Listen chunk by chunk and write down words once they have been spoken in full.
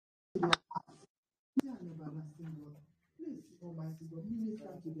and everlasting God. Please, Almighty God,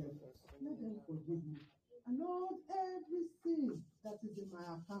 minister to them. Let them forgive me. And Lord, every sin that is in my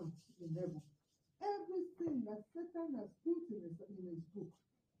account in heaven, everything that Satan has put in his book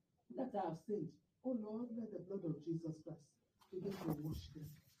that I have sinned, oh Lord, let the blood of Jesus Christ begin to wash them,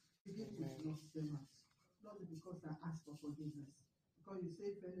 begin to blot them out. Not because I ask for forgiveness, because you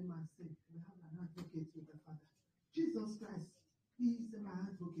say, if any man sin, we have an advocate with the Father. Jesus Christ, He is my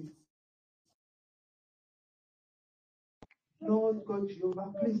advocate. Lord God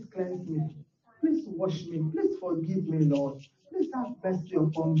Jehovah, please cleanse me. Please wash me. Please forgive me, Lord. Please have mercy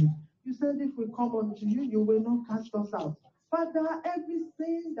upon me. You said if we come unto you, you will not cast us out. Father, every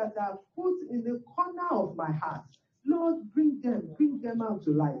sin that I've put in the corner of my heart, Lord, bring them out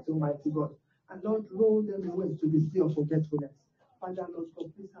to light, Almighty God. And Lord, roll them away to the sea of forgetfulness. Father, Lord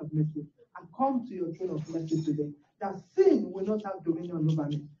God, please have mercy. And come to your throne of mercy today. That sin will not have dominion over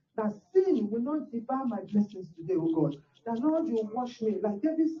me. That sin will not devour my blessings today, oh God. That Lord, you wash me. Like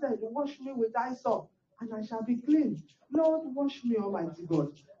David said, wash me with hyssop, and I shall be clean. Lord, wash me, Almighty God.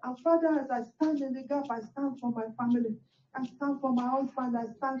 And Father, as I stand in the gap, I stand for my family. I stand for my husband. I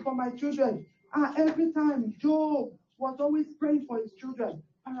stand for my children. And every time Job was always praying for his children,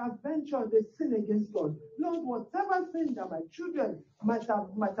 peradventure they sin against God. Lord, whatever sin that my children might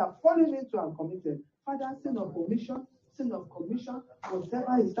have fallen into and committed, Father, sin of omission, sin of commission,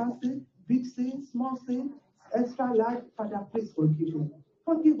 whatever is that sin, big sin, small sin, extra large, Father, please forgive me.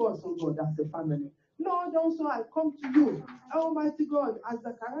 Forgive us, oh God, as a family. Lord, also I come to you, Almighty God, as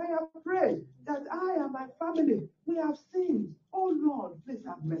Zechariah prayed, that I and my family, we have sinned. Oh Lord, please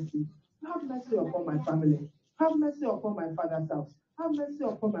have mercy. Have mercy upon my family. Have mercy upon my father's house. Have mercy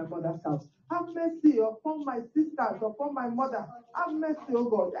upon my mother's house. Have mercy upon my sisters, upon my mother. Have mercy, oh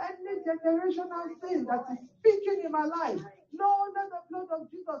God. Any generational sin that is speaking in my life, Lord, let the blood of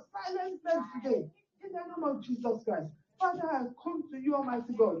Jesus silence them today. In the name of Jesus Christ. Father, I come to you,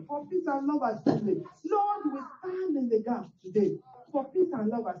 Almighty God, for peace and love assembly. Lord, we stand in the gap today for peace and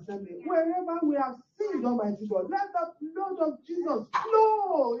love assembly. Wherever we have sinned, Almighty God, let the blood of Jesus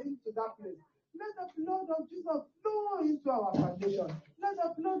flow into that place. Let the blood of Jesus flow into our foundation. Let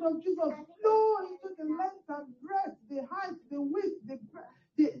the blood of Jesus flow into the length and breadth, the height, the width, the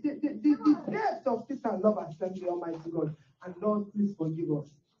depth of peace and love assembly, Almighty God. And Lord, please forgive us.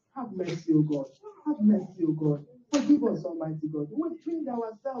 Have mercy, O God. Have mercy, O God. Forgive us, Almighty God. We bring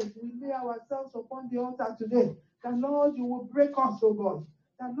ourselves, we lay ourselves upon the altar today. That Lord, you will break us, O God.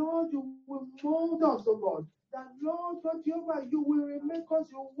 That Lord, you will mold us, O God. That Lord God Jehovah, you will remake us,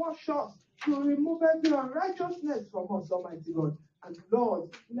 you will wash us, you will remove every unrighteousness from us, Almighty God. And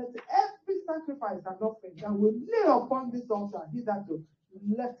Lord, let every sacrifice and offering that we lay upon this altar, hitherto,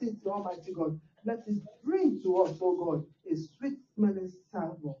 let it, Almighty God, let it bring to us, oh God, a sweet smelling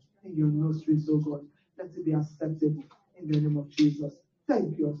savour in your nostrils, oh God. Let it be acceptable in the name of Jesus.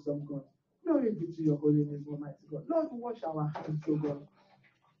 Thank you, awesome God. Glory be to your holy name, Almighty God. Lord, wash our hands, oh God.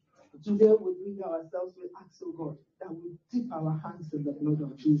 Today we bring ourselves, we ask, oh God, that we dip our hands in the blood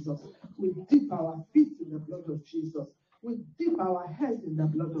of Jesus. We dip our feet in the blood of Jesus. We dip our head in the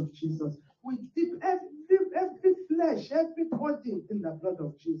blood of Jesus. We dip every flesh, every body in the blood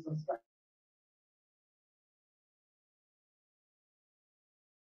of Jesus.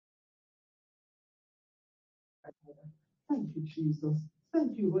 Thank you, Jesus.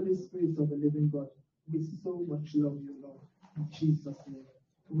 Thank you, Holy Spirit of the living God. We so much love you, Lord. In Jesus' name,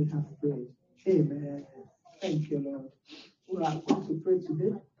 we have prayed. Amen. Thank you, Lord. We are going to pray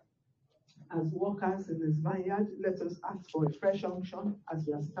today. As workers in this vineyard, let us ask for a fresh unction as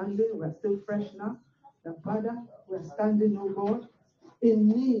we are standing. We are still fresh now. The Father, we are standing, oh God, in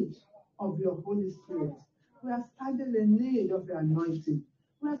need of your Holy Spirit. We are standing in need of your anointing.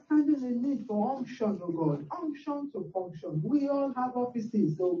 We are standing in need for unction, oh God, unction to function. We all have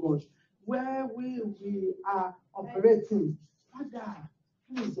offices, oh God, where we are operating. Father,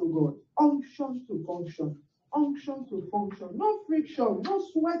 please, oh God, unction to function. Unction to function. No friction, no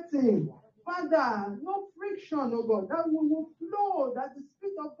sweating. Father, no friction, oh God, that we will flow, that the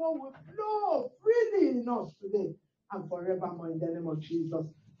Spirit of God will flow freely in us today and forevermore in the name of Jesus.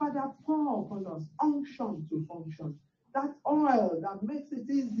 Father, pour upon us unction to function. That oil that makes it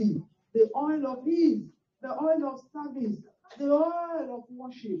easy, the oil of ease, the oil of service, the oil of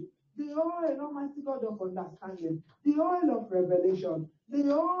worship, the oil, Almighty God, of understanding, the oil of revelation,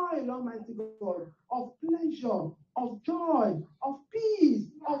 the oil, Almighty God, of pleasure, of joy, of peace,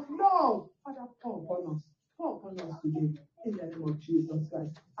 of love. Father, pour upon us. Pour upon us today in the name of Jesus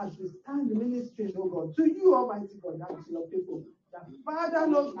Christ. As we stand ministering, oh God, to you, Almighty God, and to your people. That Father,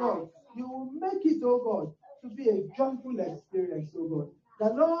 Lord God, you will make it, oh God, to be a joyful experience, oh God. The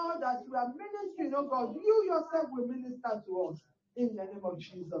Lord Lord, as we are ministering, oh God, you yourself will minister to us in the name of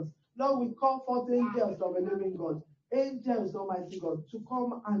Jesus. Lord, we call forth angels of the living God, angels, Almighty God, to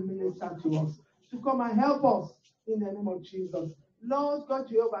come and minister to us, to come and help us in the name of Jesus. Lord God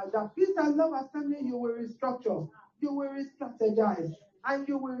Jehovah, that peace and love assembly you will restructure, you will re-strategize, and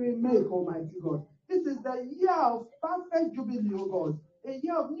you will remake, Almighty God. This is the year of perfect jubilee, O God, a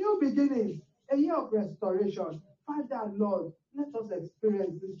year of new beginnings, a year of restoration. Father, Lord, let us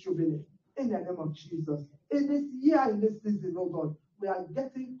experience this jubilee in the name of Jesus. In this year, in this season, oh God, we are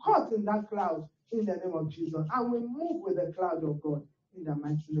getting caught in that cloud in the name of Jesus. And we move with the cloud of God in the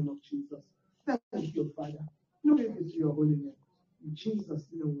mighty name of Jesus. Thank you, Father. Glory be to your holy name. In Jesus'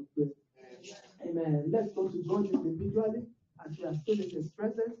 name we pray. Amen. Let's go to God individually as we are still in his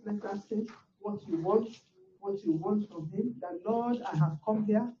presence. Let's ask him what you want from him. That Lord, I have come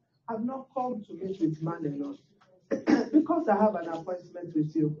here. I've not come to meet with man alone. Because I have an appointment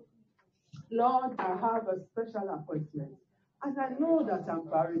with you. Lord, I have a special appointment. And I know that I'm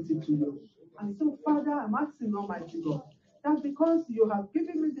priority to you. And so, Father, I'm asking Almighty God, that because you have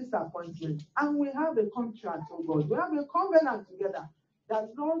given me this appointment, and we have a contract, oh God, we have a covenant together, that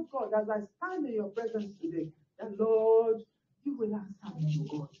Lord God, as I stand in your presence today, that Lord, you will answer me,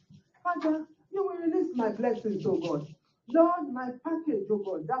 oh God. Father, you will release my blessings, oh God. Lord, my package, oh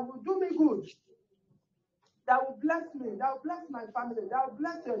God, that will do me good, that will bless me, that will bless my family, that will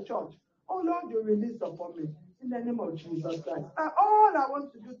bless your church. Oh Lord, you release upon me in the name of Jesus Christ. And all I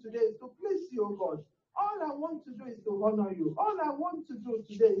want to do today is to please you, oh God. All I want to do is to honor you. All I want to do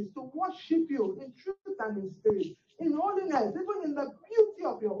today is to worship you in truth and in spirit, in holiness, even in the beauty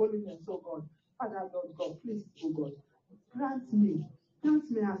of your holiness, oh God. Father, Lord God, please, oh God, grant me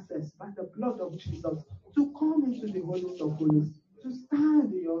access by the blood of Jesus to come into the holiest of holies, to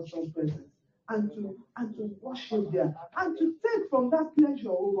stand in your awesome presence, and to worship there, and to take from that pleasure,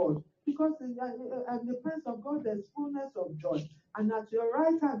 oh God, because in the presence of God there's fullness of joy, and at your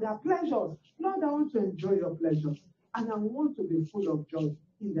right hand there are pleasures. Lord, I want to enjoy your pleasures, and I want to be full of joy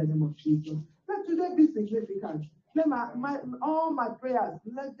in the name of Jesus. Let today be significant. Let all my prayers,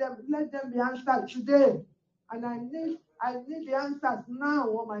 let them be answered today. And I need the answers now,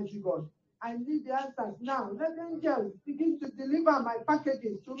 Almighty God. I need the answers now. Let angels begin to deliver my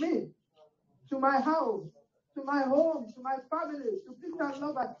packages to me, to my house, to my home, to my family, to Peace and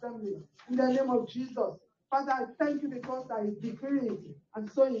Love Assembly, in the name of Jesus. Father, I thank you because I decree it, and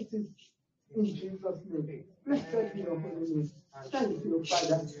so it is in Jesus' name. Blessed be your holy name. Thank you,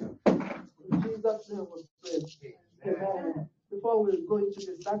 Father. In Jesus' name we pray. Amen. Before we go into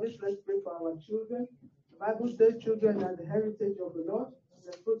the service, let's pray for our children. The Bible says children are the heritage of the Lord.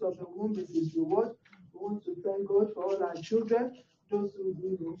 The fruit of the womb is his reward. We want to thank God for all our children. Those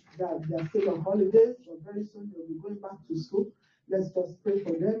who they are still on holidays, but very soon they'll be going back to school. Let's just pray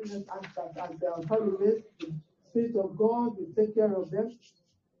for them. Let's ask that as they are on holidays, the Spirit of God will take care of them.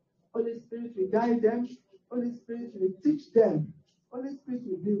 Holy Spirit will guide them. Holy Spirit will teach them. Holy Spirit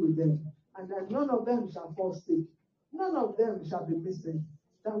will be with them. And that none of them shall fall sick. None of them shall be missing.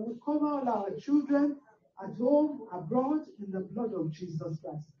 That we cover all our children at home, abroad, in the blood of Jesus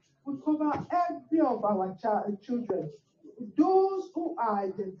Christ. We cover every of our children. Those who are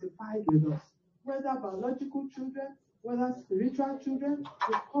identified with us, whether biological children, whether spiritual children,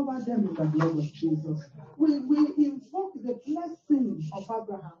 we cover them in the blood of Jesus. We invoke the blessing of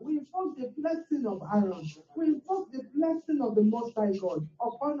Abraham. We invoke the blessing of Aaron. We invoke the blessing of the Most High God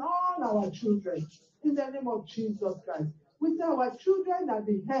upon all our children in the name of Jesus Christ. We say our children are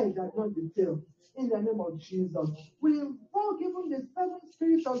the head and not the tail. In the name of Jesus. We invoke even the seven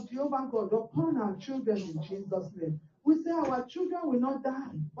spirits of Jehovah God upon our children in Jesus' name. We say our children will not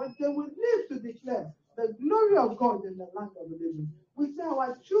die, but they will live to declare the glory of God in the land of the living. We say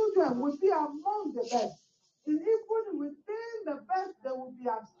our children will be among the best. And even within the best, they will be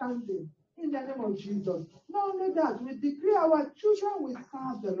outstanding in the name of Jesus. Not only that, we decree our children will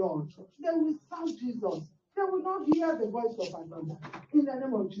serve the Lord. They will serve Jesus. They will not hear the voice of another. In the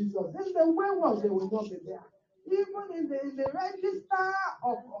name of Jesus. In the wayward, they will not be there. Even in the register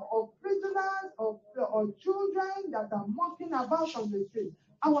of prisoners, of children that are mocking about on the street,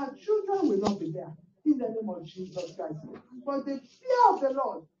 our children will not be there. In the name of Jesus Christ. But the fear of the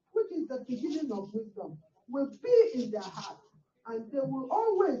Lord, which is the beginning of wisdom, will be in their heart. And they will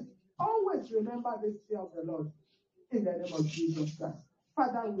always remember this fear of the Lord. In the name of Jesus Christ.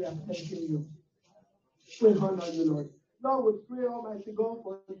 Father, we are thanking you. We honor you, Lord. Lord, we pray, Almighty God,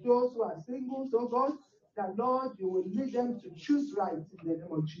 for those who are single, so God, that Lord, you will lead them to choose right in the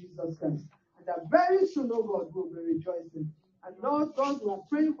name of Jesus Christ. And that very soon, oh God, we'll be rejoicing. And Lord God, we are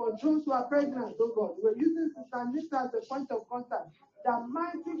praying for those who are pregnant, oh God. We're using Sister Anita as a point of contact. The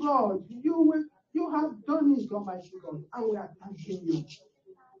mighty God, you have done it, Almighty God, and we are thanking you.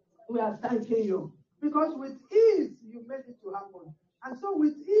 We are thanking you because with ease you made it to happen, and so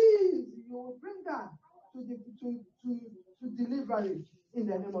with ease you will bring that to delivery in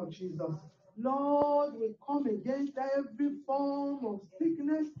the name of Jesus. Lord, we come against every form of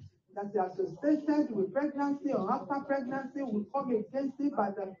sickness that is associated with pregnancy or after pregnancy. We come against it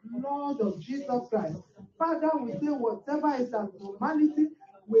by the blood of Jesus Christ. Father, we say whatever is abnormality,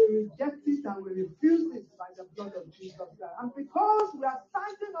 we reject it and we refuse it by the blood of Jesus Christ. And because we are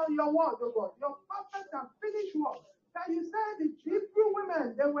standing on your word, oh God, your perfect and finished work, that you said the Hebrew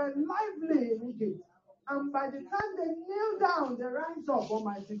women, they were lively in Egypt. And by the time they kneel down, they rise up,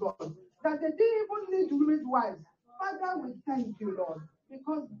 Almighty God, that they didn't even need midwives. Father, we thank you, Lord,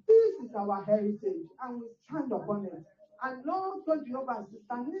 because this is our heritage and we stand upon it. And Lord God Jehovah,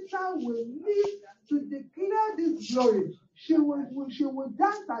 Sister Nita will live to declare this glory. She will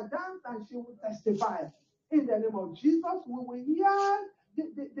dance and she will testify. In the name of Jesus, we will hear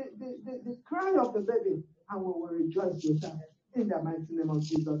the cry of the baby and we will rejoice with her. In the mighty name of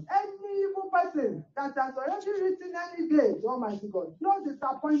Jesus. Any evil person that has already written any date, Almighty God, Lord,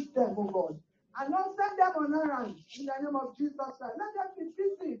 disappoint them, oh God. And Lord, send them on errands in the name of Jesus Christ. Let them be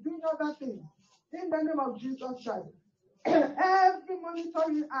busy doing other things in the name of Jesus Christ. Every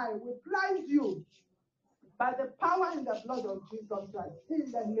monitoring eye will blind you by the power in the blood of Jesus Christ in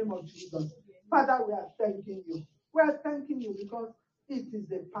the name of Jesus. Father, we are thanking you. We are thanking you because it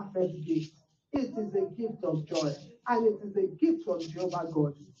is a perfect gift. It is a gift of joy, and it is a gift from Jehovah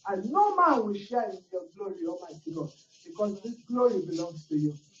God. And no man will share in your glory, Almighty God, because this glory belongs to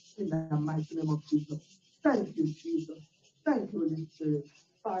you in the mighty name of Jesus. Thank you, Jesus. Thank you, Holy Spirit.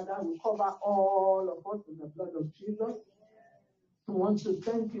 Father, we cover all of us in the blood of Jesus. We want to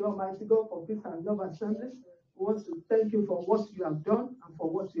thank you, Almighty God, for Peace and Love Assembly. We want to thank you for what you have done and for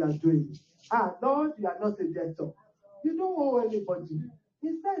what you are doing. Lord, you are not a debtor. You don't owe anybody.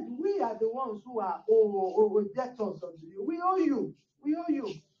 Instead, we are the ones who are debtors unto you. We owe you. We owe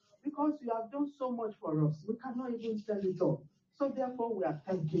you because you have done so much for us. We cannot even tell it all. So therefore, we are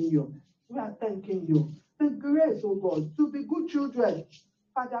thanking you. We are thanking you. The grace, oh God, to be good children.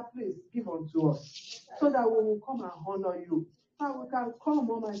 Father, please give unto us so that we will come and honor you. And we can come,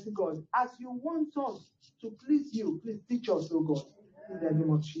 Almighty God, as you want us to please you. Please teach us, oh God, in the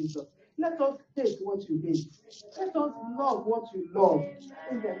name of Jesus. Let us hate what you hate. Let us love what you love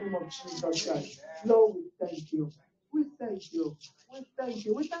in the name of Jesus Christ. Lord, we thank you. We thank you. We thank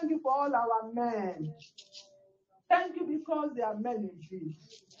you. We thank you for all our men. Thank you because they are men indeed.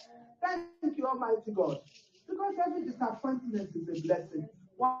 Thank you, Almighty God, because every disappointment is a blessing.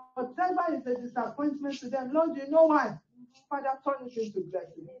 Whatever is a disappointment to them, Lord, you know why. Father, turn it into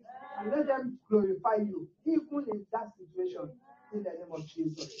blessing and let them glorify you, even in that situation, in the name of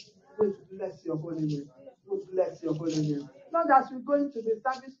Jesus. We bless your holy name. We bless your holy name. Lord, as we go into the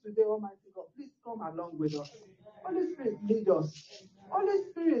service today, Almighty God, please come along with us. Holy Spirit, lead us. Holy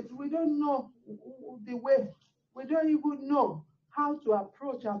Spirit, we don't know the way. We don't even know how to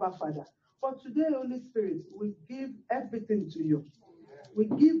approach our Father. But today, Holy Spirit, we give everything to you. We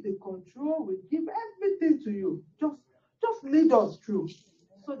give the control. We give everything to you. Just lead us through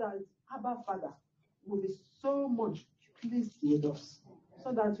so that Abba Father will be so much pleased with us,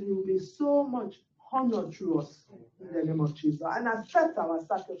 so that you will be so much honored through us in the name of Jesus and accept our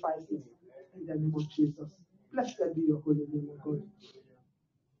sacrifices in the name of Jesus. Blessed be your holy name, O God.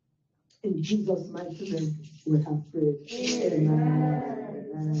 In Jesus' mighty name, we have prayed.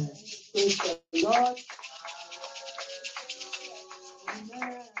 Amen. Amen. Praise the Lord.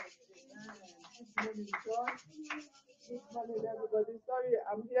 Amen. Good morning, church. Good morning, everybody. Sorry,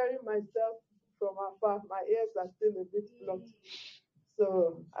 I'm hearing myself from afar. My ears are still a bit blocked.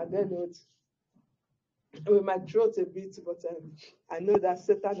 So I don't know. With my throat a bit, but I know that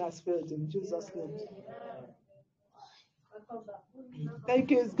Satan has failed in Jesus' name.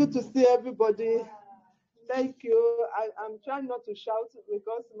 Thank you. It's good to see everybody. Thank you. I'm trying not to shout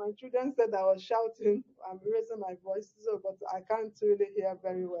because my children said I was shouting. I'm raising my voice, but I can't really hear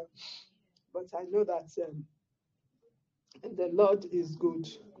very well. But I know that the Lord is good.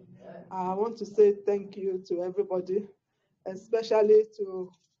 I want to say thank you to everybody, especially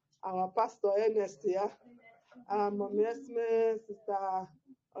to our pastor Ernest here, Mommy Esme, Sister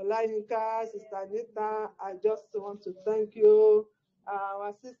Olayinka, Sister Anita. I just want to thank you,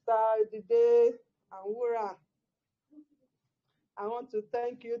 our sister Dide and Wura. I want to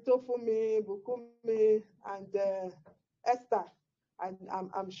thank you, Tofumi, Bukumi, and Esther. And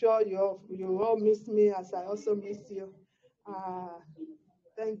I'm sure you all miss me as I also miss you.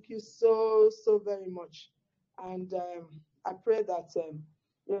 Thank you so very much. And I pray that,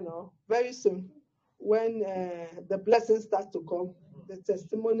 very soon, when the blessings start to come, the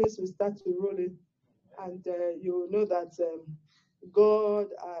testimonies will start to roll in, and you will know that God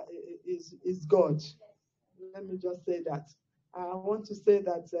is God. Let me just say that. I want to say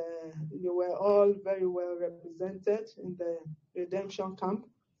that you were all very well represented in the redemption camp.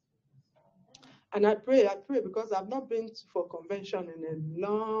 And I pray because I've not been for convention in a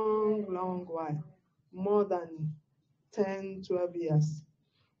long, long while, more than 10, 12 years.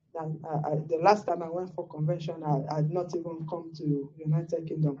 The last time I went for convention, I had not even come to United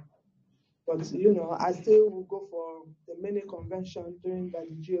Kingdom. But, I still will go for the mini convention during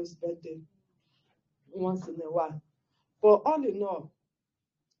Daddy Gio's birthday once in a while. But all in all,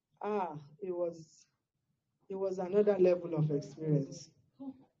 it was another level of experience.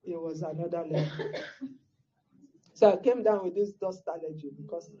 It was another level. So I came down with this dust allergy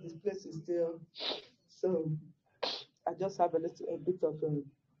because this place is still, so I just have a bit of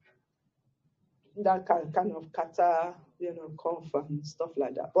that kind of catarrh, cough and stuff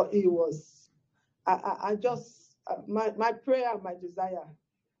like that. But it was, I just, my prayer, my desire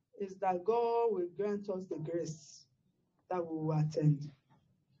is that God will grant us the grace that we will attend.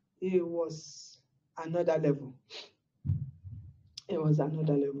 It was another level. It was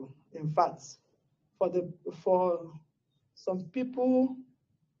another level. In fact, for some people,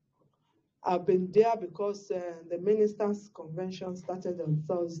 I've been there because the ministers' convention started on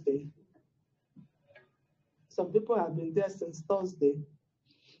Thursday. Some people have been there since Thursday.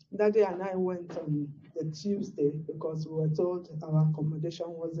 Daddy and I went on the Tuesday because we were told our accommodation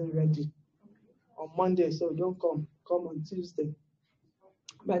wasn't ready on Monday, so don't come on Tuesday.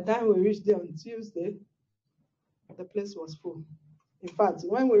 By the time we reached there on Tuesday, the place was full. In fact,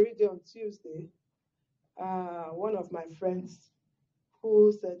 when we reached there on Tuesday, one of my friends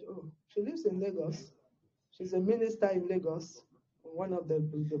who said, she lives in Lagos. She's a minister in Lagos, in one of the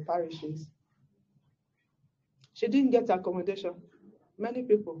parishes. She didn't get accommodation. Many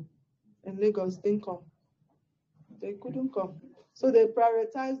people in Lagos didn't come. They couldn't come. So they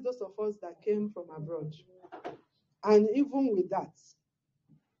prioritized those of us that came from abroad. And even with that,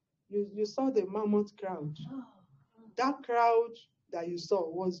 you saw the mammoth crowd. That crowd that you saw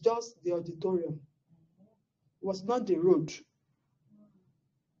was just the auditorium, was not the road.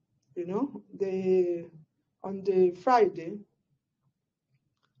 On the Friday,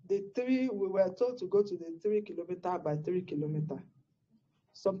 we were told to go to the 3 kilometer by 3 kilometer.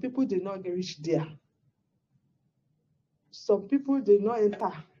 Some people did not reach there. Some people did not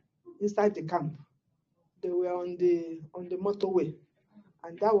enter inside the camp. They were on the motorway,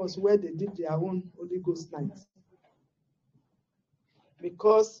 and that was where they did their own Holy Ghost night.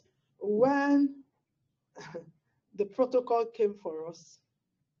 Because when the protocol came for us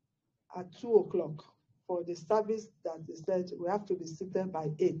at 2:00 for the service, that they said we have to be seated by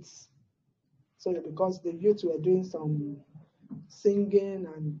 8. So because the youth were doing some singing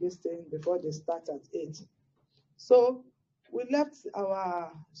and this thing before they start at 8. So we left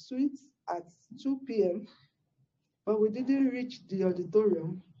our suites at 2 p.m., but we didn't reach the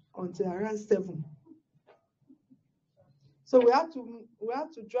auditorium until around 7. So we had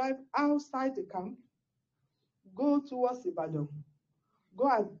to drive outside the camp, go towards Ibadan, go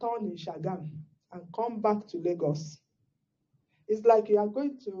and turn in Shagam, and come back to Lagos. It's like you are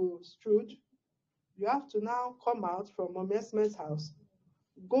going to Strood. You have to now come out from Mommy Esme's house,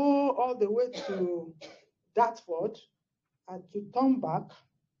 go all the way to Dartford, and to turn back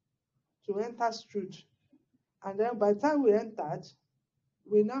to enter Strood. And then by the time we entered,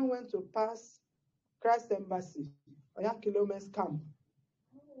 we now went to pass Christ Embassy, Oyakilome's camp.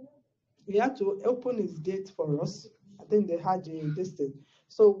 He had to open his gate for us. I think they had a distance.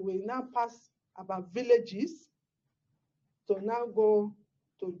 So we now pass about villages to now go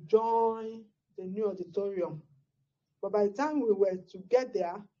to join the new auditorium. But by the time we were to get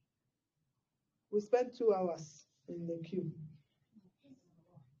there, we spent 2 hours in the queue,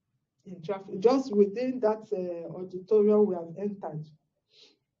 in traffic, just within that auditorium we have entered.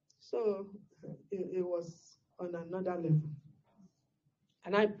 So it was on another level.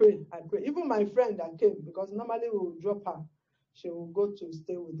 And I pray. Even my friend that came, because normally we will drop her, she will go to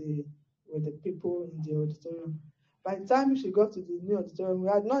stay with the people in the auditorium. By the time she got to the new auditorium, we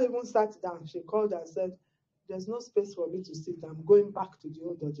had not even sat down. She called and said, "There's no space for me to sit. I'm going back to the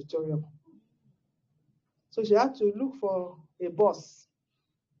old auditorium." So she had to look for a bus,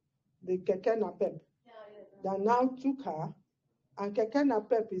 the Keke Napep, that now took her. And Keke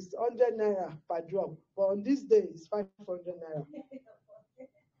Napep is 100 naira per drop, but on this day it's 500 naira.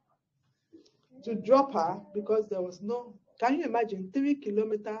 To drop her, because there was no, can you imagine, 3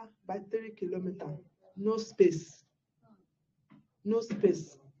 kilometer by 3 kilometer, no space. no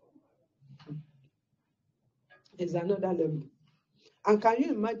space. Is another level. And can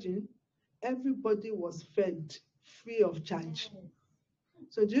you imagine? Everybody was fed free of charge.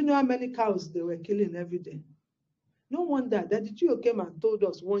 So do you know how many cows they were killing every day? No wonder that the GO came and told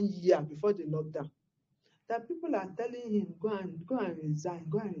us 1 year before the lockdown that people are telling him, go and resign,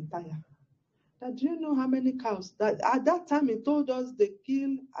 go and retire. That do you know how many cows? That at that time he told us they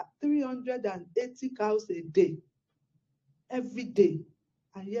kill 380 cows a day, every day,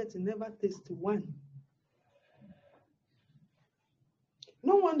 and yet he never tasted one.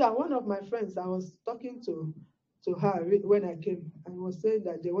 No wonder one of my friends, I was talking to her when I came, and was saying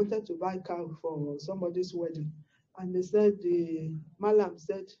that they wanted to buy cow for somebody's wedding, and they said the Malam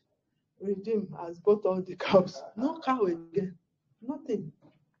said Redeem has bought all the cows. No cow again, nothing.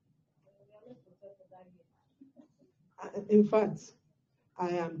 In fact, I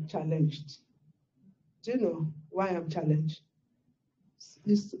am challenged. Do you know why I'm challenged?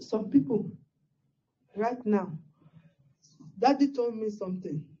 Some people right now, Daddy told me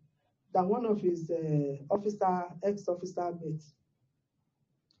something that one of his ex-officer mates,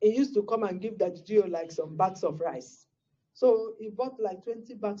 he used to come and give Daddy Gio like some bags of rice. So he bought like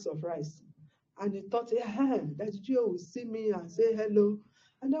 20 bags of rice. And he thought, hey, Daddy Gio will see me and say hello.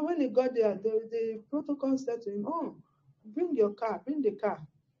 And then when he got there, the protocol said to him, oh, bring the car.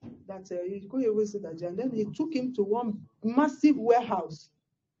 That he couldn't even see Daddy. And then he took him to one massive warehouse.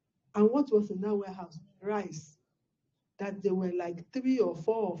 And what was in that warehouse? Rice. That they were like 3 or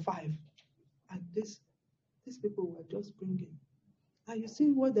 4 or 5. And these people were just bringing. And you see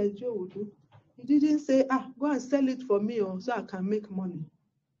what the Joe would do? He didn't say, go and sell it for me so I can make money.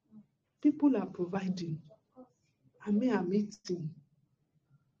 People are providing. And me, I'm eating.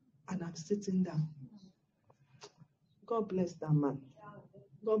 And I'm sitting down. God bless that man.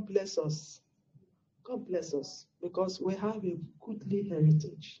 God bless us. God bless us. Because we have a goodly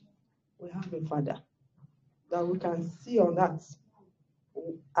heritage. We have a father that we can see on that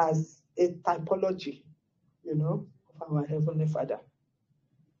as a typology, of our Heavenly Father.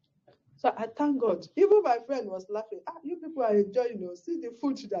 So I thank God. Even my friend was laughing. You people are enjoying, see the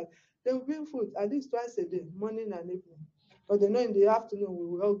food that they will bring food at least twice a day, morning and evening. But they know in the afternoon we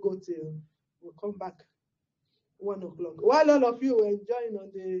will all go till we'll come back 1 o'clock. While all of you were enjoying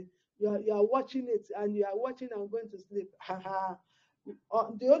on you are watching it and you are watching and going to sleep.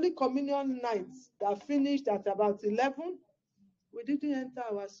 The only communion nights that finished at about 11, we didn't enter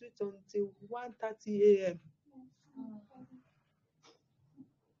our suite until 1:30 a.m.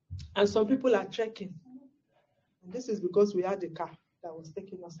 And some people are trekking. And this is because we had a car that was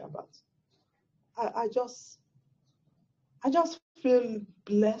taking us about. I just feel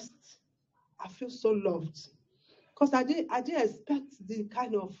blessed. I feel so loved. Because I didn't expect the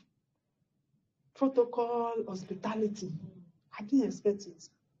kind of protocol hospitality. I didn't expect it.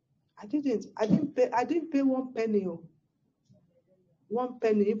 I didn't pay 1 penny. 1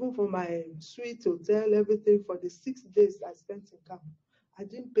 penny, even for my suite, hotel, everything for the 6 days I spent in camp. I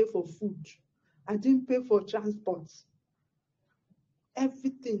didn't pay for food. I didn't pay for transport.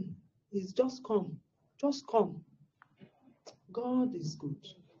 Everything is just come. Just come. God is good.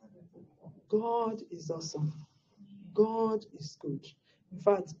 God is awesome. God is good. In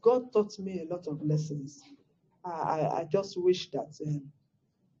fact, God taught me a lot of lessons. I just wish that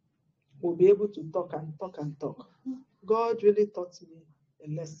we'll be able to talk and talk and talk. God really taught me a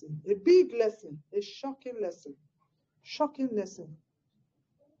lesson, a big lesson, a shocking lesson.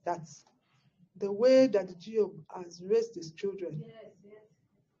 That the way that Job has raised his children,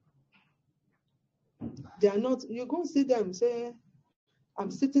 they are not, you go see them say, I'm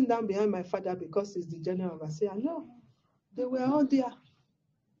sitting down behind my father because he's the general overseer. No, they were all there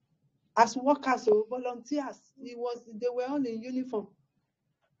as workers or volunteers. They were all in uniform.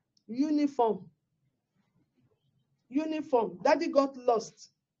 Daddy got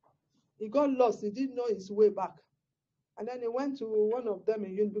lost. He got lost. He didn't know his way back. And then he went to one of them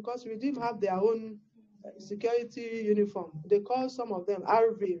because we didn't have their own security uniform. They called some of them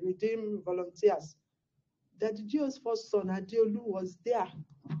RV, Redeem Volunteers. Daddy Gio's first son, Adeolu, was there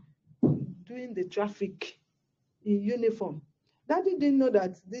doing the traffic in uniform. Daddy didn't know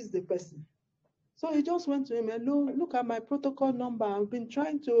that this is the person. So he just went to him and look at my protocol number. I've been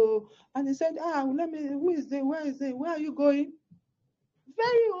trying to, and he said, who is there? Where is it? Where are you going?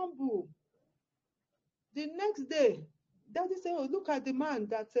 Very humble. The next day, Daddy said, look at the man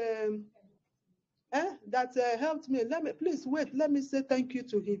that helped me. Please wait. Let me say thank you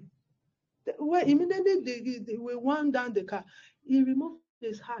to him. Well, immediately we wound down the car. He removed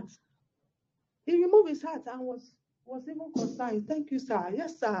his hat. He removed his hat and was even concerned. Thank you, sir.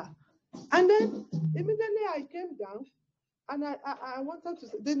 Yes, sir. And then immediately I came down And I wanted to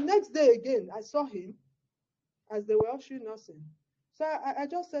say, the next day again, I saw him as they were ushering us in. So I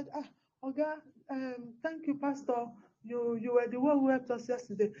just said, Oga, thank you, Pastor. You were the one who helped us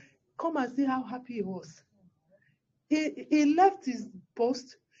yesterday. Come and see how happy he was. He left his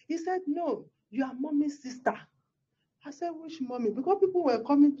post. He said, no, you are mommy's sister. I said, which mommy? Because people were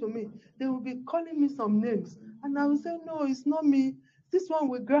coming to me. They will be calling me some names. And I will say, no, it's not me. This one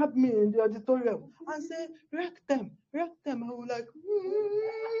will grab me in the auditorium and say, wreck them. I will like,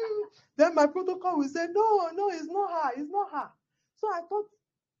 Then my protocol will say, no, it's not her. So I thought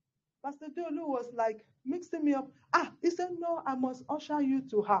Pastor Deolu was like mixing me up. He said, no, I must usher you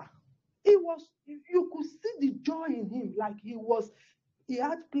to her. You could see the joy in him, like he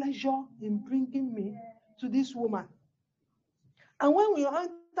had pleasure in bringing me to this woman. And when we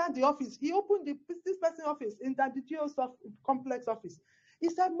entered the office, he opened this person's office in the GO complex office. He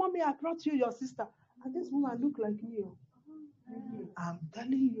said, Mommy, I brought you your sister. And this woman looked like me. I'm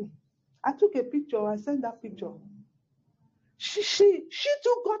telling you. I took a picture. I sent that picture. She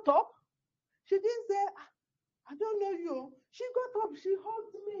too got up. She didn't say, I don't know you. She got up. She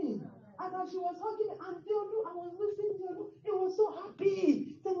hugged me. And as she was hugging me, and Deolu, I was listening to Deolu. He was so happy.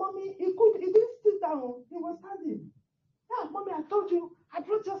 He said, Mommy, he didn't sit down. He was standing. Yeah, Mommy, I told you, I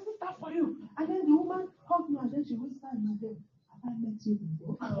brought your sister for you. And then the woman hugged me, and then she whispered in my head, have I met you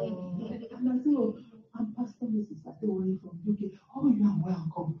before? And I said, oh, I'm Pastor Mrs. Adewale from UK. Oh, you are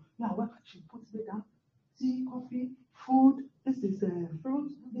welcome. You are welcome. She puts me down. Tea, coffee, food. This is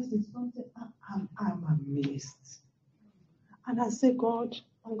fruit. This is something. I'm amazed. And I said, God,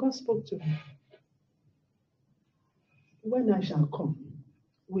 and God spoke to me. When I shall come,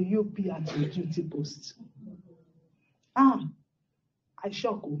 will you be at your duty post? I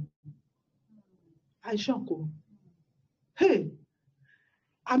shock you. Hey,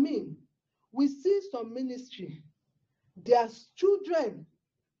 I mean, we see some ministry, their children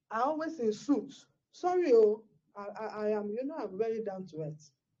are always in suits. Sorry, I am, I'm very down to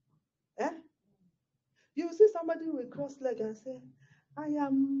earth. You see somebody with cross leg and say, I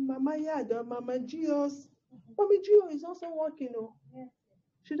am Mama Yad or Mama Gios. Mommy Gio is also working.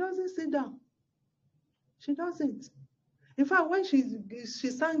 She doesn't sit down. She doesn't. In fact, when she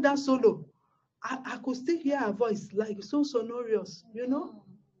sang that solo, I could still hear her voice, like so sonorous,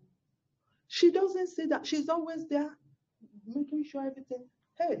 She doesn't say that. She's always there, making sure everything.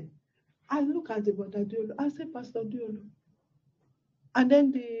 Hey, I look at the brother Deolu. I say, Pastor Deolu. And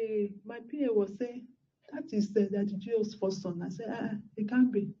then my PA was saying, that is Daddy Gio's first son. I said, it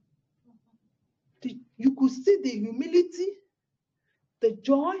can't be. You could see the humility, the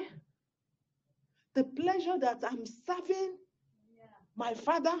joy, the pleasure that I'm serving my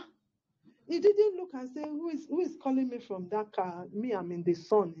father. He didn't look and say, who is calling me from that car? Me, I'm in the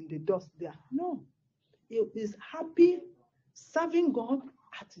sun, in the dust there. No. He is happy serving God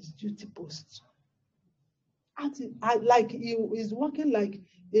at his duty post. Like he is working like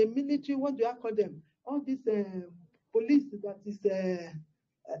a military, what do I call them? All this police that is a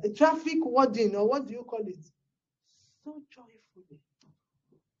traffic warden, or what do you call it? So joyfully.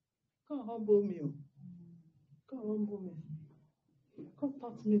 God humble me. God humble me. God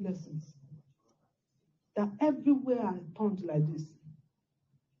taught me lessons. That everywhere I turned like this,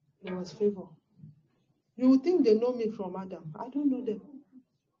 there was favor. You would think they know me from Adam. I don't know them.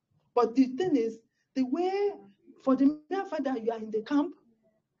 But the thing is, the way, for the mere fact that you are in the camp,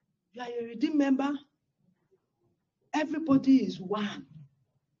 you are a redeemed member, everybody is one.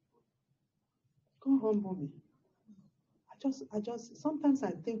 God humble me. I just, sometimes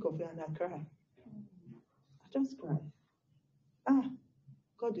I think of it and I cry. I just cry.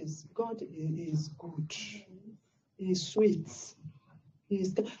 God is good. He is sweet.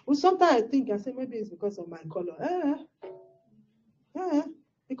 Well, sometimes I think, I say maybe it's because of my color.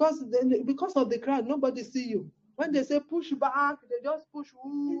 Because of the crowd, nobody see you. When they say push back, they just push.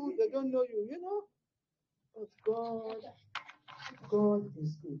 Ooh, they don't know you. But God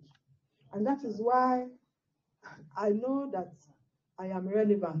is good, and that is why I know that I am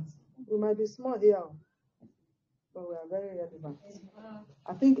relevant. We might be small here, but we are very relevant.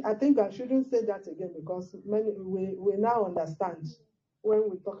 I think I shouldn't say that again, because we now understand when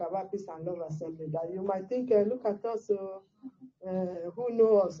we talk about Peace and Love Assembly that you might think, look at us, who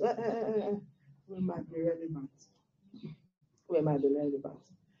knows us? We might be relevant.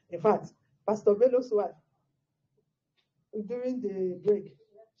 In fact, Pastor Bello's wife, during the break,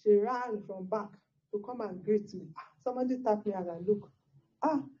 she ran from back to come and greet me. Somebody tapped me and I look.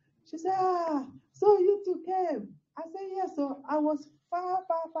 She said, so you two came. I said, yes. So I was far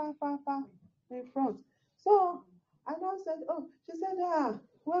in front. So I now said, she said,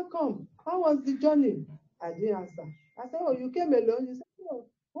 welcome. How was the journey? I didn't answer. I said, oh, you came alone? He said, no,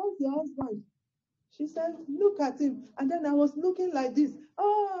 what's your husband? She said, look at him. And then I was looking like this.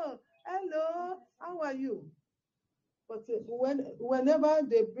 Oh, hello, how are you? But whenever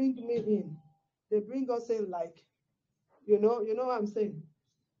they bring me in, they bring us in like, you know what I'm saying?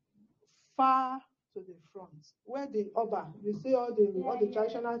 Far to the front, where the Oba, you see all the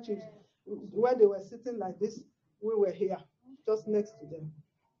traditional chiefs, where they were sitting like this, we were here, just next to them,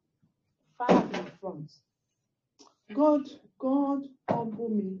 far in front. God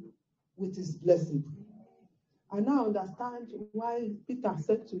humbled me with his blessing. I now understand why Peter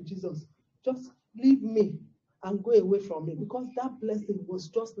said to Jesus, just leave me and go away from me, because that blessing was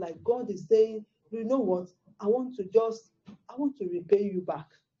just like God is saying, you know what, I want to repay you back.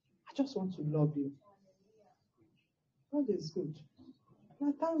 I just want to love you. God is good.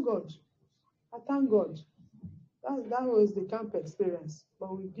 I thank God. That was the camp experience,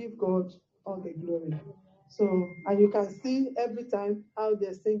 but we give God all the glory. So, and you can see every time how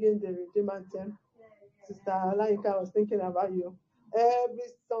they're singing the Redeemer anthem. Sister Alaika was thinking about you. Every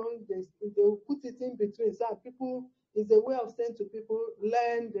song they will put it in between, so people, is a way of saying to people,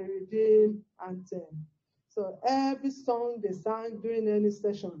 learn the Redeem anthem. So every song they sang during any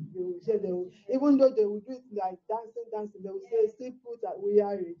session, you will hear even though they would do it like dancing, they will say, still put that we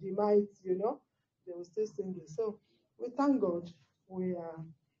are Redeemites, they will still sing it. So we thank God we are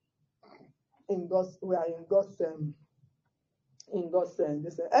in God's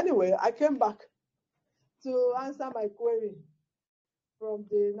Anyway, I came back to answer my query from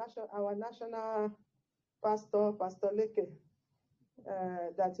our national pastor, Pastor Leke,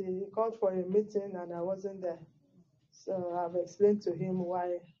 that he called for a meeting and I wasn't there. So I've explained to him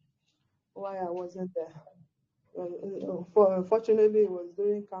why I wasn't there. Fortunately, it was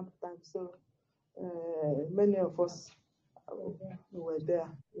during camp time, so many of us were there.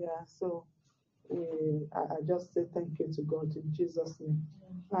 Yeah, so I just say thank you to God in Jesus' name.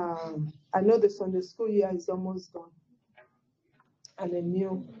 I know the Sunday school year is almost gone, and a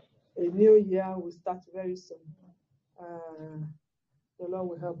new year will start very soon. The Lord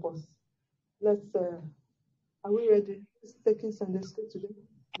will help us. Are we ready? It's taking Sunday school today,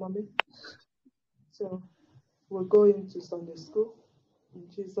 Mommy? So we'll go into Sunday school in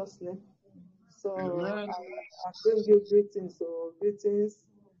Jesus' name. So I bring you greetings. So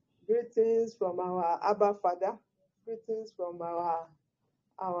greetings from our Abba Father. Greetings from our.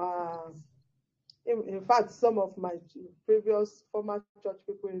 In fact, some of my previous former church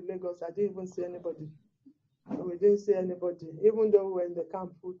people in Lagos, I didn't even see anybody. We didn't see anybody. Even though we were in the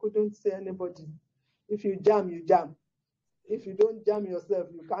camp, we couldn't see anybody. If you jam, you jam. If you don't jam yourself,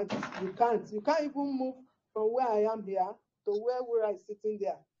 you can't even move from where I am here to where we are sitting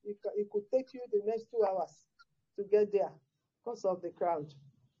there. It could take you the next 2 hours to get there because of the crowd.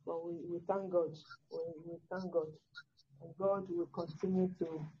 But we thank God. We thank God. And God will continue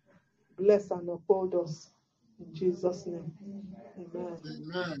to bless and uphold us in Jesus' name. Amen.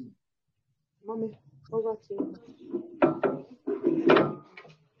 Amen. Mommy, over to you.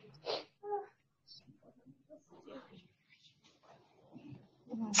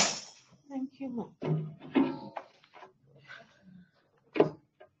 Thank you, Mom.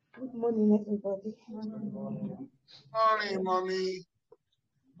 Good morning, everybody. Morning, Mommy.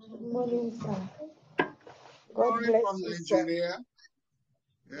 Good morning, sir. God Morning bless from you, Nigeria.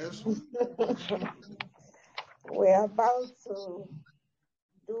 Yes. We're about to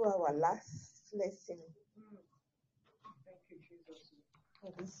do our last lesson. Thank you, Jesus.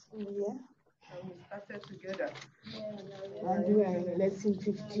 For this school year. And we started together. And we are in lesson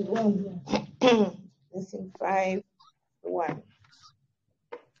 51. Lesson 5:1.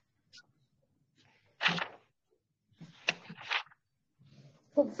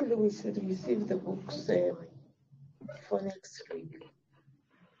 Hopefully we should receive the books for next week.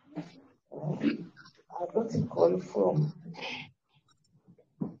 I got a call from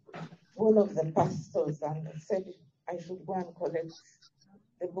one of the pastors and said I should go and collect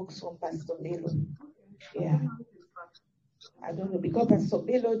the books from Pastor Bello. Yeah. I don't know, because Pastor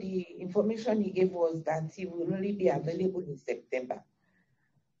Bello, the information he gave was that he will only be available in September.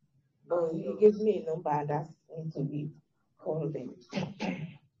 But he gave me a number and asked me to call them.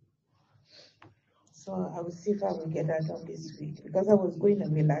 So I will see if I will get that done this week, because I was going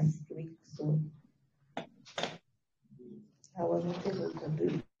away last week, so I wasn't able to do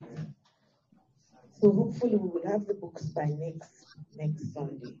it. So hopefully we will have the books by next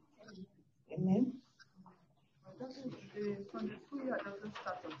Sunday. Amen. The Sunday school year doesn't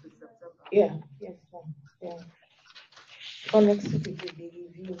start until September. Yeah, yes, ma'am. Yeah. For next week it will be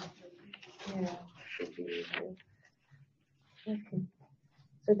reviewed. Yeah, it will be reviewed. Okay.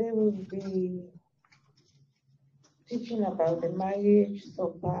 So there will be teaching about the marriage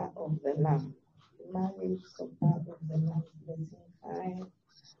supper of the Lamb. The marriage supper of the Lamb, lesson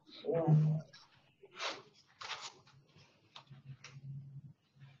 5:1.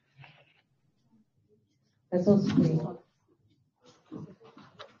 Let us pray.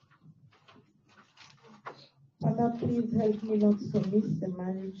 Father, please help me not to miss the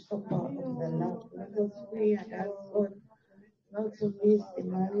marriage supper of the Lamb. Let us pray and ask God not to miss the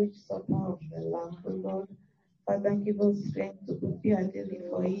marriage supper of the Lamb, O Lord. Father, give us strength to prepare daily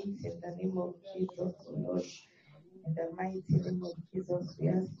for it in the name of Jesus, O Lord. In the mighty name of Jesus, we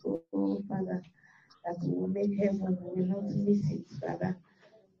ask, oh Father, that we will make heaven, we will not miss it, Father.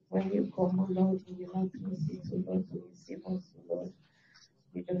 When you come, O Lord, we will not miss it, O Lord, to receive us, O Lord.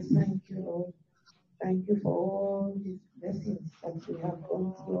 We just thank you, Lord. Thank you for all these blessings that we have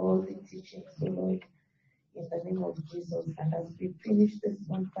gone through, all the teachings, O Lord, in the name of Jesus. And as we finish this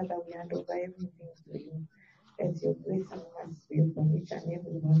one, Father, we hand over everything to you. Let your grace and mercy be upon each and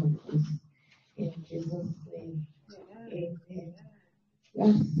every one of us. In Jesus' name, amen.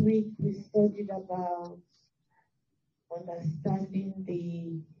 Last week, we studied about understanding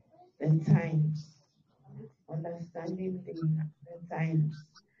the times. Understanding the times.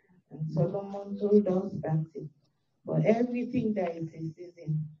 And Solomon told us that for everything there is a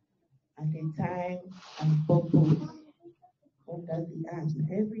season and a time and purpose under the earth.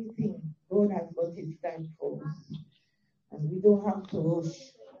 Everything, God has got his time for us. And we don't have to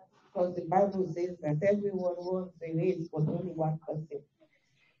rush, because the Bible says that everyone wants a race, but only one person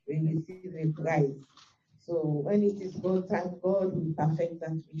will receive a prize. So when it is God's time, God will perfect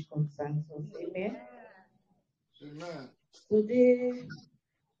that which concerns us. Amen? Amen. Today,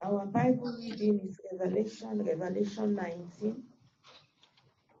 our Bible reading is Revelation 19.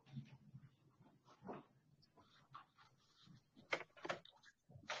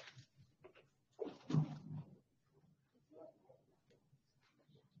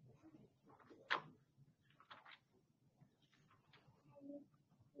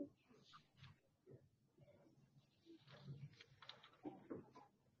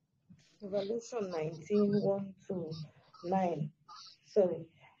 Revelation 19, 1 to 9. Sorry.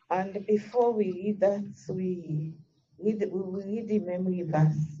 And before we read that, we will read the memory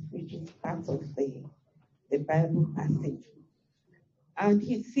verse, which is part of the Bible passage. And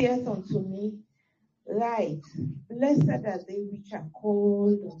he saith unto me, Right, blessed are they which are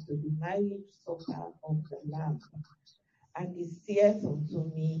called unto the marriage supper of the Lamb. And he saith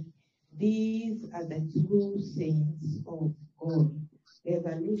unto me, These are the true saints of God.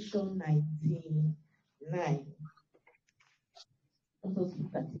 Revelation 19, 9. Let us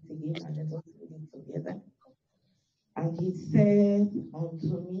look at it again and let us read it together. And he said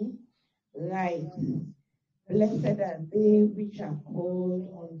unto me, Right, blessed are they which are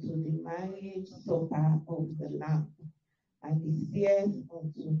called unto the marriage supper of the Lamb. And he saith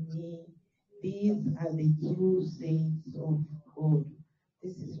unto me, These are the true saints of God.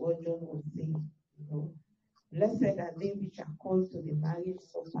 This is what John was saying, Blessed are they which are called to the marriage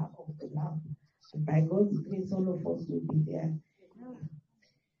supper of the Lamb. And by God's grace, all of us will be there.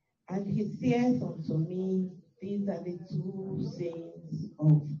 And he saith unto me, These are the true saints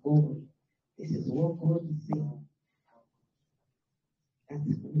of God. This is what God is saying. That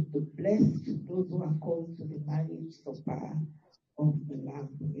the blessed, those who are called to the marriage supper of the Lamb.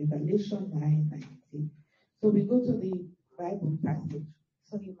 Revelation 9:19. So we go to the Bible passage.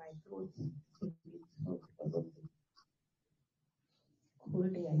 Sorry, my throat is a bit hot because of the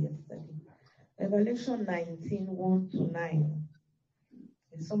cold day yesterday. Revelation 19, 1 to 9.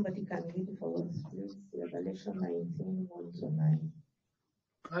 If somebody can read it for us, please. Revelation 19, 1 to 9.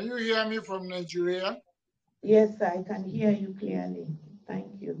 Can you hear me from Nigeria? Yes, I can hear you clearly.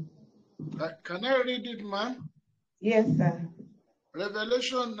 Thank you. Can I read it, ma'am? Yes, sir.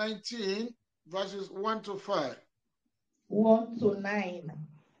 Revelation 19, verses 1 to 5. 1 to 9.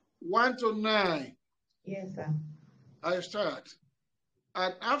 1 to 9. Yes, sir. I start.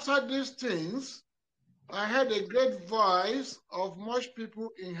 And after these things, I heard a great voice of much people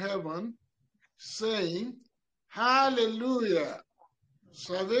in heaven saying, Hallelujah!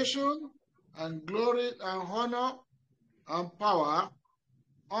 Salvation and glory and honor and power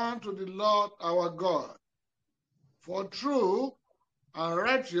unto the Lord our God. For true and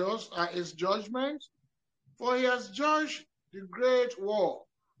righteous are his judgments, for he has judged the great war,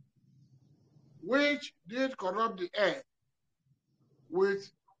 which did corrupt the earth with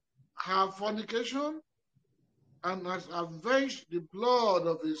her fornication, and has avenged the blood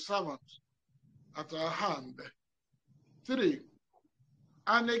of his servants at our hand. 3.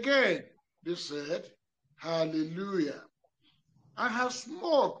 And again they said, Hallelujah. And her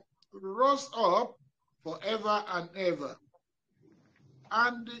smoke rose up forever and ever.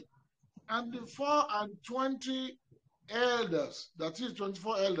 And the 24 elders, that is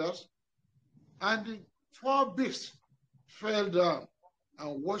 24 elders, and the 4 beasts fell down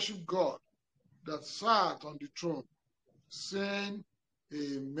and worshiped God that sat on the throne, saying,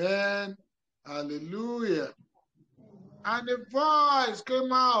 Amen, Hallelujah. And a voice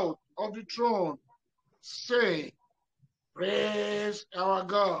came out of the throne, saying, Praise our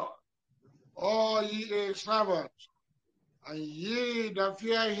God, all ye servants, and ye that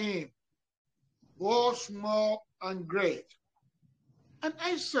fear him, both small and great. And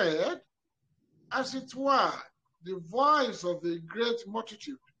I said, as it were, the voice of a great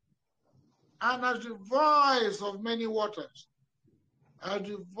multitude, and as the voice of many waters, as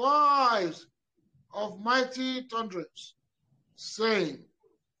the voice of mighty thunderings, saying,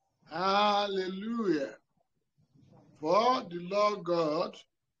 Hallelujah, for the Lord God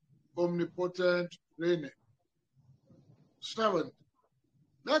omnipotent reigneth. 7.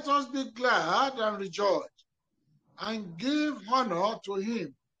 Let us be glad and rejoice, and give honor to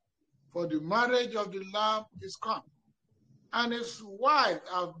him, for the marriage of the Lamb is come, and his wife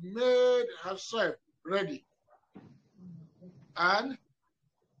hath made herself ready. And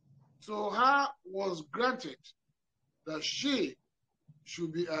to her was granted that she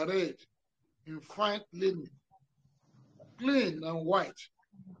should be arrayed in fine linen, clean and white.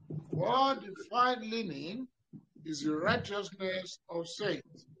 For the fine linen is the righteousness of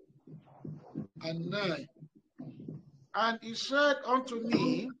saints. And 9. And he said unto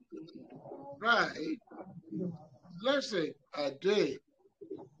me, Right, blessed are they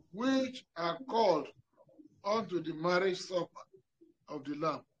which are called unto the marriage supper of the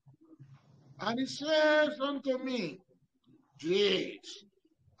Lamb. And he says unto me, These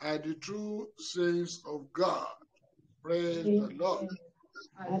are the true saints of God. Praise the Lord.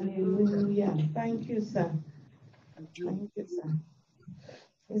 Hallelujah. Thank you, sir. Thank you. Thank you, sir.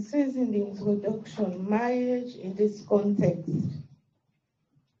 It says in the introduction, marriage in this context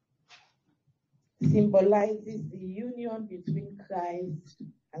symbolizes the union between Christ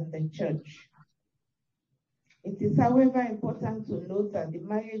and the church. It is, however, important to note that the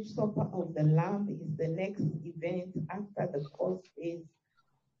marriage supper of the Lamb is the next event after the first phase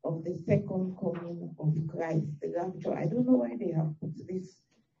of the second coming of Christ, the rapture. I don't know why they have put this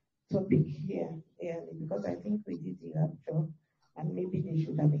topic here, because I think we did the rapture, and maybe they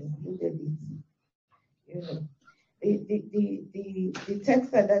should have included it. You know, the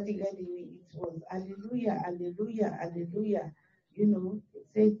text that Daddy read, it was Hallelujah, Hallelujah, Hallelujah. You know, it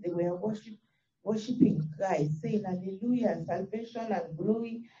says they were worshiping Christ, saying Hallelujah, salvation and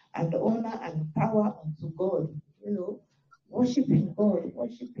glory and honor and power unto God. You know, worshiping God,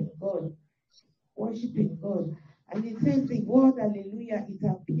 worshiping God, worshiping God. And it says the word Hallelujah, it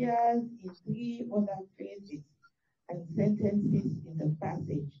appears in 3 other phrases and sentences in the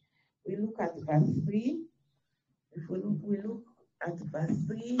passage. We look at verse 3. If we look at verse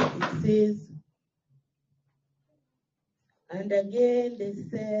 3, it says, and again they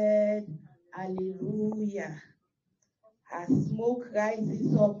said, Hallelujah. As smoke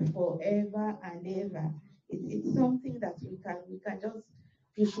rises up forever and ever. It's something that we can just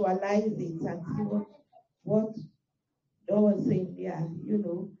visualize it and see what God was saying there, you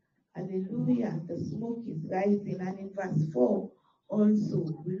know. Hallelujah. The smoke is rising. And in verse 4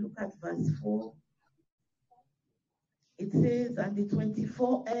 also, we look at verse 4. It says, and the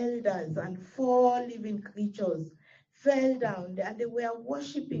 24 elders and 4 living creatures fell down, and they were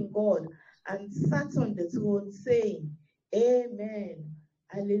worshiping God and sat on the throne saying, Amen,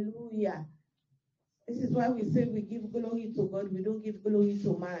 Hallelujah. This is why we say we give glory to God, we don't give glory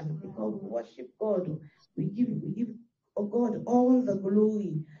to man, because we worship God. We give God all the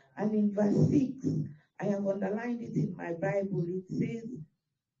glory. And in verse 6, I have underlined it in my Bible, it says,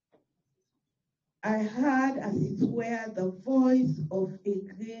 I heard, as it were, the voice of a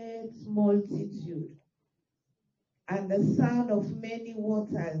great multitude and the sound of many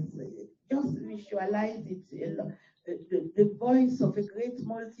waters. Just visualize it, the voice of a great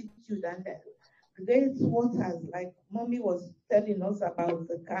multitude and the great waters, like Mommy was telling us about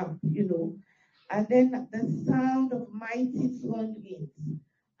the camp, you know. And then the sound of mighty thunderings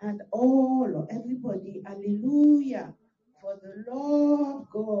and everybody, hallelujah. For the Lord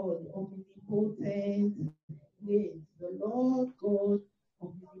God omnipotent reigns. The Lord God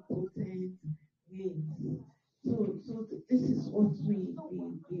omnipotent reigns. So this is what we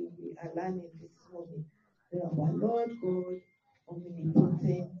are learning this morning. That our Lord God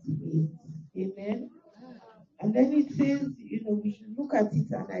omnipotent reigns. Amen. And then it says, you know, we should look at it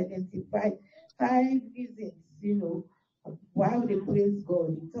and identify 5 reasons, you know, why they praise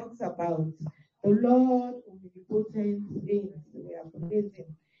God. It talks about the Lord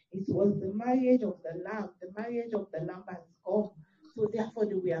It was the marriage of the Lamb. The marriage of the Lamb has come. So therefore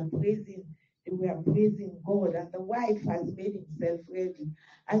they were praising God, and the wife has made himself ready.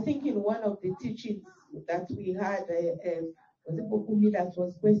 I think in one of the teachings that we had, was it Bokumi that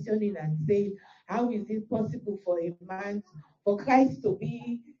was questioning and saying, how is it possible for a man, for Christ to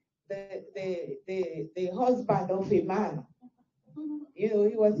be the husband of a man? You know,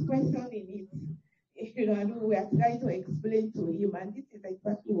 he was questioning it. You know, and we are trying to explain to him, and this is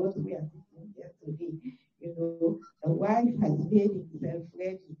exactly what we are doing here today. You know, the wife has made himself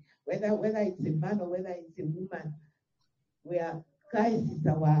ready, whether it's a man or whether it's a woman. Where Christ is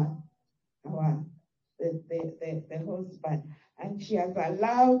the husband, and she has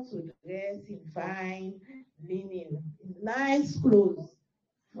allowed to dress in fine linen, nice clothes,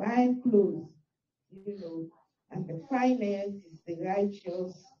 fine clothes, you know, and the finest is the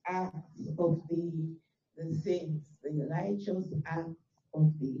righteous acts of the saints, the righteous acts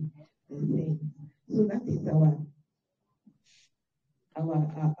of the saints. So that is our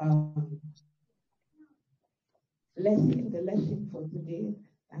lesson, the lesson for today.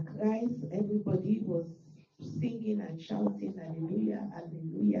 At Christ, everybody was singing and shouting, hallelujah,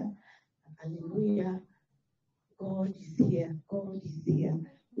 hallelujah, hallelujah. God is here, God is here.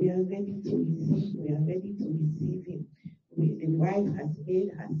 We are ready to receive, we are ready to receive him. The wife has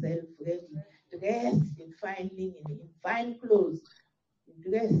made herself ready, dressed in fine linen, in fine clothes,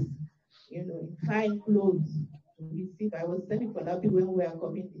 dressed, you know, in fine clothes to receive. I was telling for that when we were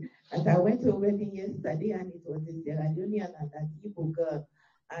coming, and I went to a wedding yesterday, and it was a Sierra Leonean and an Igbo girl.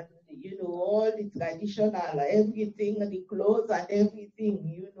 And, you know, all the traditional, everything, the clothes and everything,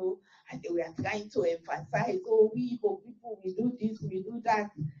 you know, and they were trying to emphasize, oh, we Igbo people, we do this, we do that,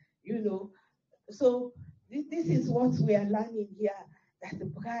 you know. So this is what we are learning here, that the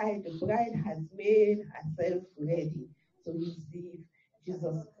bride has made herself ready to receive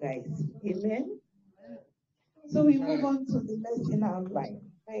Jesus Christ. Amen. So we move on to the lesson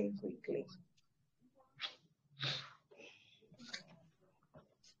outline very quickly.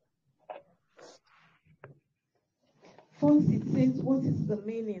 First, it says, what is the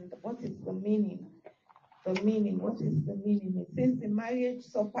meaning? What is the meaning? The meaning, what is the meaning? It says the marriage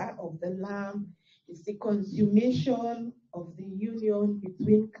supper of the Lamb is the consummation of the union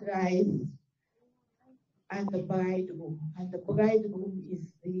between Christ and the bridegroom. And the bridegroom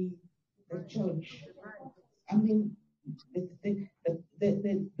is the church. I mean,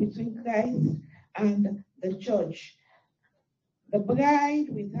 between Christ and the church. The bride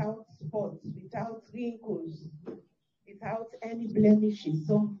without spots, without wrinkles, without any blemishes.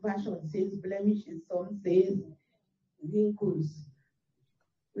 Some version says blemishes, some says wrinkles.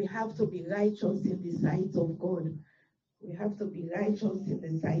 We have to be righteous in the sight of God. We have to be righteous in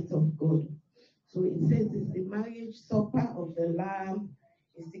the sight of God. So it says it's the marriage supper of the Lamb,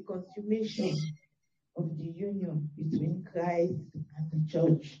 is the consummation of the union between Christ and the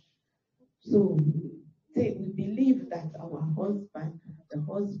church. So we believe that our husband, the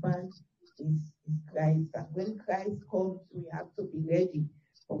husband is Christ. And when Christ comes, we have to be ready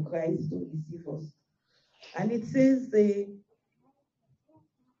for Christ to receive us. And it says the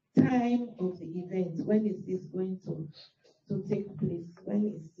time of the event. When is this going to take place? When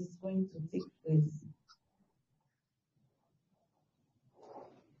is this going to take place?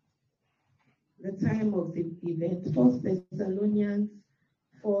 The time of the event, 1 Thessalonians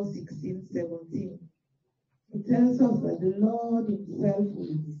 4:16-17. It tells us that the Lord himself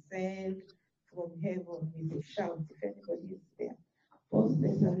will descend from heaven with a shout, if anybody is there. 1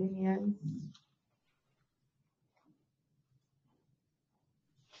 Thessalonians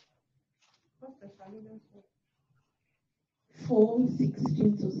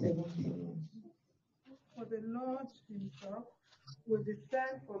 4:16-17. For the Lord himself will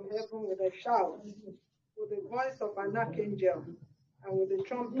descend from heaven with a shout, with the voice of an archangel, and with the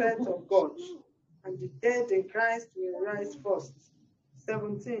trumpet of God. And the dead in Christ will rise first.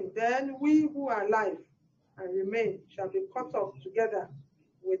 17. Then we who are alive and remain shall be caught up together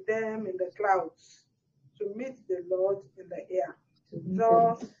with them in the clouds to meet the Lord in the air.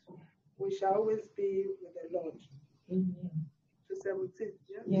 Thus we shall always be with the Lord. Amen. To 17.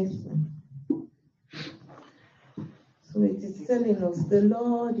 Yeah? Yes, sir. So it is telling us the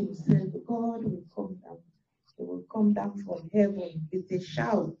Lord himself, God will come down. He will come down from heaven with a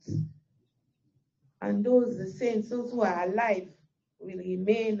shout. And those, the saints, those who are alive, will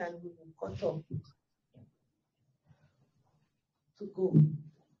remain and will be caught up to go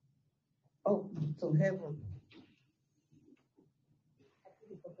up to heaven.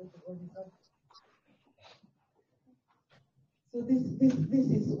 So this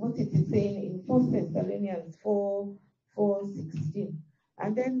is what it is saying in 1 Thessalonians 4:16.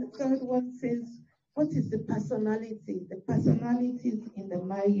 And then the third one says, what is the personality? The personalities in the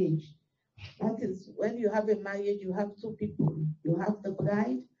marriage. That is, when you have a marriage, you have two people. You have the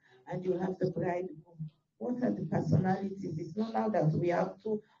bride and you have the bridegroom. What are the personalities? It's not now that we have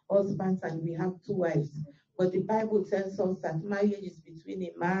two husbands and we have two wives, but the Bible tells us that marriage is between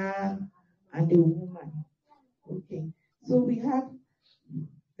a man and a woman. Okay, so we have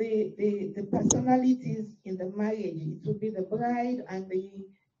the personalities in the marriage. It will be the bride and the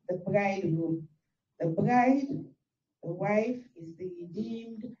bridegroom. The bride, the wife, is the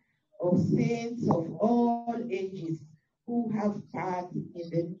redeemed of saints of all ages who have part in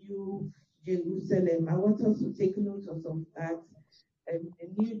the new Jerusalem. I want us to take note of that. The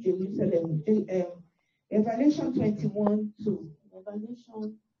new Jerusalem. Revelation 21:2.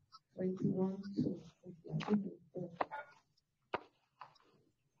 Revelation 21:2.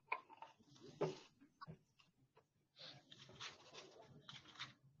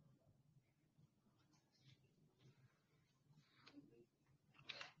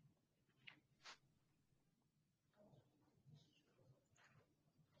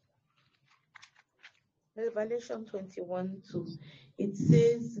 Revelation 21:2. It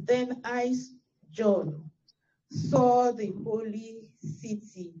says, then I, John, saw the holy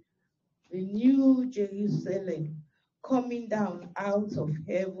city, the new Jerusalem, coming down out of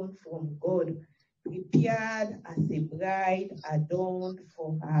heaven from God, prepared as a bride adorned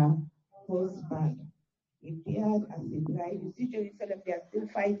for her husband. Prepared as a bride. You see Jerusalem, they are still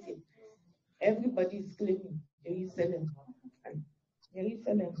fighting. Everybody is claiming Jerusalem.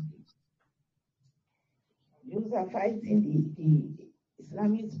 Jerusalem. Jews are fighting, the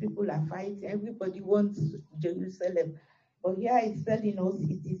Islamist people are fighting, everybody wants Jerusalem. But here it's telling us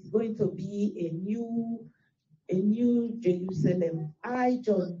it is going to be a new Jerusalem.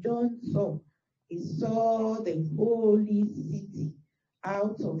 John saw. He saw the holy city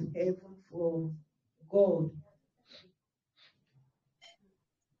out of heaven from God,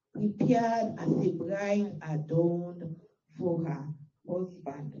 prepared as a bride adorned for her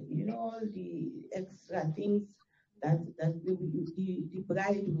husband. You know, all the extra things that the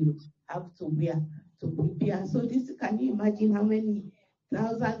bride will have to wear to prepare. So this, can you imagine how many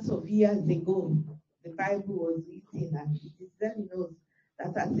thousands of years ago the Bible was written, and it is telling us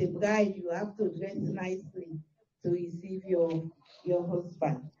that as a bride you have to dress nicely to receive your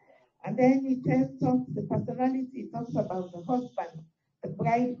husband. And then it talks the personality, it talks about the husband, the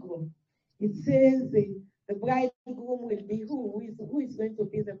bridegroom. It says the bridegroom will be who? Who is going to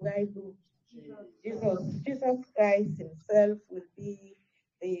be the bridegroom? Jesus. Jesus Christ himself will be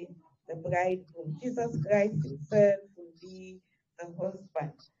the bridegroom. Jesus Christ himself will be the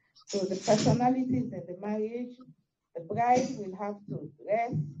husband. So the personalities in the marriage, the bride will have to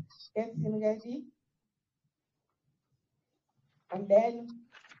dress, get him ready, and then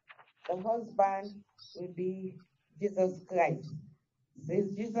the husband will be Jesus Christ. It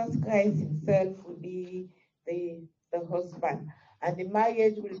says Jesus Christ himself will be the husband. And the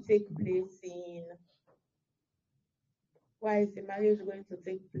marriage will take place in, why is the marriage going to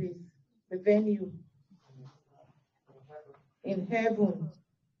take place? The venue. In heaven.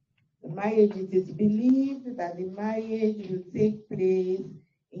 The marriage, it is believed that the marriage will take place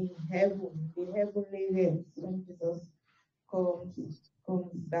in heaven, the heavenly realms, when Jesus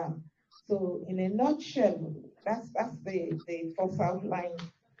comes down. So in a nutshell, that's the first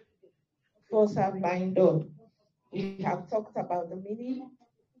outline done. We have talked about the meaning,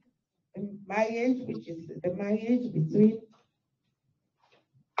 the marriage, which is the marriage between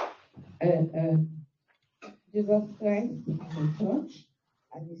Jesus Christ and the church.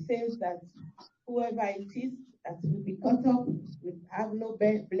 And he says that whoever it is that will be caught up will have no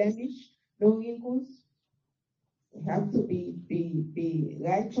blemish, no wrinkles. We have to be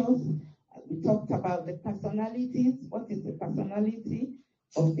righteous. We talked about the personalities. What is the personality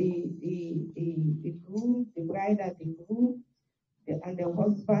of the groom, the bride and the groom, and the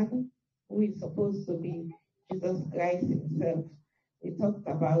husband, who is supposed to be Jesus Christ himself? We talked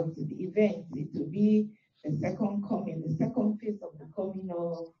about the event. It will be the second coming, the second phase of the coming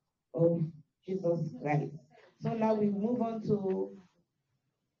of Jesus Christ. So now we move on to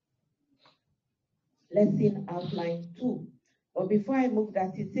lesson outline 2. But before I move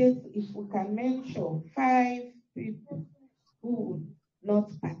that, it says if we can mention 5 people who would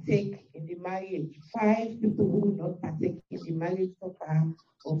not partake in the marriage, 5 people who would not partake in the marriage supper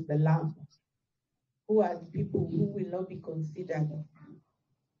of the Lamb. Who are the people who will not be considered?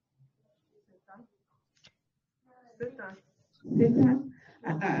 Satan.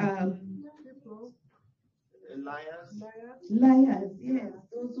 Liars, yes.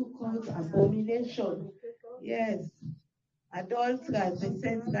 Those who cause abomination. Yes. adulterers,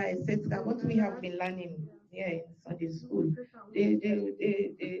 etc., etc. What we have been learning here in Sunday school,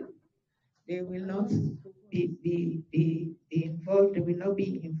 they will not be involved. They will not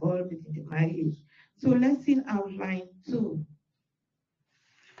be involved in the marriage. So lesson outline 2.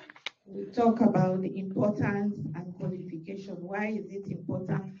 We talk about the importance and qualification. Why is it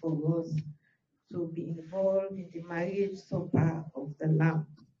important for us to be involved in the marriage supper of the Lamb?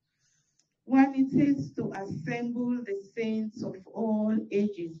 1, it says to assemble the saints of all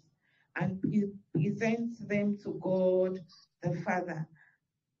ages and present them to God the Father.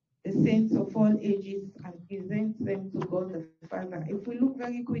 The saints of all ages and present them to God the Father. If we look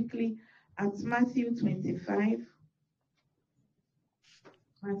very quickly at Matthew 25.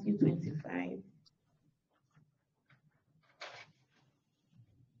 Matthew 25.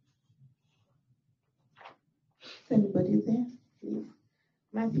 Is anybody there, please?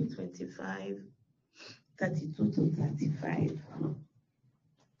 Matthew 25, 32 to 35.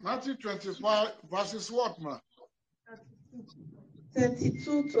 Matthew 25, verses what, ma?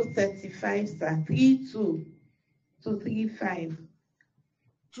 32 to 35, sir. 32 to 35.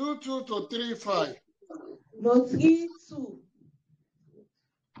 22 to 35. No, 32.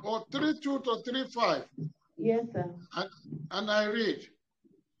 Or 32 to 35. Yes, sir. And I read,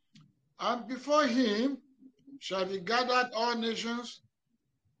 and before him shall be gathered all nations,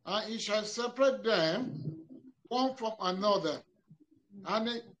 and he shall separate them one from another.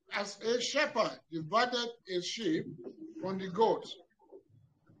 And as a shepherd divided a sheep from the goats,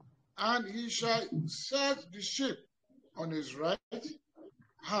 and he shall set the sheep on his right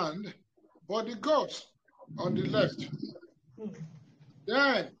hand, but the goats on the left.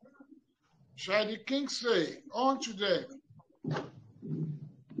 Then shall the king say unto them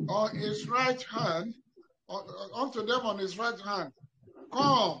on his right hand, unto them on his right hand,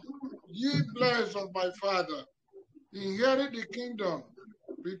 come, ye blessed of my Father, inherit the kingdom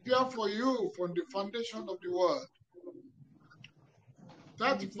prepared for you from the foundation of the world.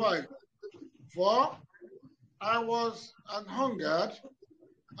 35. For I was an hungered,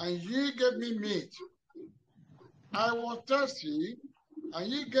 and ye gave me meat. I was thirsty, and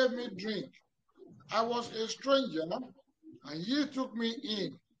ye gave me drink. I was a stranger, and ye took me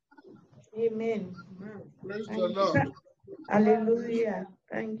in. Amen. Praise the Lord. Hallelujah.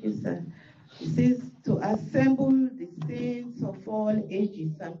 Thank you, sir. It says to assemble the saints of all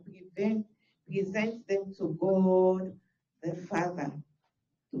ages and present them to God the Father.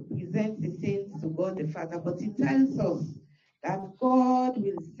 To present the saints to God the Father. But it tells us that God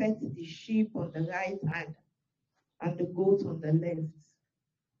will set the sheep on the right hand and the goat on the left.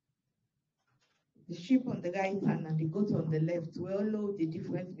 The sheep on the right hand and the goat on the left. We all know the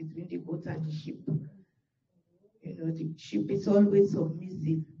difference between the goat and the sheep. You know, the sheep is always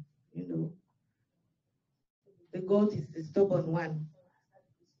submissive, you know. The goat is the stubborn one,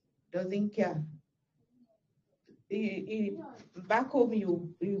 doesn't care. Back home,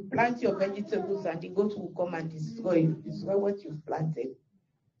 you plant your vegetables and the goat will come and destroy what you've planted.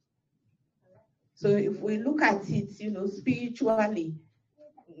 So if we look at it, you know, spiritually,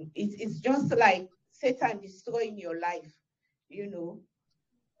 it's just like Satan destroying your life, you know.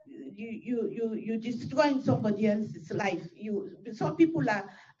 You destroying somebody else's life. Some people are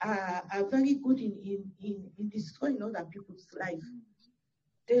very good in destroying other people's life.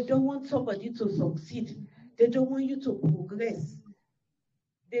 They don't want somebody to succeed. They don't want you to progress.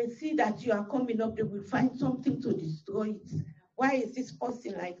 They see that you are coming up, they will find something to destroy it. Why is this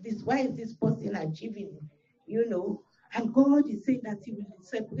person like this? Why is this person achieving? You know, and God is saying that He will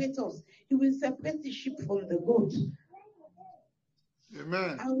separate us. He will separate the sheep from the goat.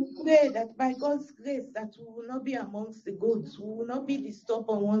 Amen. I will pray that by God's grace that we will not be amongst the goats. We will not be the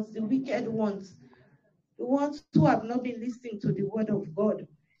stubborn ones, the wicked ones, the ones who have not been listening to the word of God.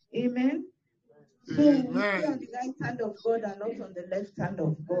 Amen. So we will be on the right hand of God and not on the left hand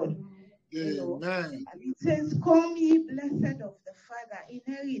of God. You know? Amen. And it says, come ye blessed of the Father,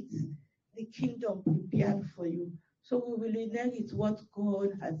 inherit the kingdom prepared for you. So we will inherit what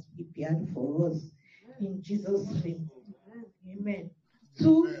God has prepared for us. In Jesus' name. Amen.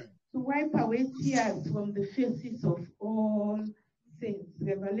 2, to wipe away tears from the faces of all saints.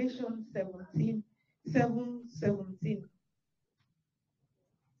 Revelation 17, 7:17.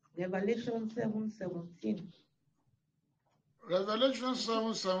 Revelation 7:17. Revelation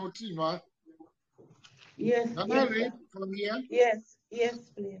 7:17, man. Yes. Can I read from here? Yes,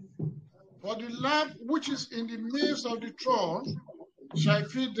 please. For the Lamb which is in the midst of the throne shall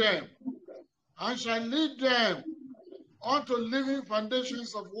feed them, and shall lead them unto living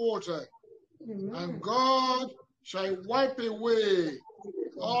foundations of water. And God shall wipe away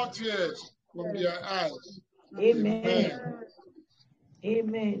all tears from their eyes. Amen.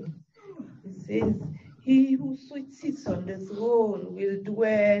 Amen. It says, he who sits on the throne will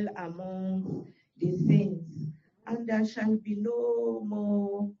dwell among the saints, and there shall be no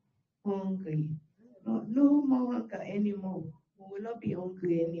more hungry. No more hunger anymore. We will not be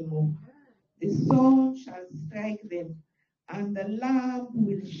hungry anymore. The sun shall strike them, and the Lamb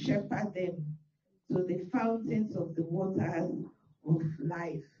will shepherd them to the fountains of the waters of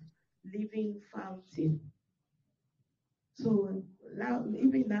life, living fountain. So now,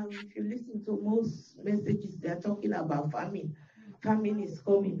 even now, if you listen to most messages, they are talking about famine. Famine is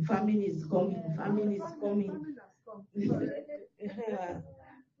coming, famine is coming, famine is coming.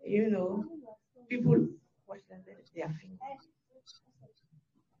 You know, people watch their fingers.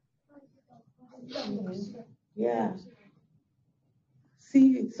 Yeah.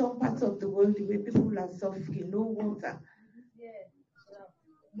 See, in some parts of the world, the way people are suffering, no water.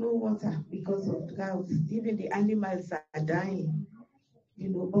 No water because of drought. Even the animals are dying. You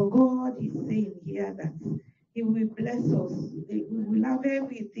know, but God is saying here that He will bless us. We will have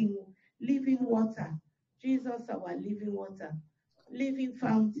everything, living water. Jesus, our living water, living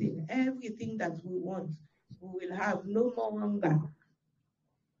fountain, everything that we want, we will have. No more hunger.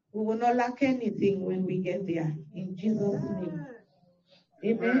 We will not lack anything when we get there. In Jesus' name.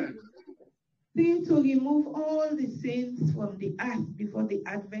 Amen. See, to remove all the sins from the earth before the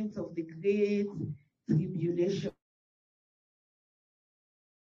advent of the great tribulation.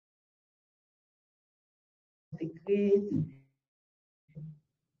 The great,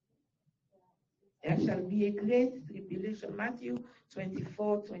 there shall be a great tribulation. Matthew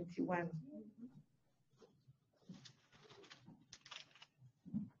 24:21.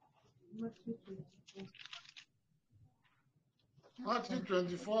 Matthew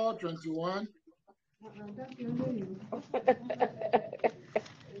 24:21.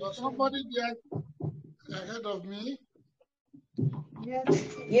 Was somebody there ahead of me? Yes.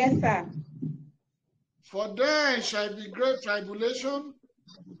 Yes, sir. For then shall be great tribulation,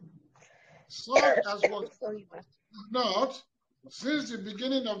 such as was not since the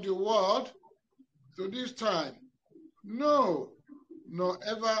beginning of the world to this time, no, nor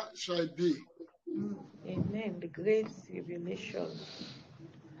ever shall be. Amen. The great tribulation.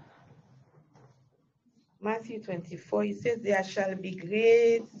 Matthew 24, it says, there shall be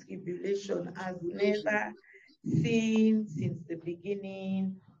great tribulation as never seen since the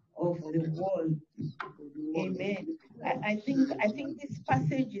beginning of the world. Amen. I think this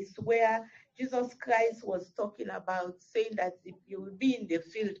passage is where Jesus Christ was talking about saying that if you will be in the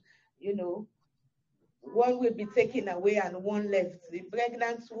field, you know, one will be taken away and one left. The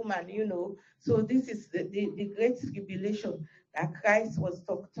pregnant woman, you know. So this is the great tribulation that Christ was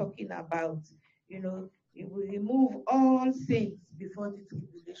talking about. You know, he will remove all sins before the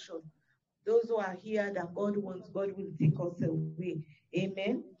tribulation. Those who are here that God wants, God will take us away.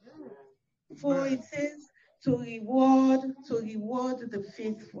 Amen. For it says to reward the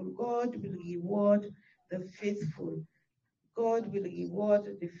faithful. God will reward the faithful. God will reward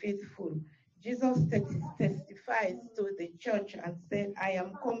the faithful. Jesus testifies to the church and said, I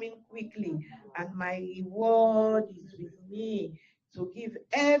am coming quickly, and my reward is with me to give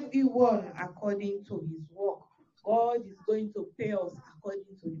everyone according to his work. God is going to pay us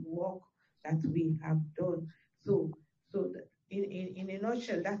according to the work that we have done. So in a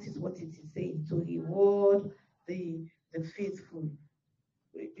nutshell, that is what it is saying, to reward the faithful.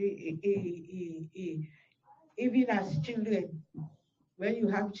 Even as children, when you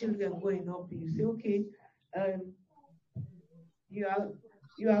have children growing up, you say, okay, you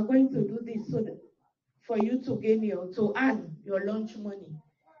are going to do this so that for you to earn your lunch money.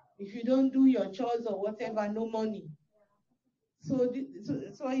 If you don't do your chores or whatever, no money. So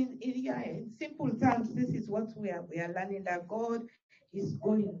in simple terms, this is what we are learning, that God is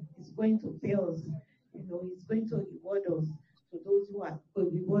going to pay us. You know, He's going to reward us, to those who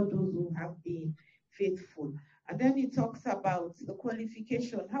reward those who have been faithful. And then He talks about the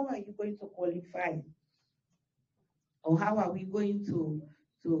qualification. How are you going to qualify? Or how are we going to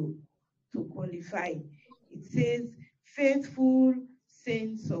qualify? It says, faithful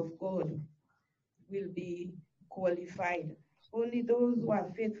saints of God will be qualified. Only those who are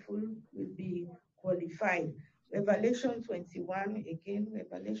faithful will be qualified. Revelation 21, again,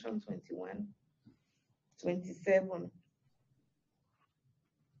 Revelation 21, 27.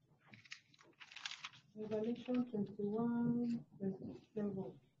 Revelation 21,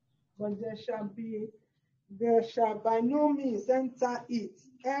 27. But there shall by no means enter it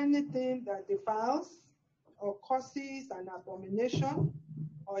anything that defiles, or causes an abomination,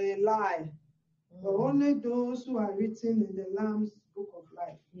 or a lie, but only those who are written in the Lamb's book of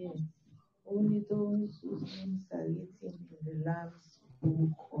life. Yes, only those whose names are written in the Lamb's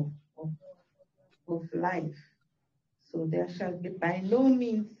book of life. So there shall be by no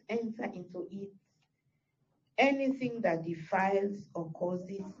means enter into it anything that defiles or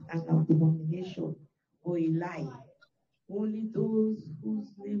causes an abomination or a lie. Only those whose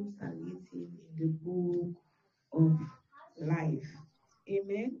names are written in the book of life.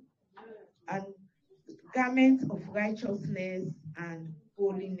 Amen. And garment of righteousness and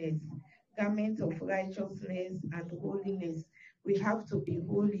holiness. Garment of righteousness and holiness. We have to be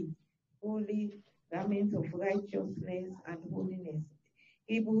holy. Holy garment of righteousness and holiness.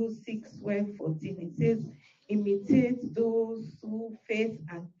 Hebrews 6:12-14. It says, imitate those who faith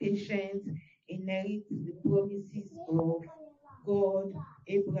and patience inherit the promises of God,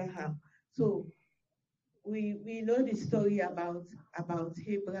 Abraham. So we know the story about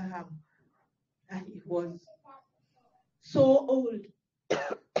Abraham, and he was so old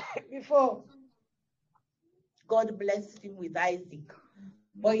before God blessed him with Isaac.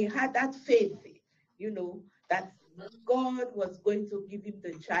 But he had that faith, that God was going to give him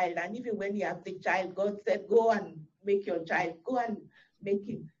the child. And even when he had the child, God said, go and make your child, go and make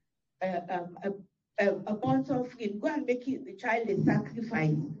him a burnt offering, go and make the child a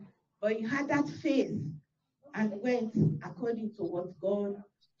sacrifice. But he had that faith and went according to what God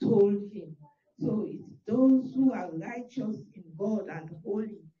told him. So it's those who are righteous in God and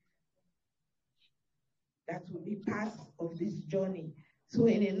holy that will be part of this journey. So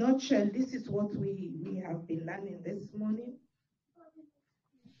in a nutshell, this is what we have been learning this morning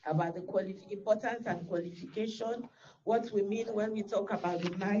about the importance and qualification, what we mean when we talk about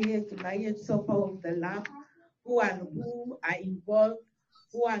the marriage supper of the Lamb, who and who are involved,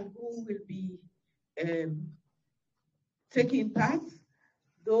 who and who will be taking part,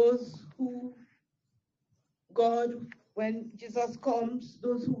 those who God, when Jesus comes,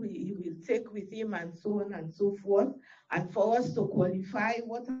 those who he will take with him, and so on and so forth. And for us to qualify,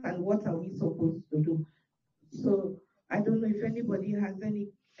 what are we supposed to do? So I don't know if anybody has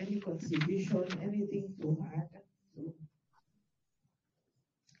any contribution, anything to add to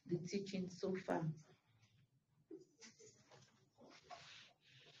the teaching so far.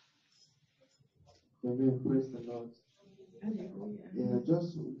 Amen. Praise the Lord. Hallelujah. Yeah,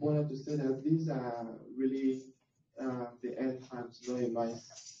 just wanted to say that these are really the end times. In my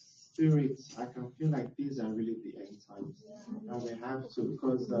spirit, I can feel like these are really the end times. And we have to,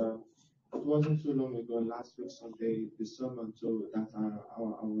 because it wasn't too long ago, last week Sunday, the sermon told that I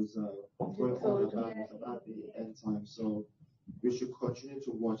was going on about the end times. So we should continue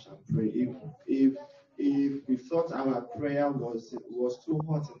to watch and pray. If we thought our prayer was too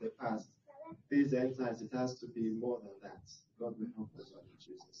hot in the past, these end times, it has to be more than that. God will help us all in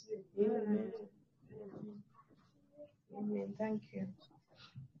Jesus' name. Amen. Amen. Thank you.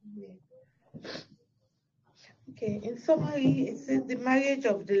 Amen. Okay, in summary, it says the marriage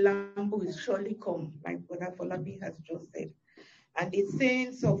of the Lamb will surely come, like Brother Folabi has just said. And the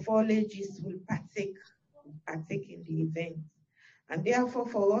saints of all ages will partake in the event. And therefore,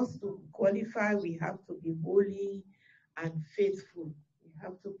 for us to qualify, we have to be holy and faithful. We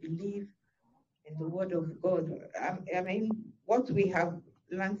have to believe in the word of God. I mean, what we have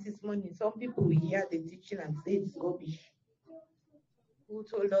learned this morning, some people will hear the teaching and say it's rubbish. Who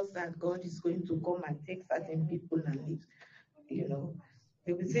told us that God is going to come and take certain people and leave?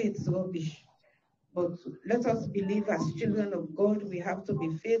 They will say it's rubbish. But let us believe as children of God, we have to be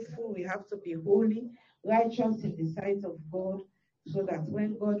faithful, we have to be holy, righteous in the sight of God, so that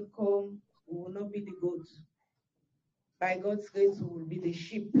when God comes, we will not be the goats. By God's grace, we will be the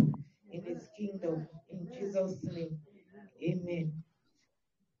sheep in his kingdom. In Jesus' name, amen.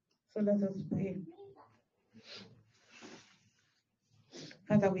 So let us pray.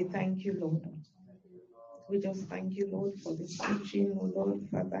 Father, we thank you, Lord. We just thank you, Lord, for this teaching, oh Lord,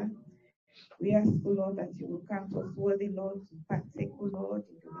 Father. We ask, O Lord, that you will count us worthy, Lord, to partake, O Lord,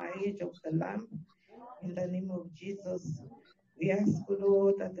 in the marriage of the Lamb, in the name of Jesus. We ask, O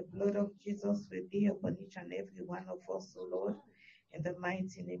Lord, that the blood of Jesus will be upon each and every one of us, O Lord, in the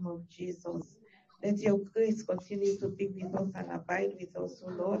mighty name of Jesus. Let your grace continue to be with us and abide with us,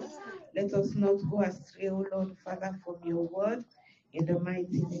 O Lord. Let us not go astray, O Lord, Father, from your word, in the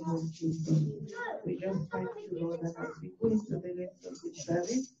mighty name of Jesus. We just thank you, Lord, that as we go into the rest of the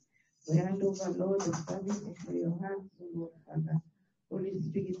service, we hand over, Lord, the service into your hands, O Lord, Father. Holy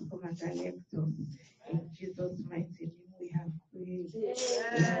Spirit, come and direct us. In Jesus' mighty name we have prayed.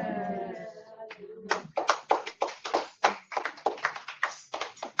 Amen.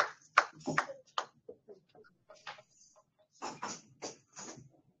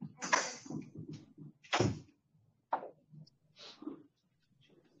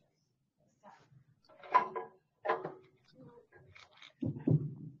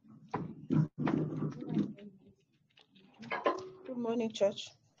 morning, church.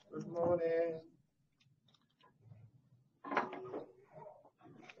 Good morning.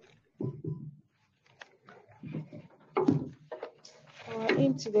 Our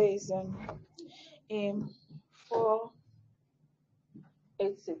aim today is aim 486.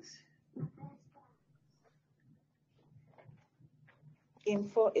 Aim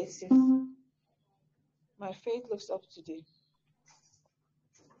 486. My faith looks up today.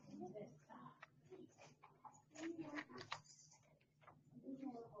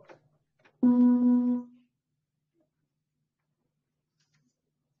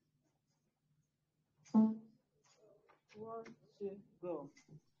 One, two, go.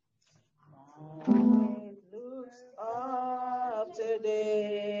 My faith looks up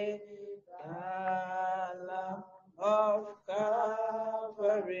today, the Lamb of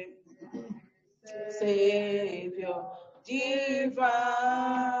Calvary, Savior divine.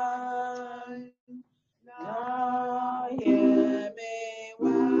 Now hear me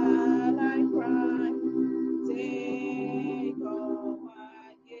while I cry. Take all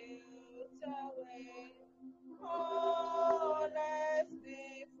my guilt away. Oh, let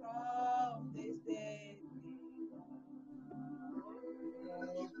me from this day.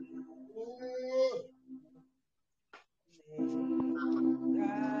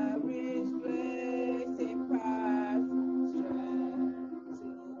 Carries grace in past, strength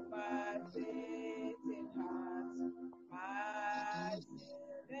to my faith in heart, my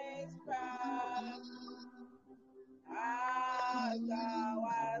sin is past. As thou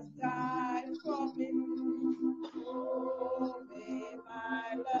hast died for me, oh, may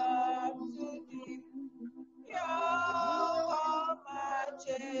my love to thee, your my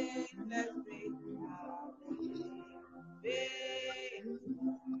chainless faith,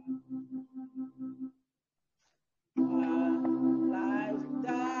 life's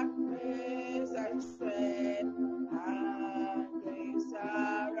darkness I tread, and grace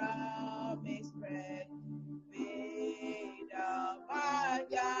around me spread. Be thou my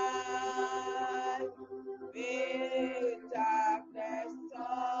guide, be darkness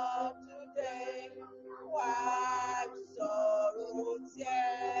of today, wipe sorrow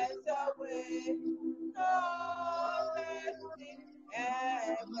tears away. No mercy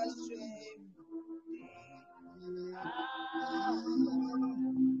ever stray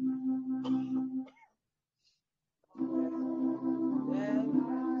when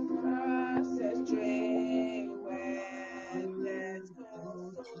astray, when death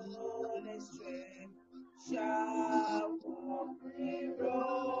soul astray, shall walk the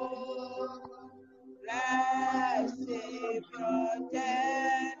road. Blessed Savior,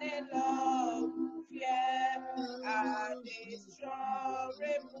 then in love, fear and distress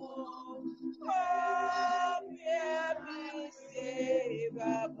remove. Oh, fear be saved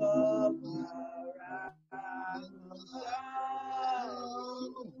above our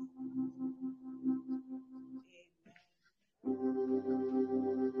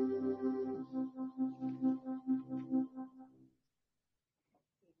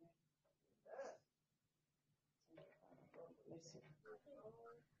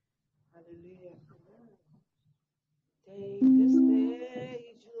Hallelujah. Take the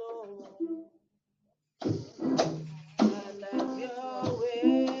stage, Lord, and have your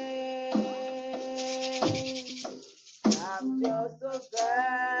way. I'm just a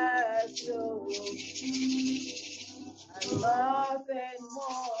vessel and nothing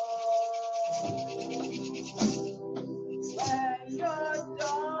more. When you're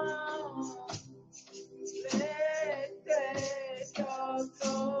done, please take your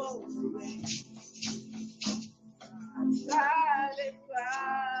glory. I'm satisfied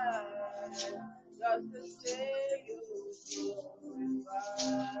just to see you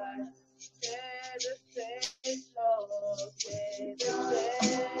glorified. Say the same, Lord, say the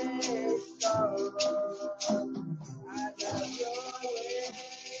same, Lord. I love your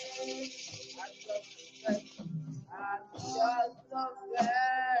way. I'm just a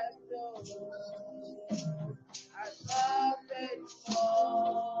vessel. I'm nothing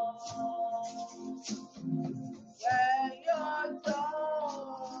more. When you're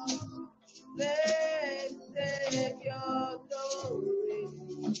done, please take your glory.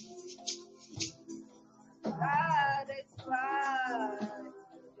 Satisfied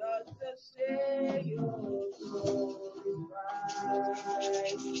just to see you glorified.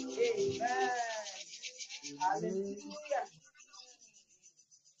 Amen. Hallelujah.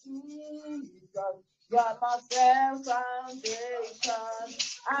 Jesus, you're my firm foundation.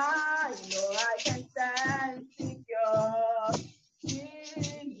 I know I can stand secure.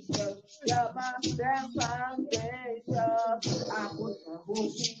 Jesus, you're my firm foundation. I put my hope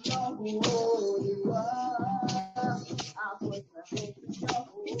in your holy word. I put my hope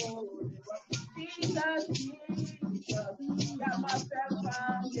Jesus, got my firm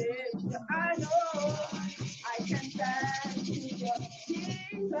foundation. I know I can stand Jesus,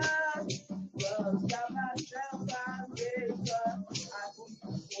 Jesus, got my firm foundation. I put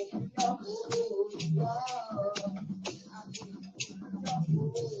in your holy love. I put in your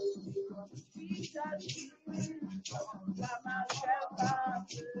holy love. Jesus, got my firm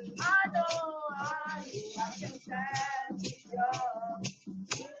foundation. I know I can stand Jesus.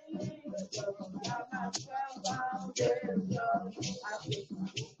 Got my firm foundation. I put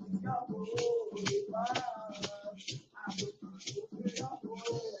in your holy love. I put in your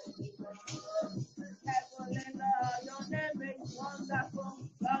holy love. Heavenly Lord, your name is wonderful.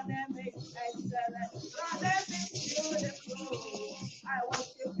 Your name is excellent. Your name is beautiful. I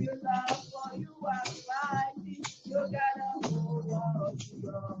worship you, Lord, for you are mighty. You got a whole world to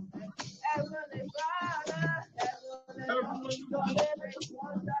go. Heavenly Father, Heavenly Lord, your name is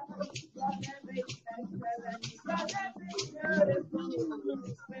wonderful. Your name is excellent. Your name is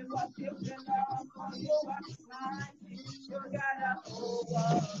beautiful. We worship you, Lord, for you are mighty. You got a whole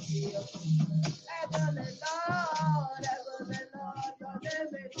world to go. Heavenly Lord, your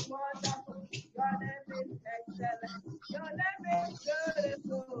name is wonderful, your name is excellent, your name is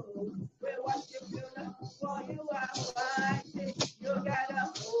beautiful. We worship you, Lord, for you are mighty. You got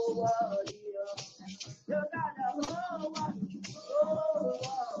a whole world here. You got a whole world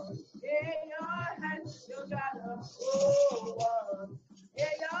in your hands. You got a whole world in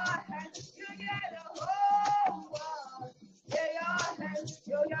your hands. You got a whole world in your hands.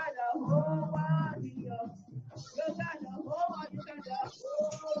 You got a whole world here. You got a whole world. You got a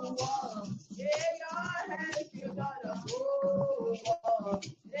whole world in your hands. You got a whole world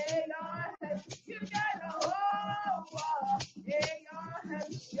in your hands. You got a whole world in your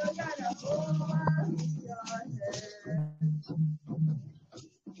hands. You got a whole world in your hands.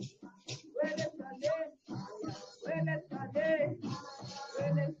 When it's your day, when it's your day,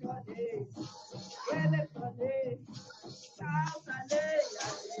 when it's your day, when it's your day, shout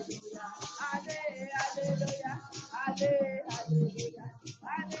hallelujah, hallelujah, hallelujah, hallelujah,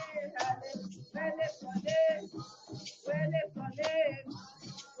 hallelujah. When it's your day, when it's your day,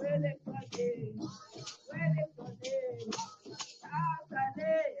 when it's your day, when it's your day, shout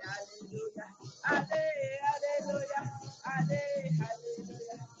hallelujah, hallelujah,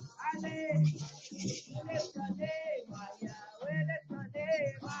 hallelujah, hallelujah. When it's your day, Maya, when it's your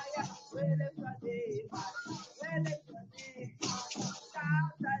day, Maya, when it's your day, Maya, when it's your day,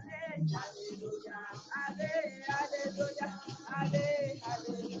 shout hallelujah, hallelujah,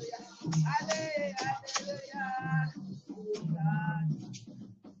 hallelujah, hallelujah. Oh God,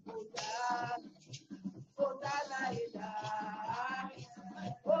 oh God, oh God,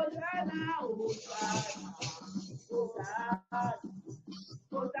 oh God, oh God, oh God.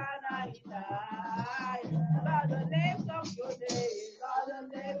 Hosanna in the high. Lord, the names of your name, Lord,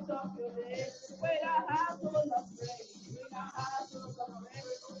 the names of your name. With a heart full of praise, with a heart full of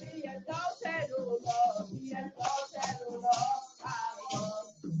praise. Be exalted, O Lord, be exalted, O Lord. Our Lord,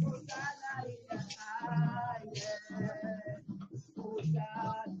 Hosanna in the high.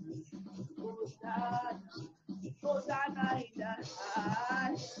 Hosanna, Hosanna, Hosanna in the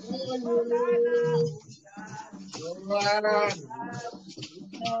high. Hosanna,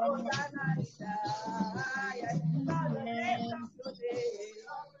 Hosanna.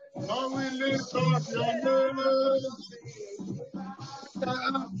 Lord, we lift up your name.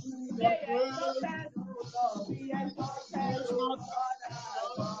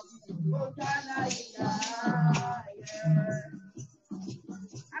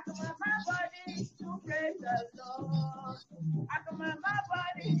 I command my body to praise the Lord. I command my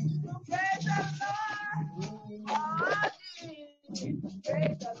body to praise the Lord.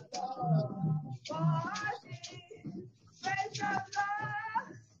 Praise the Lord. Praise the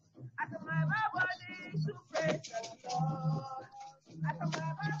Lord. I command my body to praise the Lord. I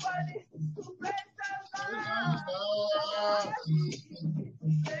command my body to praise the Lord.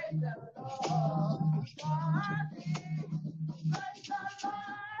 Praise the Lord. Praise the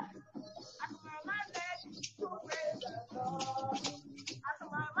Lord. I command my leg to praise the Lord. I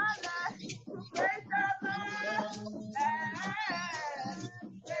command my leg to praise the Lord.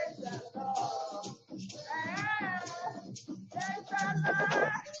 Praise the Lord. Praise the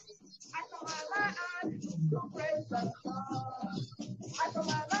Lord. I command my eyes to praise the Lord. I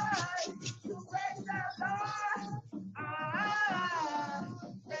command my eyes to praise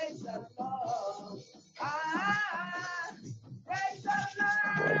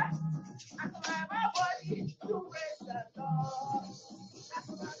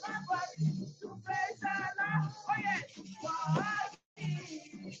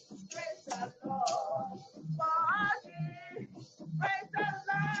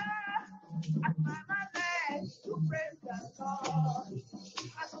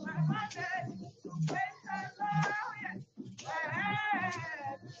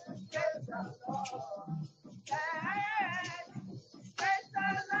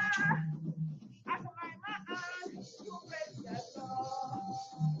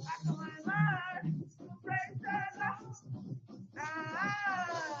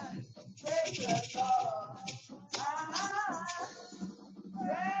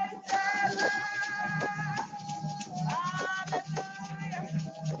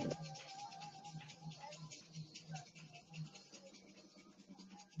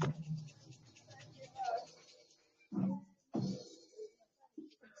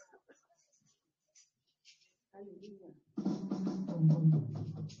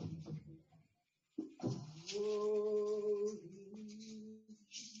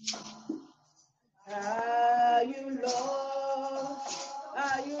Are you Lord?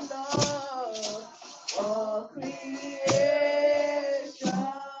 Are you Lord of creation?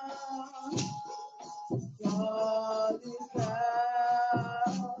 God is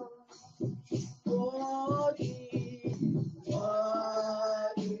thou, worthy,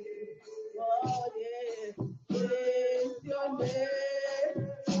 worthy, worthy is your name.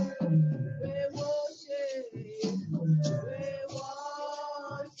 We worship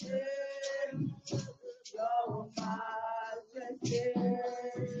your majesty.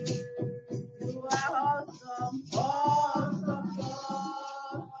 You are awesome, awesome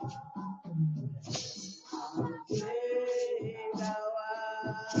God. Great thou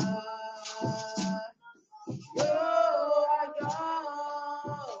art. You are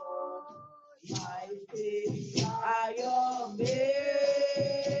God. Mighty are your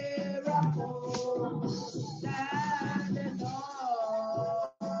miracles. Stand in awe.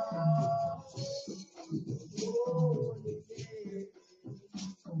 Holy name.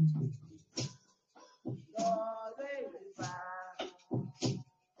 Lord, we bow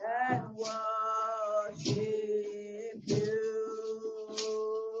and worship you.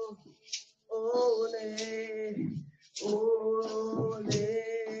 Holy, holy.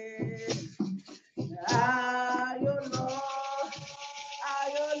 Are you Lord? Are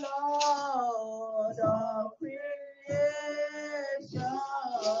you Lord of creation?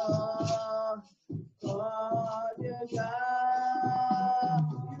 God, you God,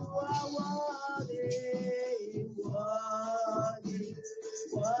 you are worthy, worthy,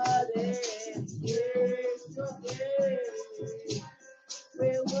 worthy is your name. We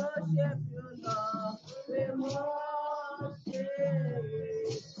worship you, Lord. We worship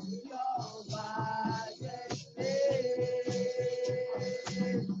your majesty.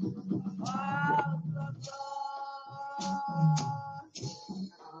 Awesome God,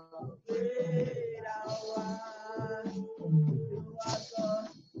 how great thou art. You are God.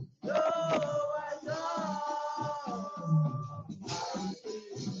 You are God.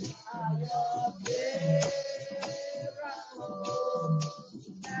 Are your miracles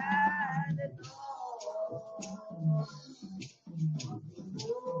and all.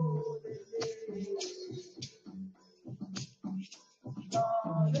 Holy name.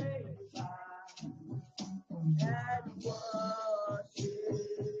 Lord, we bow and worship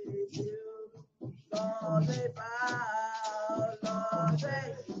you. Lord, we bow, Lord,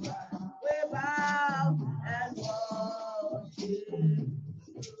 we bow and worship.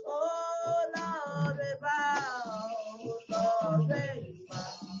 Oh, Lord, we bow, Lord,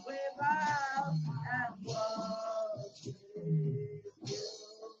 we bow and worship you.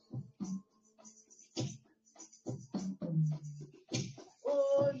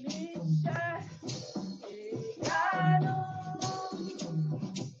 Onisha, Iyanu,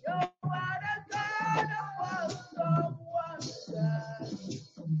 you are the God of awesome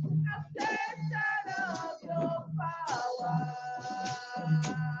wonders. I've tasted of your power.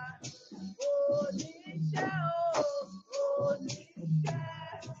 Onisha,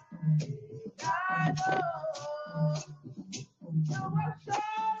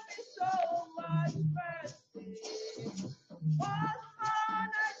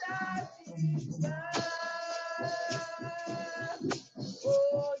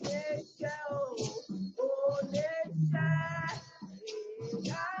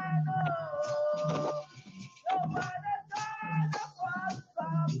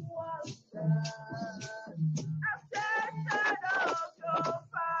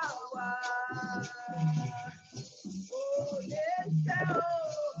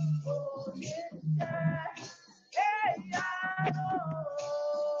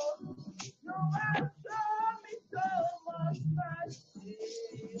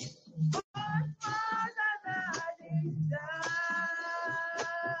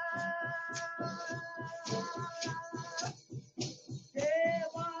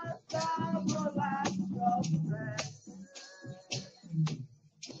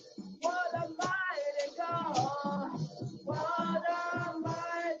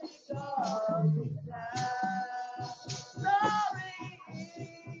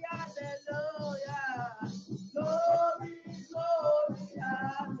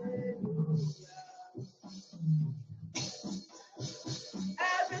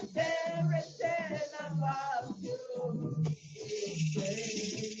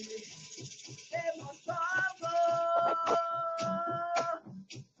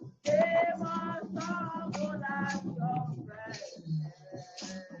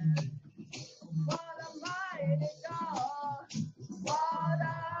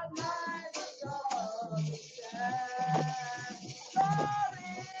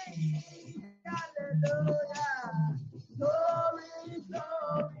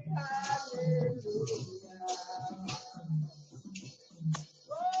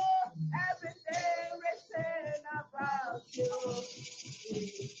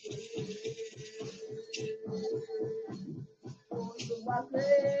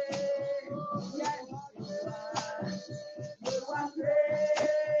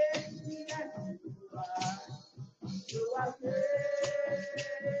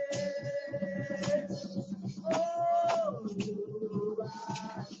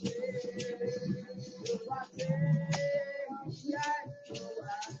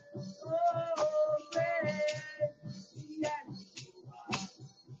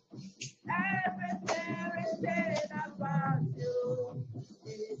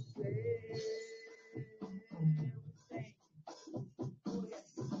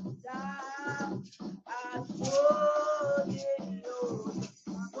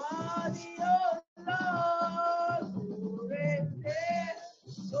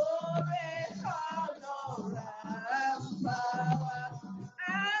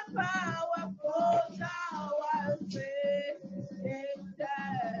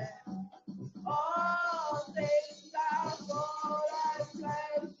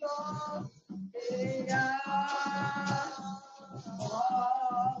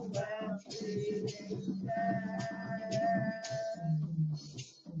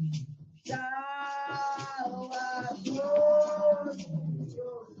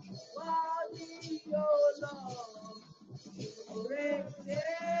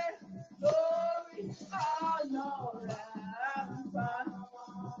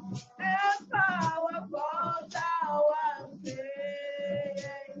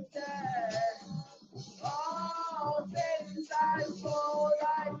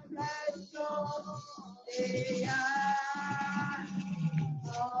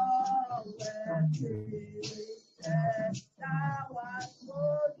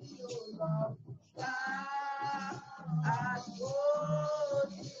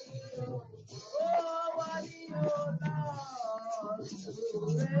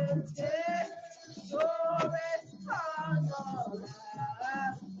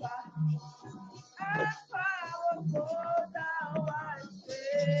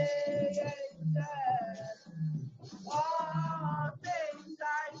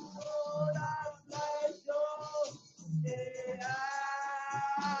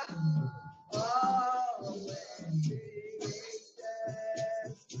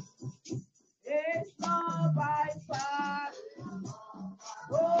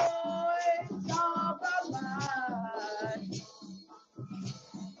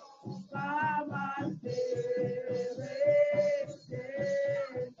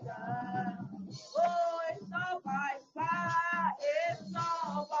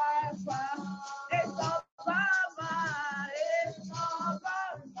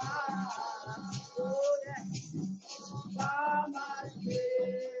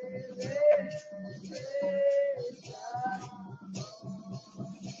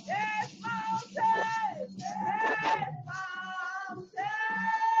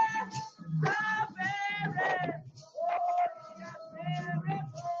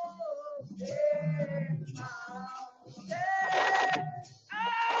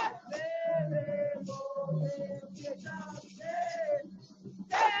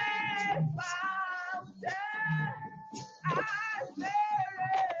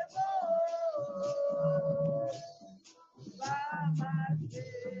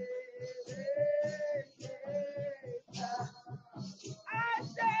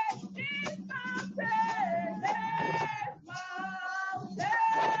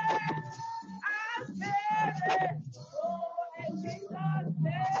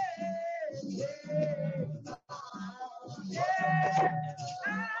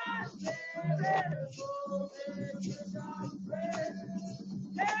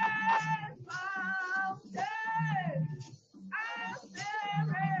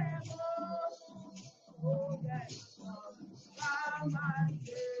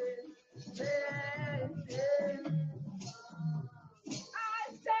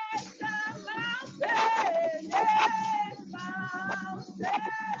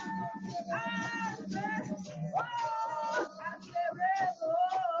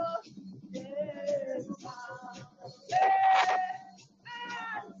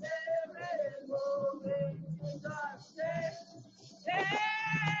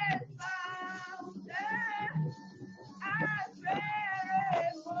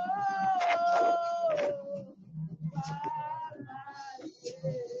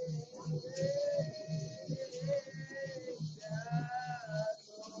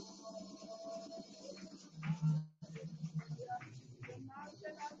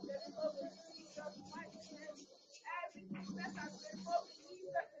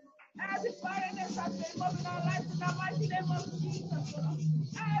 Every foreignness has been removed in our lives in the mighty name of Jesus, Lord.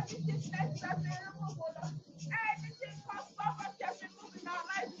 Every sickness has been removed, Lord. Anything called poverty has been removed in our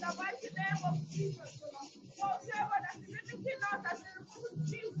lives in the mighty name of Jesus, Lord. Whatever that is limiting us has been removed in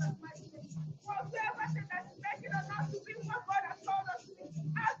Jesus' mighty name. Whatever thing that is making us not to be what God has called us to be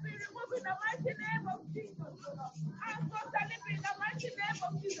has been removed in the mighty name of Jesus, Lord. And totally in the mighty name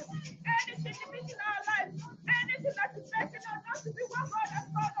of Jesus. Anything limiting our lives, anything that is making us not to be what God has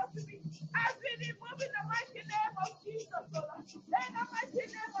called us to be, has been removed in the mighty name of Jesus, Lord. In the mighty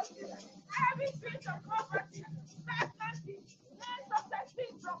name of Jesus. Every spirit of poverty, stagnancy, mental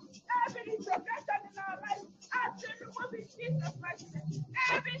syndrome, every retrogression in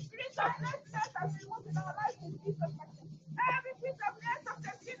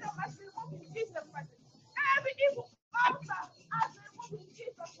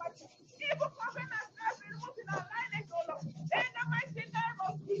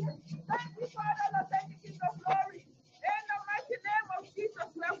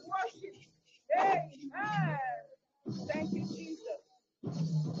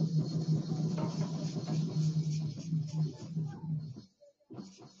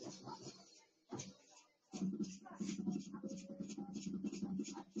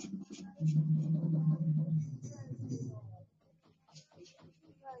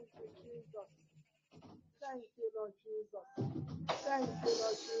Thank you,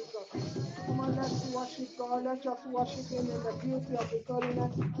 Lord Jesus. Come on, let's worship God. Let's just worship Him in the beauty of His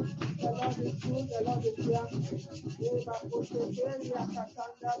holiness. The Lord is good. The Lord is here.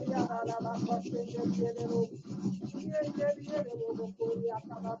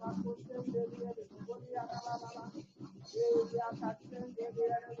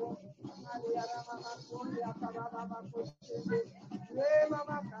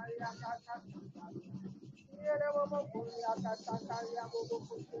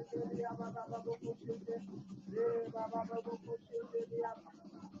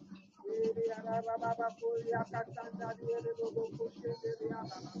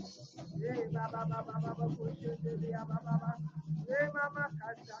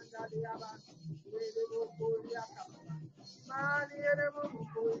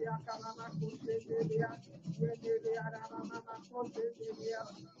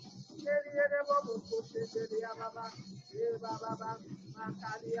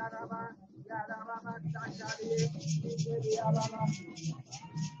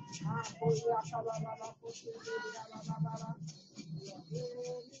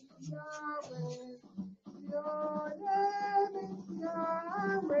 Your name is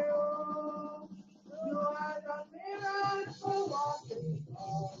Yahweh. You are the miracle working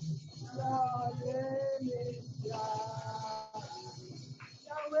God. Your name is Yahweh.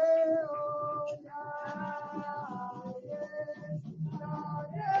 Oh, Yahweh. Your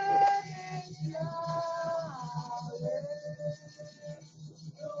name is Yahweh.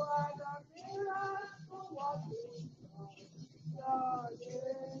 You are the miracle working God. Your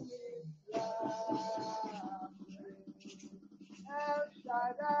name is Yahweh. El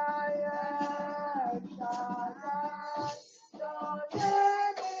Shaddai, El Shaddai, your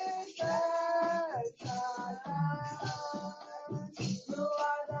name is El Shaddai. You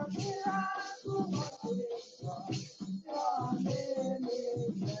are the miracle working God. Your name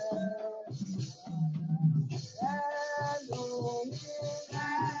is El Shaddai. Elohim,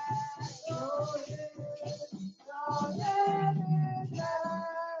 Elohim, your name is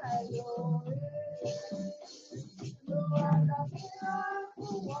Elohim. You are the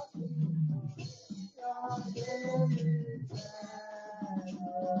miracle working God. Your name is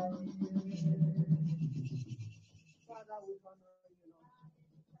Elohim. Father, we honor you, Lord.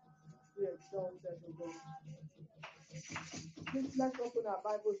 We exalt you, God. Please let's open our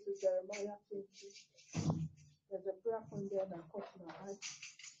Bibles to Jeremiah 20. There's a prayer point there that caught my eye.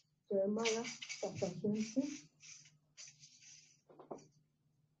 Jeremiah chapter 20.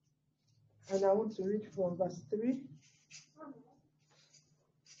 And I want to read from verse 3.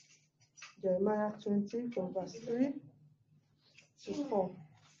 Jeremiah 20 from verse 3 to 4.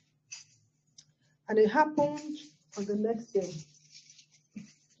 And it happened on the next day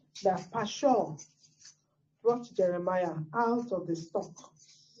that Pashur brought Jeremiah out of the stock.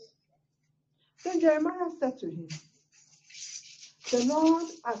 Then Jeremiah said to him, the Lord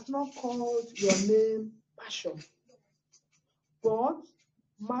has not called your name Pashur, but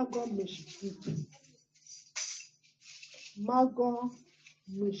Magor-Mishabi.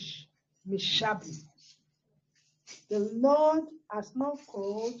 Magor-Mishabi. The Lord has not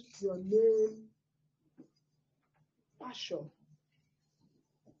called your name Pashur.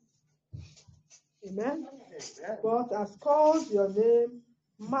 Amen? Amen. But has called your name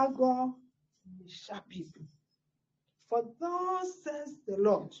Magor-Mishabi. For thus says the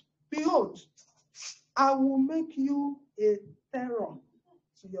Lord, behold, I will make you a terror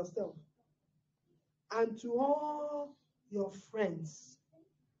to yourself and to all your friends,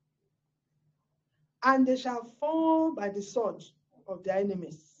 and they shall fall by the sword of their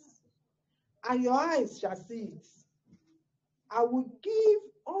enemies, and your eyes shall see it. I will give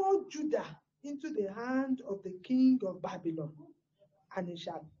all Judah into the hand of the king of Babylon, and he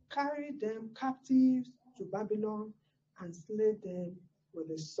shall carry them captives to Babylon and slay them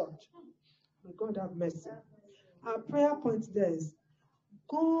with a sword. May God have mercy. Our prayer point there is,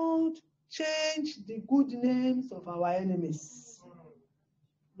 God change the good names of our enemies.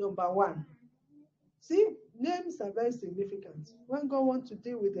 Number one. See, names are very significant. When God wants to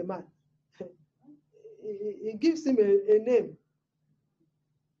deal with a man, he gives him a name.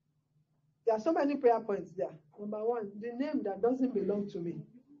 There are so many prayer points there. Number one, the name that doesn't belong to me,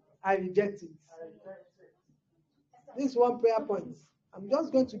 I reject it. This is one prayer point. I'm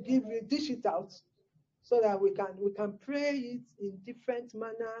just going to dish it out so that we can pray it in different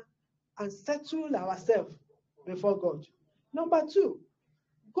manner and settle ourselves before God. Number two,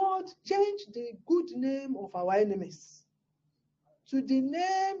 God changed the good name of our enemies to the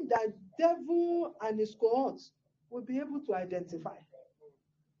name that devil and his cohorts will be able to identify.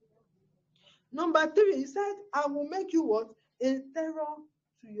 Number three, he said, I will make you what? a terror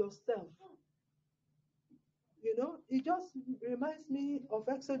to yourself. You know, it just reminds me of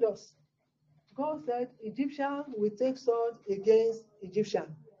Exodus. God said Egyptians will take sword against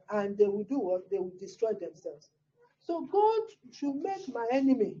Egyptians, and they will do what? They will destroy themselves. So God should make my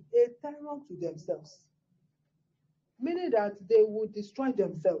enemy a terror to themselves, meaning that they will destroy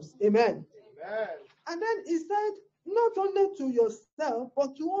themselves. Amen. Amen. And then he said, not only to yourself,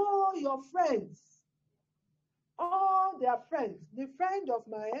 but to all your friends. All their friends. The friend of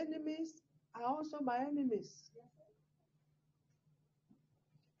my enemies are also my enemies.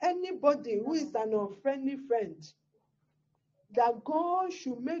 Anybody who is an unfriendly friend, that God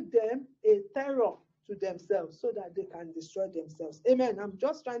should make them a terror to themselves so that they can destroy themselves. Amen. I'm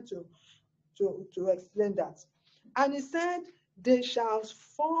just trying to explain that. And he said, they shall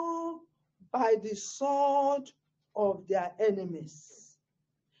fall by the sword of their enemies.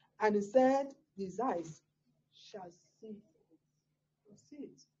 And he said, his eyes shall see it. We'll see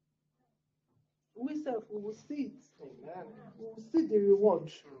it. We self, we will see it. Amen. We will see the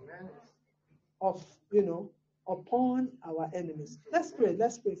reward Amen. of, upon our enemies. Let's pray.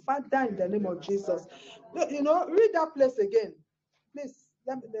 Let's pray. Father, in the name of Jesus. Read that place again. Please,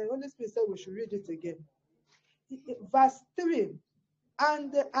 the Holy Spirit said we should read it again. Verse 3.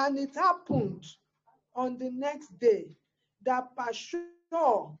 And it happened on the next day that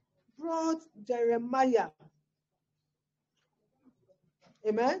Pashur brought Jeremiah.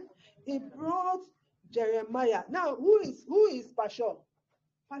 Amen. He brought Jeremiah. Now, who is Pashur?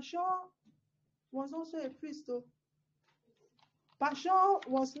 Pashur was also a priest. Pashur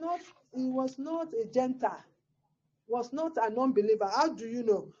was not a Gentile, was not an unbeliever. How do you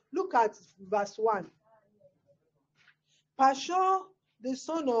know? Look at verse 1. Pashur, the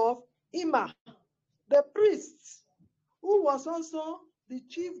son of Immer, the priest, who was also the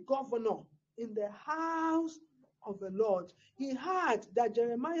chief governor in the house of the Lord. He heard that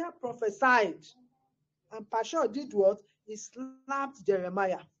Jeremiah prophesied. And Pashur did what? He slapped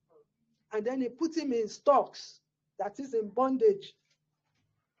Jeremiah. And then he put him in stocks, that is in bondage.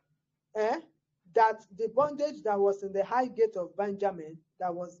 That the bondage that was in the high gate of Benjamin,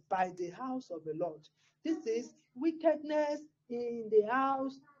 that was by the house of the Lord. This is wickedness in the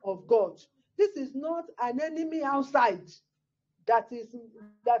house of God. This is not an enemy outside that is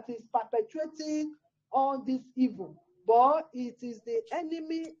perpetrating all this evil, but it is the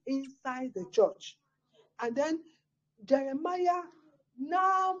enemy inside the church. And then Jeremiah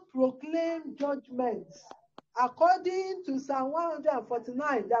now proclaimed judgment according to Psalm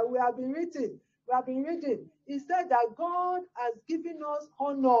 149 that we have been reading. He said that God has given us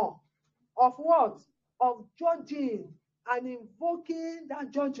honor of what? Of judging and invoking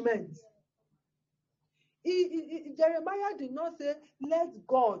that judgment. Jeremiah did not say, let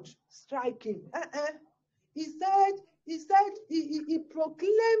God strike him. He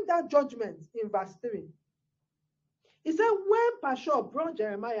proclaimed that judgment in verse 3. He said, when Pashur brought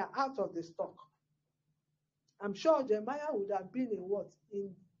Jeremiah out of the stock, I'm sure Jeremiah would have been in what?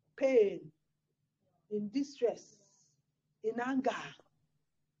 In pain, in distress, in anger,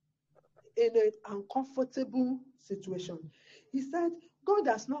 in an uncomfortable situation. He said, God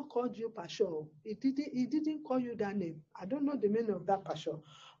has not called you Pashur. He didn't call you that name. I don't know the meaning of that Pashur.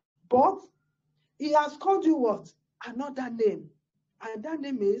 But he has called you what? Another name. And that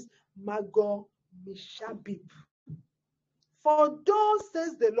name is Magor Mishabib. For thus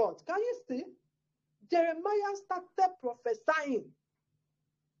says the Lord. Can you see? Jeremiah started prophesying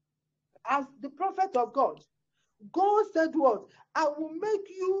as the prophet of God. God said what? I will make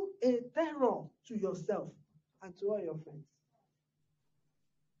you a terror to yourself and to all your friends.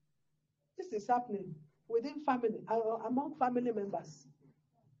 This is happening within family, among family members,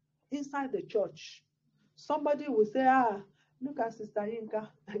 inside the church. Somebody will say, look at Sister Yinka.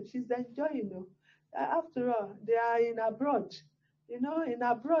 She's enjoying, after all, they are in abroad. In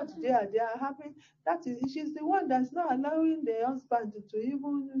abroad, they are having, she's the one that's not allowing the husband to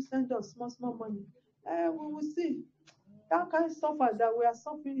even send us small money. We will see. That kind of suffer that we are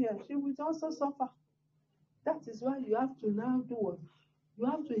suffering here, she will also suffer. That is why you have to now do what? You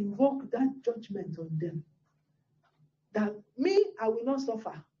have to invoke that judgment on them. That me, I will not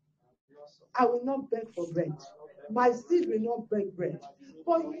suffer. I will not beg for bread. My seed will not beg bread.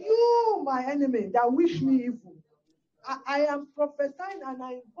 But you, my enemy, that wish me evil, I am prophesying and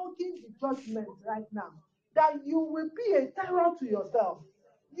I'm invoking the judgment right now. That you will be a terror to yourself.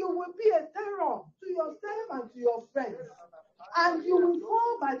 You will be a terror to yourself and to your friends. And you will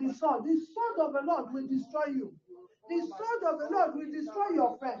fall by the sword. The sword of the Lord will destroy you. The sword of the Lord will destroy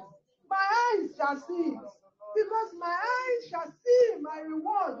your friends. My eyes shall see it. Because my eyes shall see my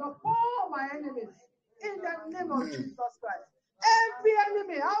reward upon my enemies. in the name of Jesus Christ. Every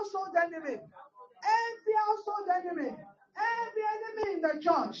enemy, household enemy, every household enemy, every enemy in the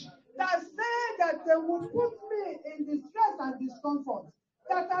church that say that they will put me in distress and discomfort,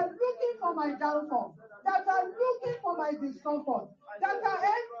 that are looking for my downfall, that are looking for my discomfort, that are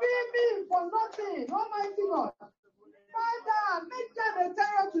envying me for nothing, Almighty God. Father, make them a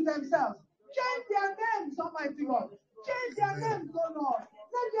terror to themselves. Change their names, Almighty God. Change their names, oh Lord.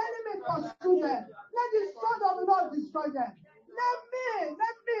 Let the enemy pursue them. Let the sword of the Lord destroy them. Let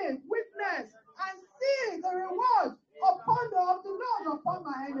me witness and see the reward of the Lord upon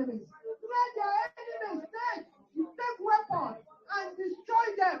my enemies. Let their enemies take weapons and destroy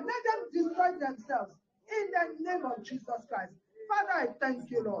them. Let them destroy themselves in the name of Jesus Christ. Father, I thank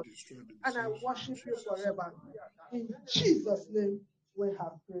you, Lord, and I worship you forever. In Jesus' name, we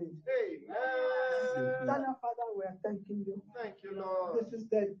have prayed. Amen. Father, we are thanking you. Thank you, Lord. This is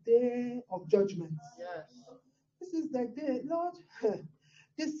the day of judgment. Yes. This is the day, Lord.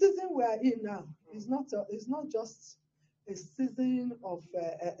 The season we are in now is not just a season of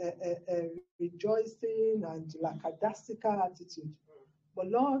rejoicing and lackadaisical attitude. But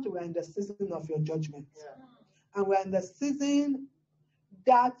Lord, we are in the season of your judgment. Yeah. And we are in the season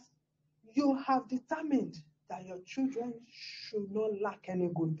that you have determined that your children should not lack any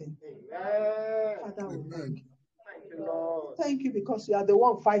good thing. Amen. Father, we thank you. Thank you, Lord. Thank you because you are the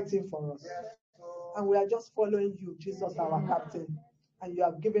one fighting for us. Yes, Lord. And we are just following you, Jesus, our captain. And you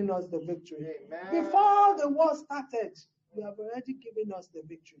have given us the victory. Amen. Before the war started, you have already given us the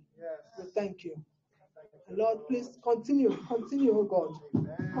victory. Yes. We thank you. And Lord, please continue, oh God.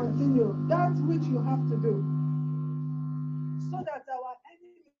 Amen. Continue that which you have to do, so that our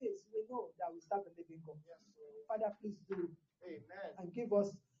enemies will know that we serve a living God. Yes, Lord. Father, please do. Amen. And give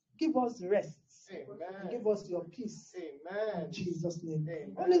us rest. Amen. And give us your peace. Amen. In Jesus' name.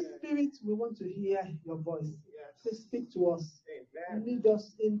 Amen. Holy Spirit, we want to hear your voice. Yes. Please speak to us. Amen. Lead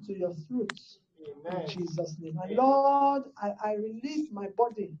us into your truths. Amen. In Jesus' name. And Amen. Lord, I release my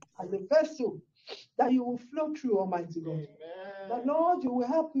body as a vessel that you will flow through, Almighty God. Amen. That Lord, you will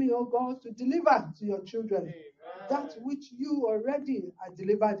help me, oh God, to deliver to your children Amen. that which you already are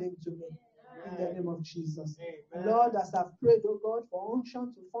delivered into me. In the name of Jesus. Amen. Lord, as I've prayed, oh God, for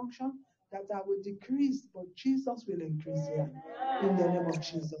unction to function, that I will decrease, but Jesus will increase here. In the name of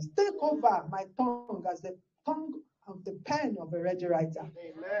Jesus. Take over my tongue as the tongue of the pen of a ready writer.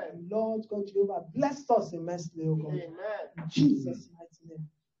 Amen. And Lord God Jehovah, bless us immensely, oh God. Amen. In Jesus' mighty name,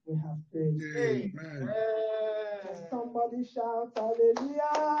 we have prayed. Amen. Can somebody shout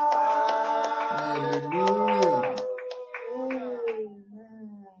hallelujah? Hallelujah.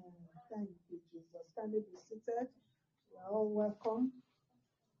 Amen. Thank you, Jesus. Can you be seated? You are all welcome.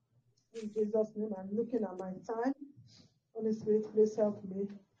 In Jesus' name, I'm looking at my time. Holy Spirit, please help me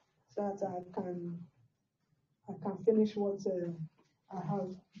so that I can finish what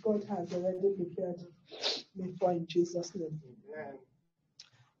God has already prepared me for in Jesus' name.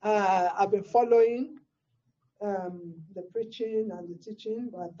 Amen. I've been following the preaching and the teaching,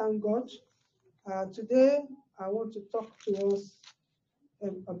 but I thank God. Today, I want to talk to us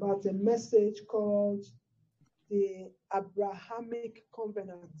about a message called the Abrahamic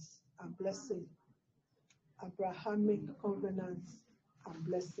Covenants and Blessing. Abrahamic Covenants and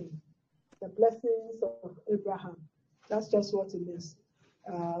Blessing. The blessings of Abraham. That's just what it means.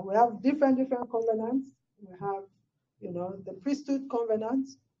 We have different covenants. We have, the priesthood covenant,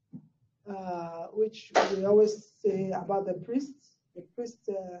 which we always say about the priests. The priest,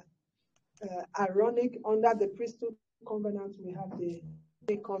 Aaronic, under the priesthood covenant, we have the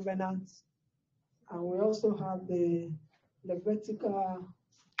covenant, and we also have the Levitical,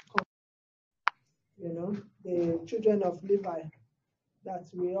 the children of Levi, that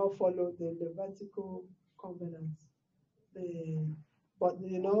we all follow the Levitical covenant. The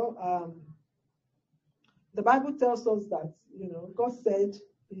Bible tells us that, God said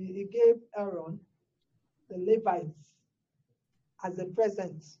he gave Aaron the Levites as a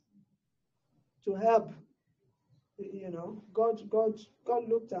present to help. God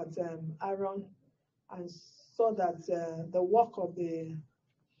looked at Aaron and saw that the work of the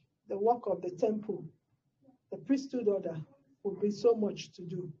temple, the priesthood order, would be so much to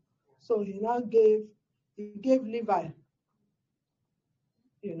do. So he gave Levi.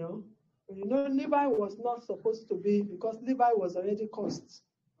 Levi was not supposed to be, because Levi was already cursed.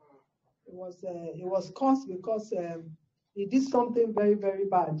 It was cursed because he did something very, very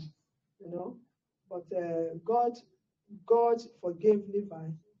bad, But God forgave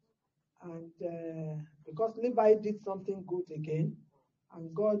Levi, and because Levi did something good again,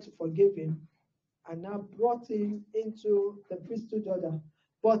 and God forgave him, and now brought him into the priesthood order.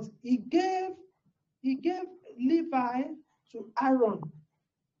 But he gave he gave Levi to Aaron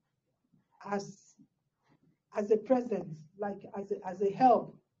as a present, like as a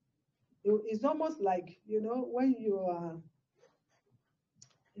help. It's almost like, when you are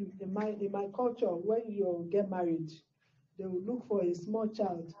in my culture, when you get married, they will look for a small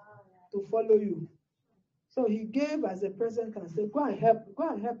child to follow you. So he gave as a present and said, go and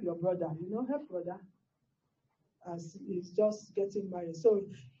help your brother, help brother as he's just getting married. So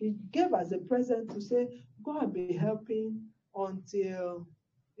he gave as a present to say, go and be helping until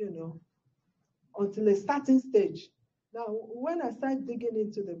a starting stage. Now, when I started digging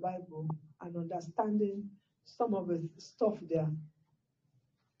into the Bible and understanding some of the stuff there,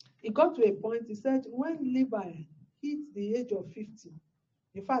 it got to a point, he said, when Levi hit the age of 50,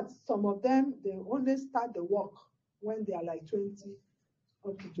 in fact, some of them, they only start the work when they are like 20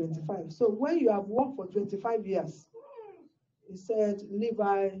 up to 25. So when you have worked for 25 years, he said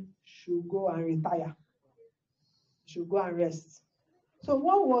Levi should go and retire, should go and rest. So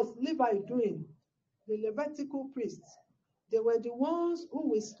what was Levi doing? The Levitical priests, they were the ones who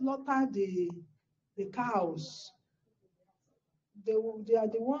will slaughter the cows. They are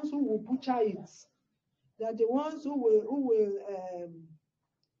the ones who will butcher it. They are the ones who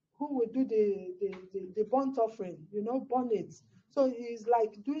will do the burnt offering, burn it. So it's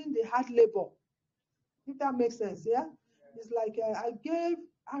like doing the hard labor, if that makes sense, yeah? It's like I gave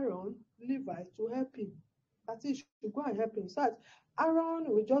Aaron, Levi, to help him. That he should go and help him. So that Aaron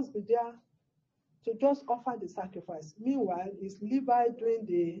will just be there to just offer the sacrifice. Meanwhile, it's Levi doing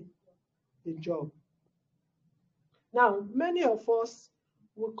the job. Now, many of us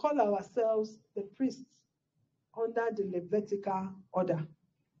will call ourselves the priests under the Levitical order.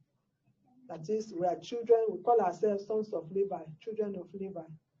 That is, we are children, we call ourselves sons of Levi, children of Levi.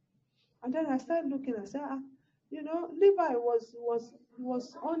 And then I started looking, I said, Levi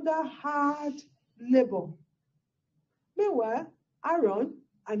was under hard labor. Meanwhile, Aaron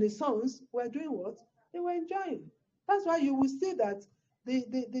and his sons were doing what? They were enjoying. That's why you will see that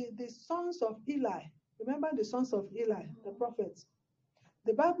the sons of Eli, remember the sons of Eli, the prophets,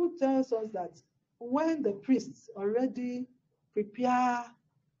 the Bible tells us that when the priests already prepare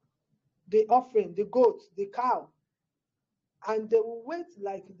the offering, the goat, the cow, and they will wait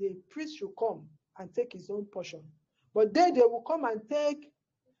like the priest should come and take his own portion. But they will come and take,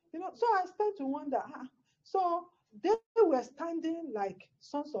 so I start to wonder, so they were standing like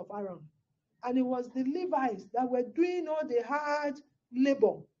sons of Aaron, and it was the Levites that were doing all the hard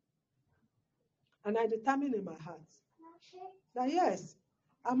labor. And I determined in my heart that yes,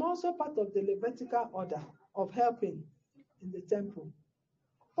 I'm also part of the Levitical order of helping in the temple.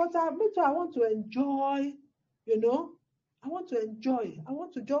 But I want to enjoy, I want to enjoy. I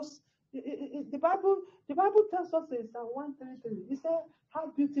want to just, the Bible tells us in Psalm 133, it said, how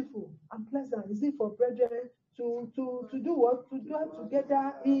beautiful and pleasant is it for brethren to do what? To dwell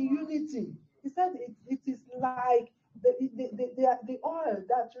together in unity. He said it is like the oil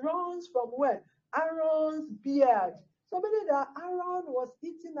that runs from where? Aaron's beard. So meaning that Aaron was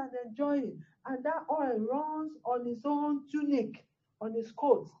eating and enjoying, and that oil runs on his own tunic, on his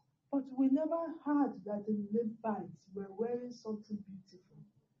coat. But we never heard that the Levites were wearing something beautiful.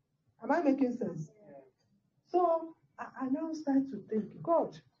 Am I making sense? So I now start to think,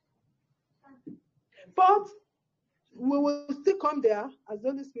 God. But we will still come there as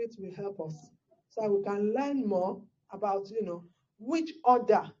the Holy Spirit will help us, so we can learn more about, which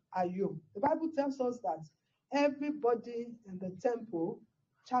order are you? The Bible tells us that everybody in the temple,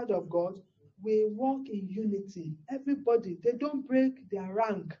 child of God, will walk in unity. Everybody, they don't break their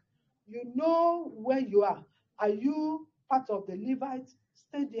rank. You know where you are. Are you part of the Levites?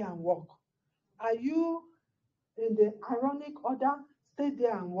 Stay there and walk. Are you in the Aaronic order? Stay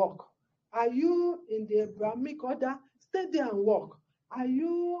there and walk. Are you in the Abrahamic order? Stay there and walk. Are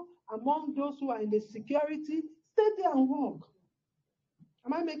you among those who are in the security? Stay there and walk.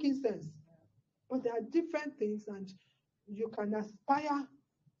 Am I making sense? But there are different things, and you can aspire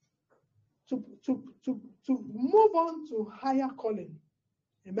to move on to higher calling.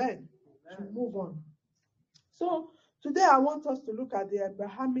 Amen. To move on. So today I want us to look at the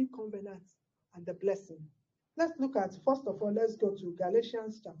Abrahamic covenant and the blessing. Let's look at, first of all, let's go to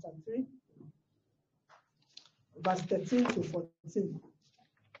Galatians chapter 3, verse 13 to 14.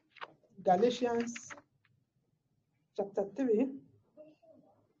 Galatians chapter 3,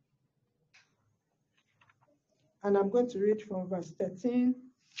 and I'm going to read from verse 13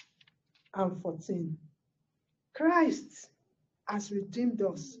 and 14. Christ has redeemed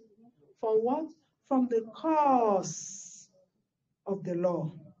us from what? From the curse of the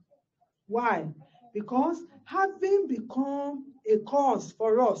law. Why? Because having become a curse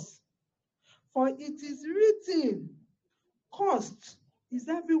for us, For it is written, cursed is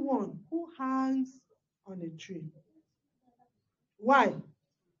everyone who hangs on a tree. Why?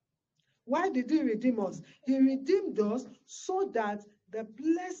 Why did he redeem us? He redeemed us so that the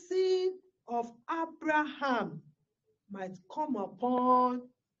blessing of Abraham might come upon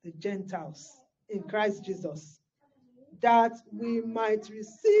the Gentiles in Christ Jesus, that we might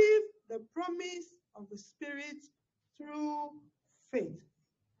receive the promise of the Spirit through faith.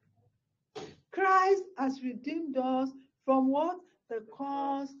 Christ has redeemed us from what? The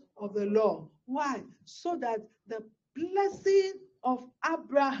curse of the law. Why? So that the blessing of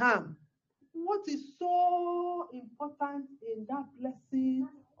Abraham. What is so important in that blessing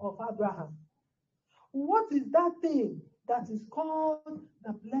of Abraham? What is that thing that is called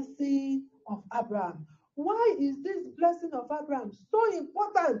the blessing of Abraham? Why is this blessing of Abraham so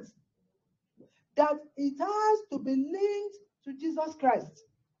important that it has to be linked to Jesus Christ?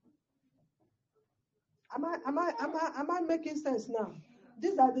 Am I making sense now?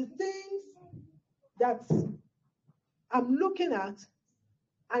 These are the things that I'm looking at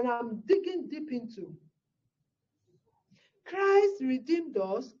and I'm digging deep into. Christ redeemed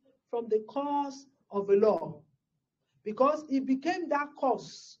us from the curse of the law because he became that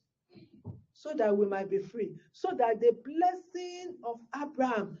curse so that we might be free, so that the blessing of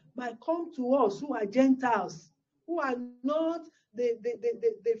Abraham might come to us who are Gentiles, who are not the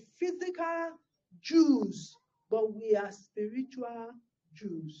physical Jews, but we are spiritual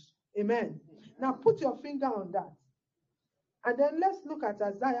Jews. Amen. Now put your finger on that. And then let's look at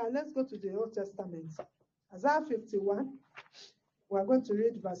Isaiah. Let's go to the Old Testament. Isaiah 51. We're going to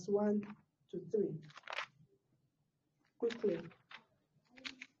read verse 1 to 3. Quickly.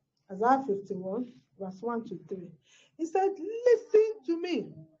 Isaiah 51, verse 1 to 3. He said, listen to me,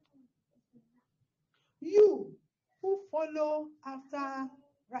 you who follow after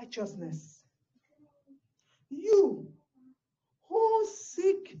righteousness, you who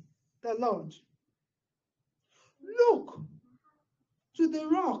seek the Lord. Look to the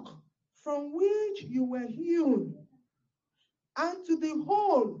rock from which you were hewn, and to the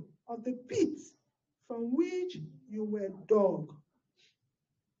hole of the pit from which you were dug.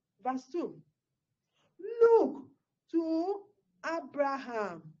 Verse 2. Look to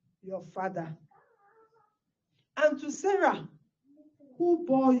Abraham, your father, and to Sarah, who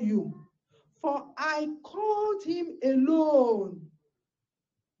bore you, for I called him alone.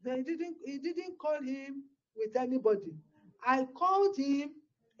 He didn't call him with anybody. I called him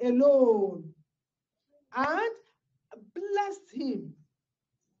alone and blessed him,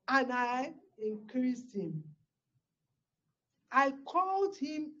 and I increased him. I called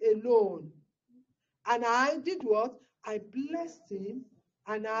him alone, and I did what? I blessed him,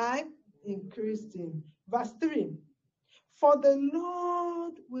 and I increased him. Verse 3. For the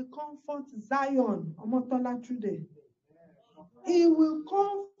Lord will comfort Zion, Omotola today. He will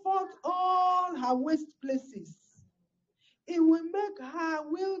comfort all her waste places. He will make her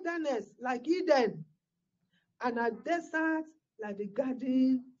wilderness like Eden, and her desert like the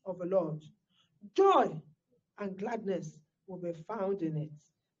garden of the Lord. Joy and gladness will be found in it.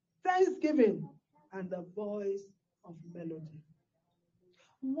 Thanksgiving and the voice of melody.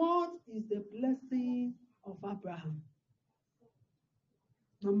 What is the blessing of Abraham?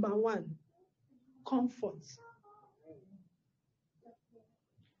 Number 1, comfort.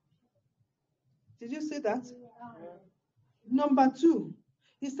 Did you see that? Number 2,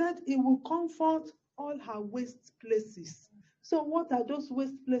 he said he will comfort all her waste places. So what are those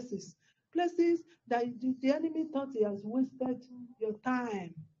waste places? Places that the enemy thought he has wasted your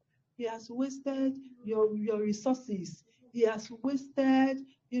time. He has wasted your resources. He has wasted,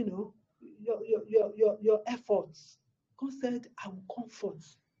 your efforts. God said, I will comfort.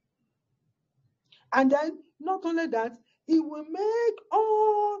 And then, not only that, he will make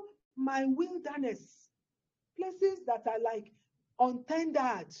all my wilderness, places that are like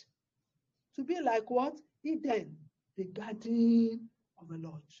untendered, to be like what? Eden, the garden of the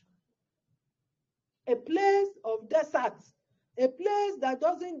Lord. A place of desert, a place that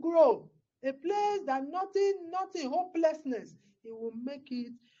doesn't grow, a place that nothing, hopelessness. He will make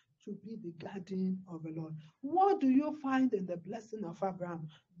it to be the garden of the Lord. What do you find in the blessing of Abraham?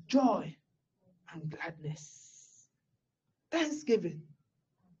 Joy and gladness, thanksgiving,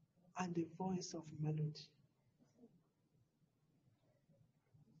 and the voice of melody.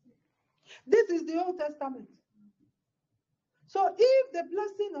 This is the Old Testament. So if the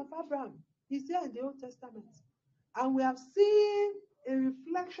blessing of Abraham is here in the Old Testament, and we have seen a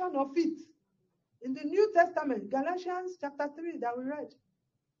reflection of it in the New Testament, Galatians chapter 3 that we read,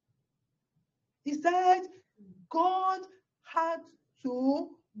 he said God had to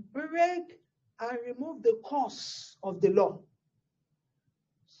break and remove the curse of the law,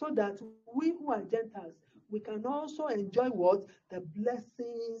 so that we who are Gentiles, we can also enjoy what? The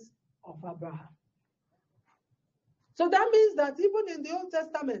blessings of Abraham. So that means that even in the Old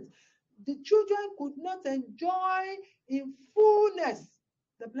Testament, the children could not enjoy in fullness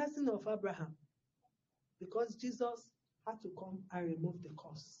the blessing of Abraham, because Jesus had to come and remove the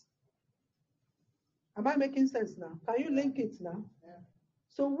curse. Am I making sense now? Can you link it now? Yeah.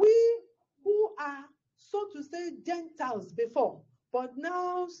 So we who are, so to say, Gentiles before, but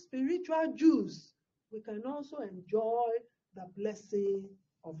now spiritual Jews, we can also enjoy the blessing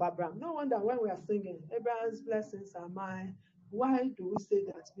of Abraham. No wonder when we are singing, Abraham's blessings are mine. Why do we say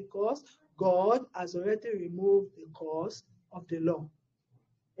that? Because God has already removed the curse of the law.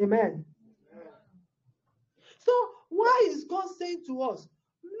 Amen. So why is God saying to us,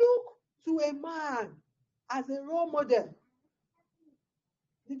 look to a man as a role model?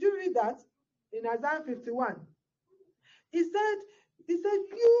 Did you read that in Isaiah 51? He said,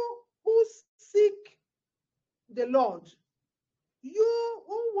 you who seek the Lord, you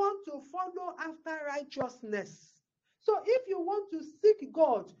who want to follow after righteousness. So if you want to seek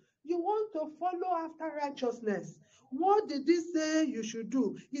God, you want to follow after righteousness, what did he say you should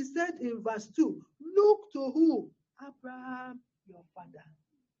do? He said in verse 2, look to who? Abraham, your father.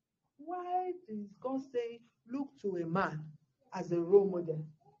 Why is God saying, look to a man as a role model?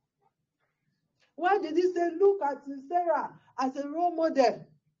 Why did he say, look at Sarah as a role model?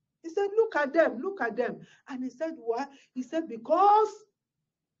 He said, look at them, look at them. And he said, why? He said, because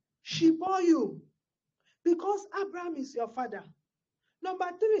she bore you. Because Abraham is your father.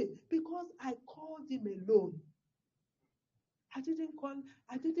 Number 3, because I called him alone.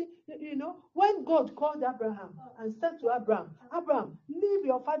 When God called Abraham and said to Abraham, Abraham, leave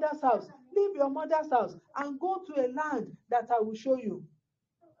your father's house, leave your mother's house, and go to a land that I will show you.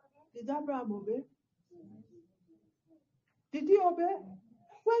 Did Abraham obey? Did he obey?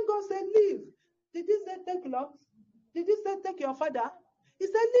 When God said leave, did he say take Lot? Did he say take your father? He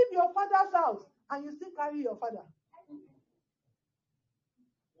said leave your father's house and you still carry your father.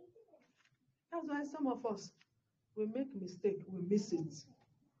 That's why some of us, we make mistake, we miss it.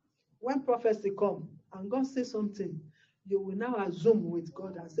 When prophecy come and God says something, you will now assume with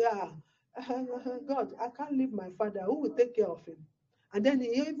God and say, God, I can't leave my father. Who will take care of him? And then he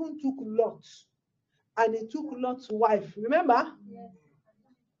even took Lot. And he took Lot's wife. Remember? Yes.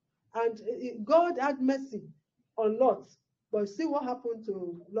 And God had mercy on Lot. But see what happened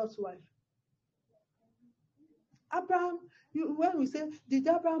to Lot's wife. Abraham, when we say, did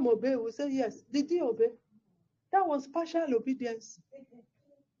Abraham obey? We say, yes. Did he obey? That was partial obedience.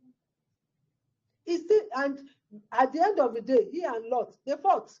 And at the end of the day, he and Lot, they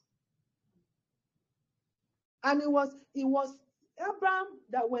fought. And it was Abraham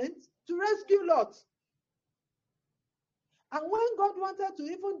that went to rescue Lot. And when God wanted to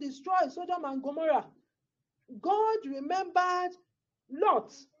even destroy Sodom and Gomorrah, God remembered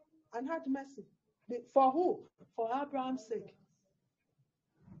Lot and had mercy. For who? For Abraham's sake.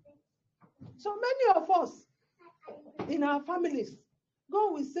 So many of us in our families,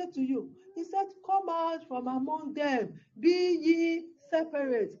 God will say to you, he said, come out from among them, be ye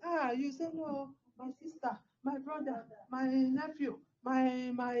separate. You say, no, my sister, my brother, my nephew, my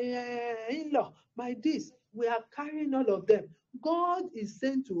in-law, my this. We are carrying all of them. God is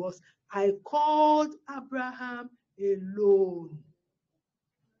saying to us, I called Abraham alone.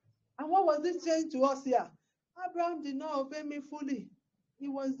 And what was it saying to us here? Abraham did not obey me fully. He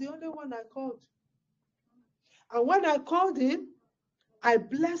was the only one I called. And when I called him, I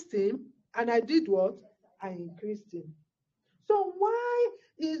blessed him, and I did what? I increased him. So why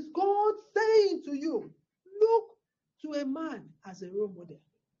is God saying to you, look to a man as a role model?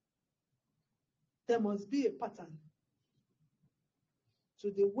 There must be a pattern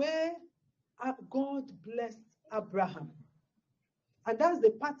to the way God blessed Abraham. And that's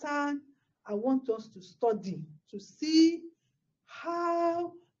the pattern I want us to study, to see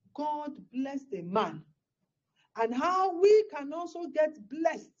how God blessed a man and how we can also get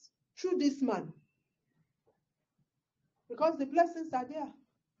blessed through this man. Because the blessings are there.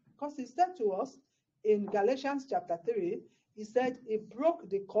 Because he said to us in Galatians chapter 3, he said he broke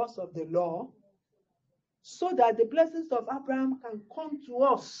the curse of the law so that the blessings of Abraham can come to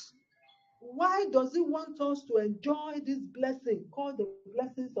us. Why does he want us to enjoy this blessing called the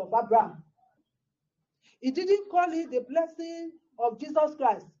blessings of Abraham? He didn't call it the blessing of Jesus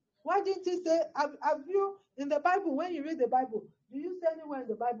Christ. Why didn't he say, have you, in the Bible, when you read the Bible, do you see anywhere in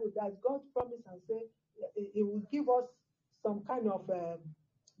the Bible that God promised and say he will give us some kind of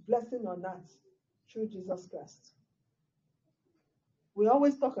blessing on earth through Jesus Christ? We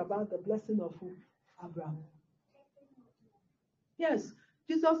always talk about the blessing of who? Abraham. Yes,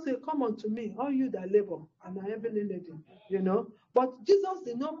 Jesus said, come unto me, all you that labor and are heavily laden, you know. But Jesus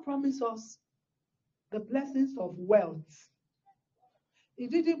did not promise us the blessings of wealth. He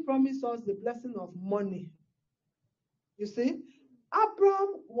didn't promise us the blessing of money. You see,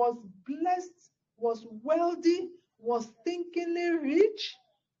 Abraham was blessed, was wealthy, was thinkingly rich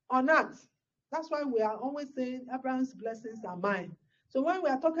on earth. That's why we are always saying Abraham's blessings are mine. So when we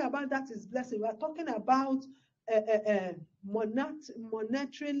are talking about that is blessing, we are talking about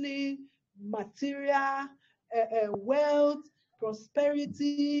monetarily, material, wealth,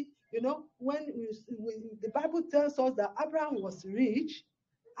 prosperity. You know, when the Bible tells us that Abraham was rich,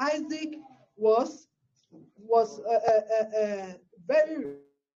 Isaac was very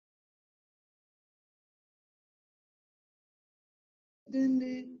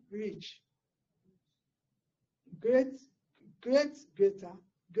rich, greatest.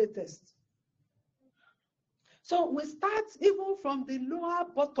 So we start even from the lower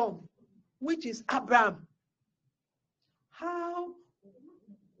bottom, which is Abraham.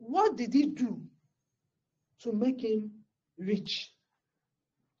 What did he do to make him rich?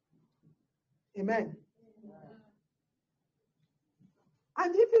 Amen.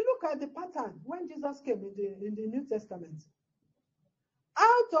 And if you look at the pattern when Jesus came in the New Testament,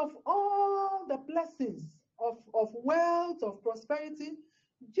 out of all the blessings of wealth, of prosperity,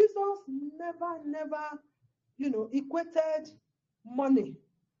 Jesus never, equated money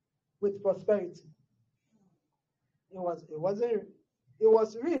with prosperity. He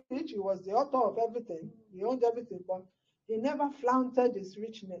was rich, he was the author of everything, he owned everything, but he never flaunted his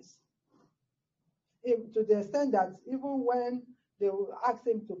richness. To the extent that even when they will ask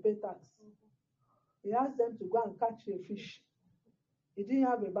him to pay tax, he asked them to go and catch a fish. He didn't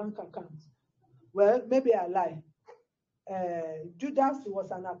have a bank account. Well, maybe I lie. Judas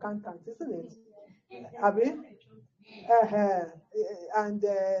was an accountant, isn't it? Abi?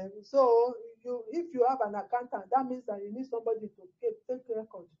 So if you have an accountant, that means that you need somebody to take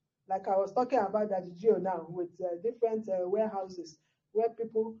record. Like I was talking about that Geo now with different warehouses where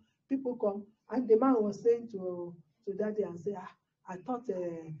people come, and the man was saying to daddy and say, I thought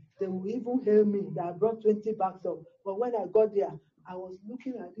they would even hail me that I brought 20 bags up. But when I got there, I was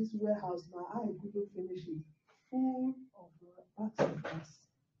looking at this warehouse, my eye couldn't finish it, full of bags of gas.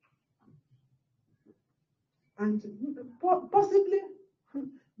 And possibly,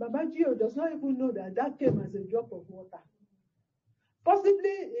 Baba Gio does not even know that came as a drop of water.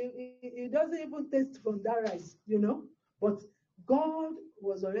 Possibly, he doesn't even taste from that rice, But God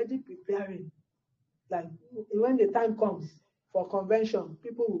was already preparing. Like when the time comes for convention,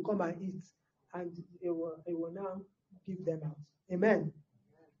 people will come and eat, and it will now give them out. Amen.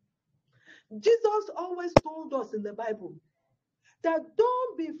 Jesus always told us in the Bible that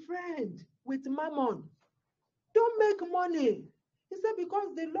don't be friend with mammon. Don't make money. He said,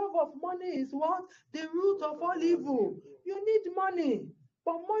 because the love of money is what? The root of all evil. You need money,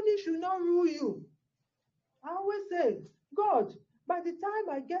 but money should not rule you. I always say, God, by the time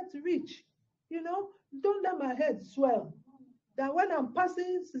I get rich, don't let my head swell. That when I'm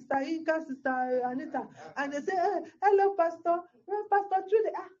passing Sister Inka, Sister Anita, and they say, hey, hello, Pastor. Well, Pastor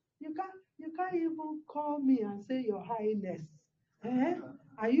Judy, you can't even call me and say Your Highness.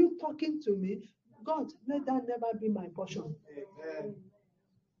 Are you talking to me? God, let that never be my portion. Amen.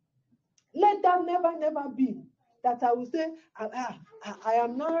 Let that never be that I will say, I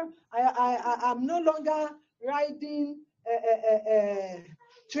am no longer riding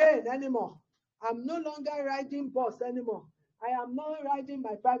train anymore. I'm no longer riding bus anymore. I am not riding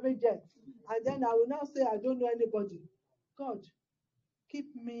my private jet. And then I will now say I don't know anybody. God,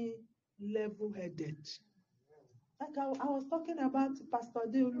 keep me level-headed. Like I was talking about Pastor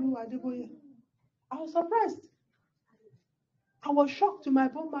Deolu Adeboye. I was surprised. I was shocked to my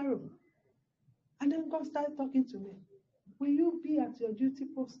bone marrow. And then God started talking to me. Will you be at your duty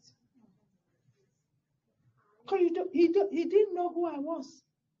post? Because he didn't know who I was.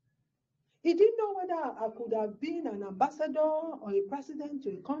 He didn't know whether I could have been an ambassador or a president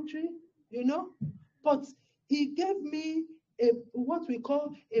to a country, But he gave me what we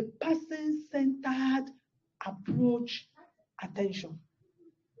call a person-centered approach attention.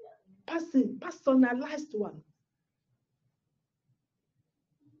 Personalized one.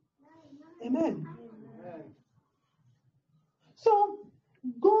 Amen. So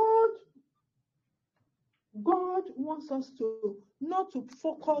God wants us to not to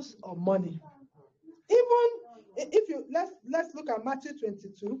focus on money. Even if let's look at Matthew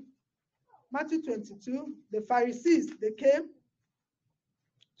 22. Matthew 22, the Pharisees, they came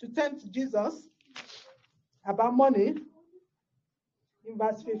to tempt Jesus about money. In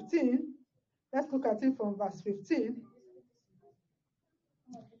verse 15, let's look at it from verse 15.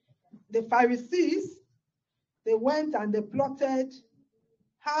 The Pharisees, they went and they plotted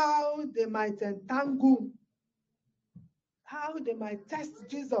how they might entangle, how they might test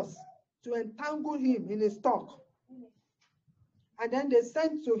Jesus to entangle him in his talk. And then they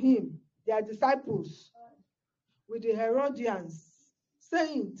sent to him their disciples with the Herodians,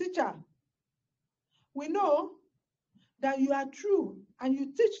 saying, Teacher, we know that you are true and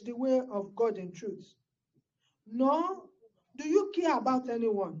you teach the way of God in truth. Nor do you care about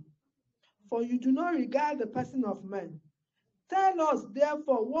anyone, for you do not regard the person of men. Tell us,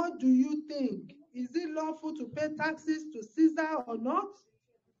 therefore, what do you think? Is it lawful to pay taxes to Caesar or not?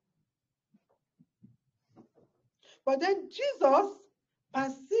 But then Jesus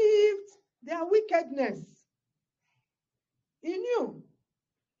perceived their wickedness. He knew.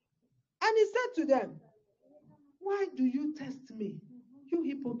 And he said to them, why do you test me, you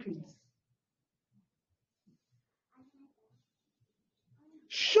hypocrites?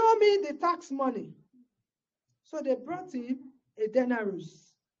 Show me the tax money. So they brought him a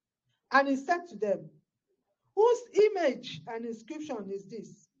denarius. And he said to them, whose image and inscription is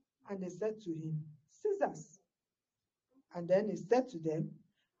this? And they said to him, Caesar's. And then he said to them,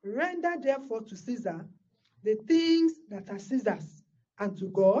 render therefore to Caesar the things that are Caesar's, and to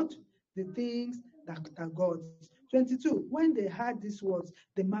God the things that are God's. 22. When they heard these words,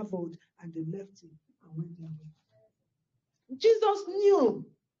 they marveled and they left him and went their way. Jesus knew.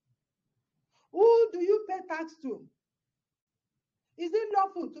 Who do you pay tax to? Is it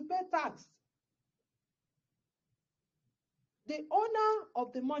lawful to pay tax? The owner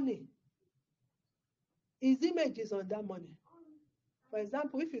of the money, his image is on that money. For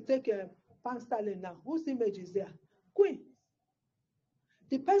example, if you take a pound sterling now, whose image is there? Queen.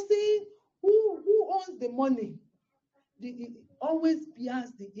 The person who owns the money, always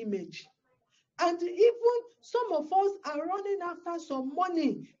bears the image. And even some of us are running after some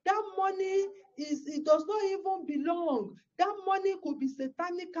money. That money it does not even belong. That money could be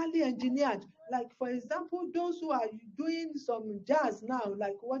satanically engineered. Like, for example, those who are doing some jazz now,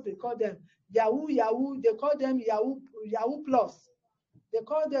 like what they call them, Yahoo, they call them Yahoo Plus. They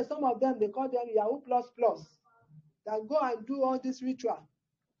call them, some of them, they call them Yahoo Plus Plus, that go and do all this ritual.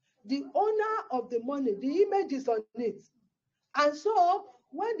 The owner of the money, the image is on it. And so,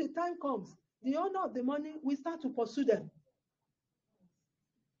 when the time comes, the owner of the money will start to pursue them.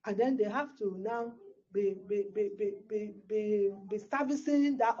 And then they have to now be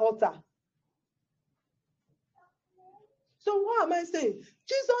servicing that altar. So what am I saying?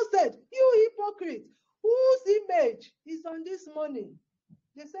 Jesus said, you hypocrite, whose image is on this money?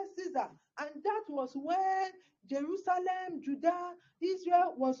 They said Caesar. And that was when Jerusalem, Judah,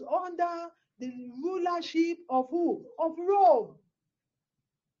 Israel was under the rulership of who? Of Rome.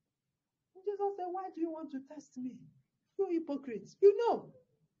 And Jesus said, why do you want to test me? You hypocrites. You know.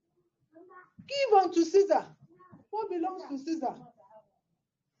 Give unto Caesar what belongs to Caesar.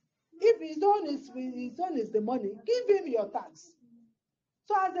 If his own is the money, give him your tax.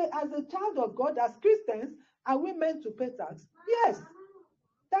 So as a child of God, as Christians, are we meant to pay tax? Yes.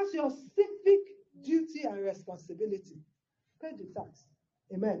 That's your civic duty and responsibility. Pay the tax.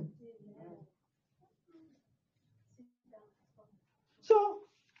 Amen. So,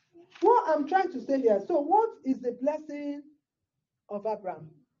 what I'm trying to say here, so what is the blessing of Abraham?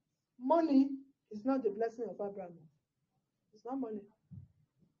 Money is not the blessing of Abraham. It's not money.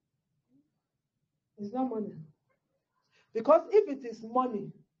 It's not money. Because if it is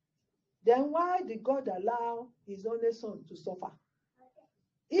money, then why did God allow his only son to suffer?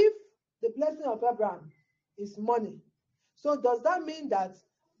 If the blessing of Abraham is money, so does that mean that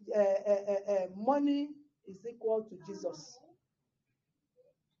money is equal to Jesus?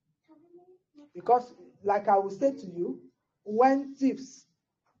 Because, like I will say to you, when thieves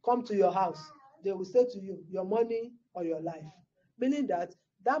come to your house, they will say to you, your money or your life. Meaning that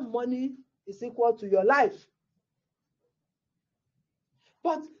money is equal to your life.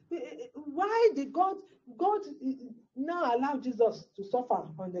 But why did God now allow Jesus to suffer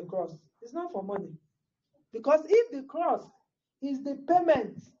on the cross? It's not for money. Because if the cross is the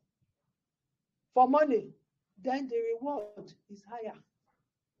payment for money, then the reward is higher.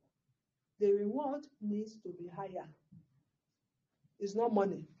 The reward needs to be higher. It's not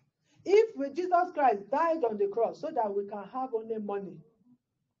money. If Jesus Christ died on the cross so that we can have only money,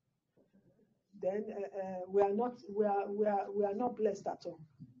 then we are not blessed at all.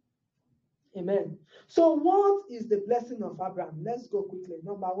 Amen. So what is the blessing of Abraham? Let's go quickly.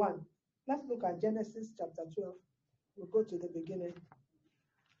 Number one, let's look at Genesis chapter 12. We'll go to the beginning.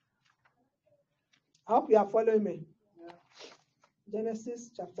 I hope you are following me. Yeah.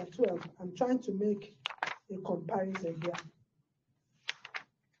 Genesis chapter 12. I'm trying to make a comparison here.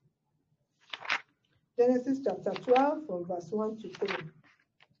 Genesis chapter 12 from verse 1 to 3.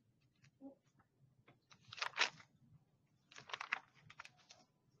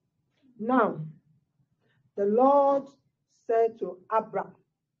 Now, the Lord said to Abram,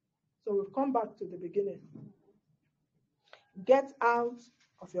 so we've come back to the beginning. Get out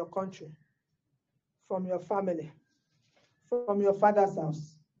of your country, from your family, from your father's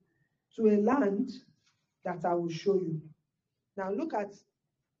house, to a land that I will show you. Now look at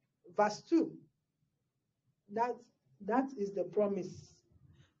verse 2. That is the promise.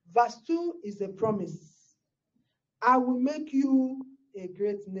 Verse 2 is the promise. I will make you a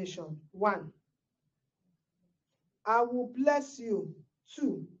great nation. 1. I will bless you.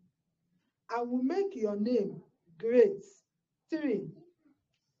 2. I will make your name great. 3.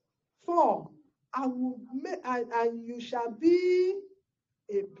 4. I will make, and you shall be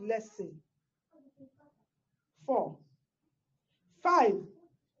a blessing. 4. 5.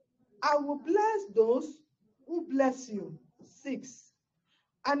 I will bless those who bless you. 6.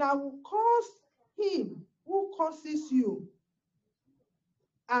 And I will curse him who curses you.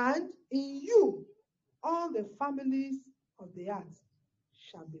 And in you all the families of the earth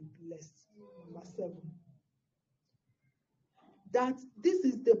shall be blessed. Number 7. That this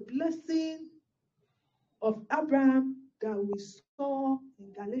is the blessing of Abraham that we saw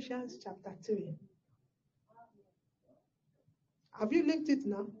in Galatians chapter 3. Have you linked it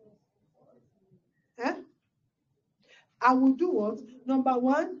now? I will do what? Number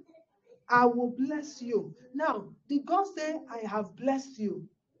 1, I will bless you. Now, did God say, I have blessed you?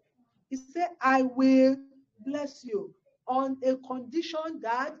 He said, I will bless you on a condition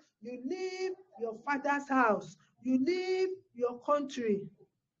that you leave your father's house, you leave your country.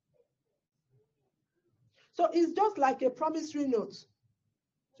 So it's just like a promissory note.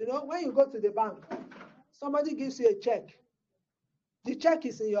 You know, when you go to the bank, somebody gives you a check. The check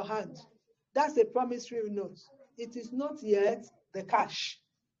is in your hand. That's a promissory note. It is not yet the cash.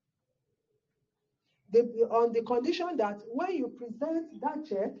 On the condition that when you present that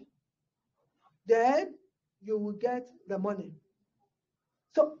check, then you will get the money.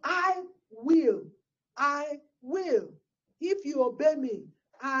 So I will. If you obey me,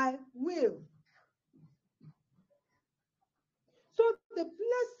 I will. So the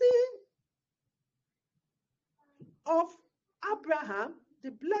blessing of Abraham,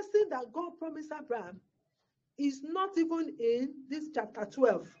 the blessing that God promised Abraham, is not even in this chapter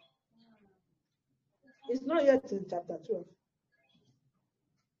 12. It's not yet in chapter 12.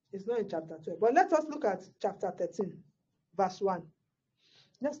 It's not in chapter 12. But let us look at chapter 13, verse 1.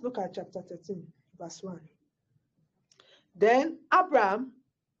 Let's look at chapter 13, verse 1. Then Abraham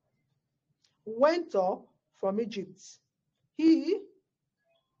went up from Egypt, he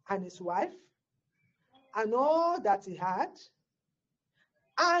and his wife, and all that he had,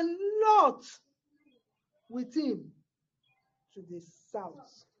 and Lot with him to the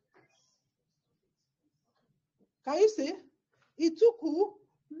south. Can you see? He took who?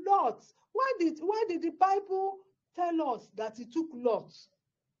 Lot. Why did the Bible tell us that he took Lot?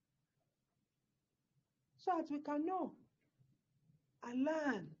 So that we can know and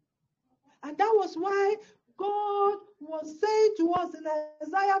learn. And that was why God was saying to us in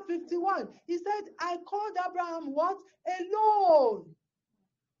Isaiah 51, he said, I called Abraham what? Alone.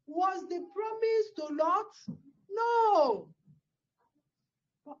 Was the promise to Lot? No.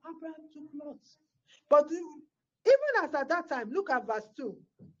 But Abraham took Lot. But even as at that time, look at verse 2.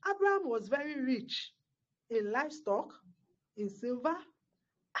 Abraham was very rich in livestock, in silver,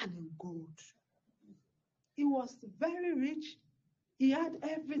 and in gold. He was very rich. He had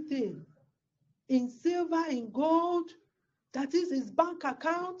everything. In silver, in gold. That is, his bank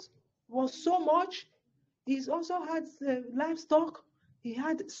account was so much. He also had livestock. He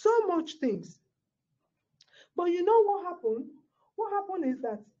had so much things. But you know what happened? What happened is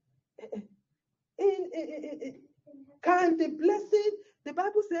that can the blessing, the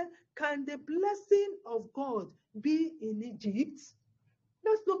Bible said, can the blessing of God be in Egypt?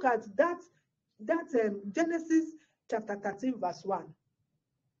 Let's look at that Genesis chapter 13, verse 1.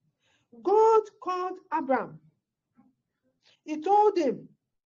 God called Abram. He told him,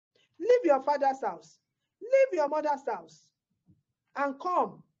 leave your father's house, leave your mother's house, and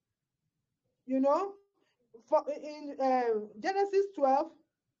come. You know, in Genesis 12,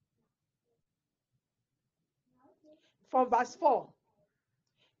 from verse 4,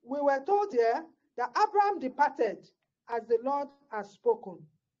 we were told here that Abraham departed as the Lord had spoken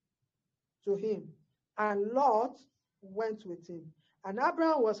to him, and Lot went with him. And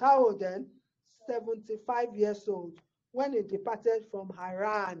Abraham was how old then? 75 years old when he departed from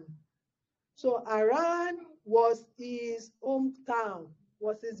Haran. So Haran was his hometown,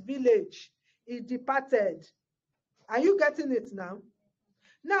 was his village. He departed. Are you getting it now?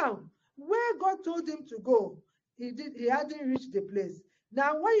 Now, where God told him to go, he hadn't reached the place.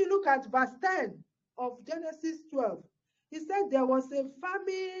 Now, when you look at verse 10 of Genesis 12, he said there was a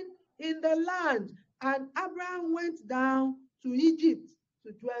famine in the land, and Abraham went down to Egypt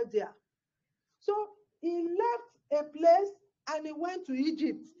to dwell there. So he left a place and he went to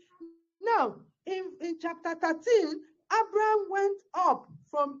Egypt. Now, in chapter 13, Abraham went up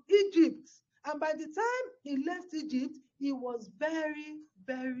from Egypt. And by the time he left Egypt, he was very,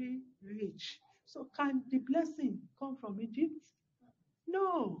 very rich. So can the blessing come from Egypt?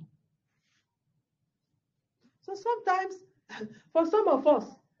 No. So sometimes, for some of us,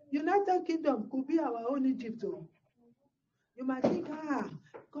 United Kingdom could be our own Egypt. You might think,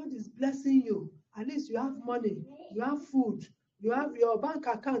 God is blessing you. At least you have money, you have food, you have your bank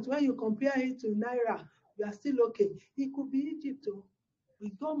account. When you compare it to Naira, you are still okay. It could be Egypt.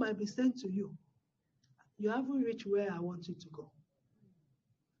 God might be saying to you, you haven't reached where I want you to go.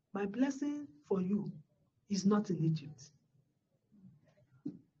 My blessing for you is not in Egypt.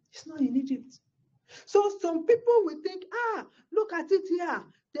 It's not in Egypt. So some people will think, look at it here.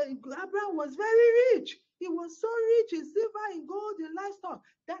 Abraham was very rich. He was so rich in silver, in gold, in livestock.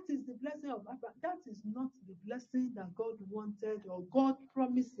 That is the blessing of Abraham. That is not the blessing that God wanted or God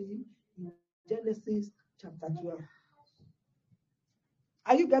promised him in Genesis chapter 12.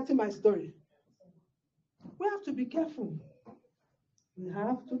 Are you getting my story? We have to be careful. We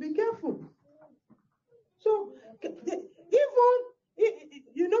have to be careful. So, even,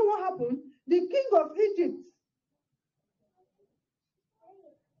 you know what happened? The king of Egypt,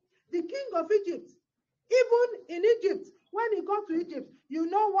 even in Egypt, when he got to Egypt, you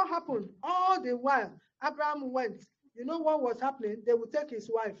know what happened? All the while, Abraham went. You know what was happening? They would take his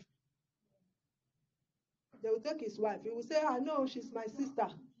wife. They would take his wife. He would say, no, she's my sister.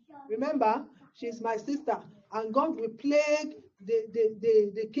 Remember, she's my sister. And God will plague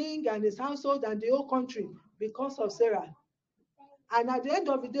the king and his household and the whole country because of Sarah. And at the end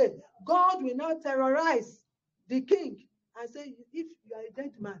of the day, God will now terrorize the king and say, if you are a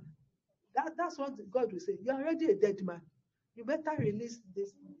dead man, that's what God will say. You're already a dead man. You better release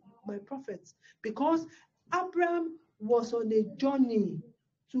my prophets. Because Abraham was on a journey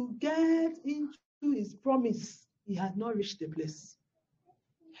to get into his promise. He had not reached the place.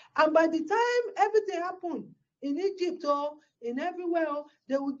 And by the time everything happened in Egypt or in everywhere,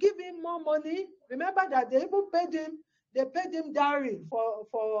 they would give him more money. Remember that they even paid him dowry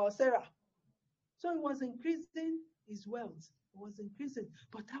for Sarah. So he was increasing his wealth. It was increasing.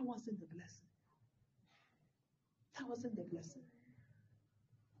 But that wasn't the blessing. That wasn't the blessing.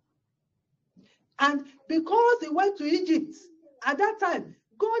 And because he went to Egypt, at that time,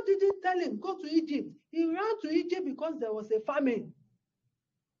 God didn't tell him, go to Egypt. He ran to Egypt because there was a famine.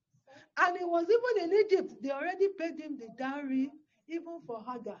 And it was even in Egypt, they already paid him the dowry, even for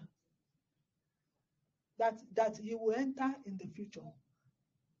Hagar, that he will enter in the future.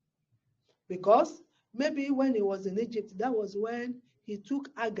 Because maybe when he was in Egypt, that was when he took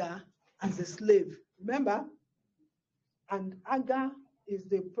Hagar as a slave. Remember? And Hagar is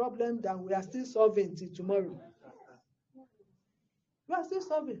the problem that we are still solving till tomorrow. We are still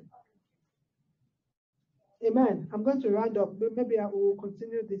solving. Amen. I'm going to round up. Maybe I will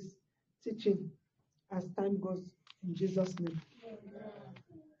continue this teaching as time goes in Jesus' name.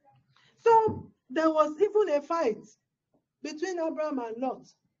 So there was even a fight between Abraham and Lot.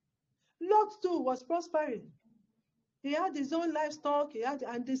 Lot too was prospering. He had his own livestock,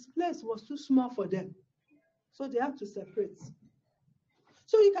 and this place was too small for them. So they had to separate.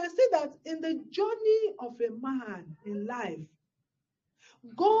 So you can see that in the journey of a man in life,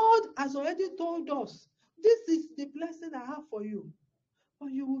 God has already told us, this is the blessing I have for you.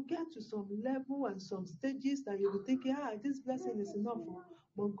 But you will get to some level and some stages that you will think, this blessing is enough.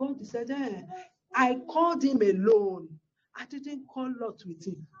 But God said, I called him alone. I didn't call Lot with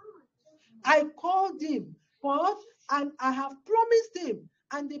him. I called him, and I have promised him.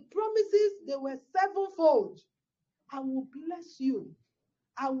 And the promises, they were sevenfold. I will bless you.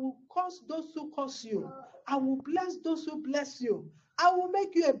 I will curse those who curse you. I will bless those who bless you. I will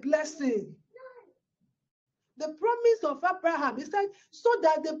make you a blessing. The promise of Abraham, he said, so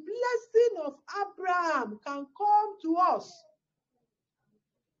that the blessing of Abraham can come to us.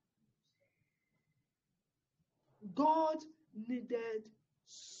 God needed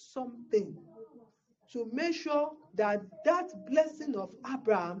something to make sure that that blessing of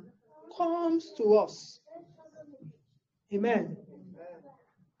Abraham comes to us. Amen.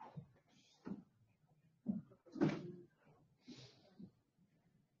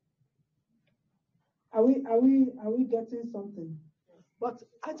 Are we getting something? But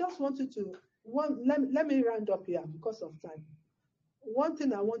I just want you to let me round up here because of time. One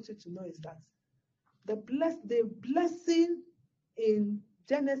thing I want you to know is that the blessing in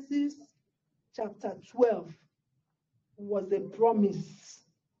Genesis chapter 12 was a promise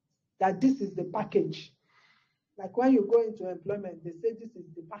that this is the package. Like when you go into employment, they say this is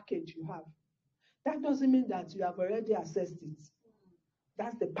the package you have. That doesn't mean that you have already assessed it.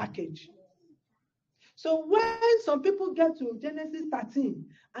 That's the package. So when some people get to Genesis 13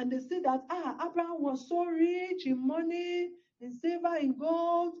 and they see that Abraham was so rich in money, in silver, in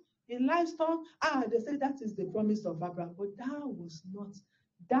gold, in livestock, they say that is the promise of Abraham. But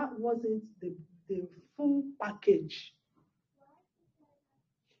that wasn't the full package.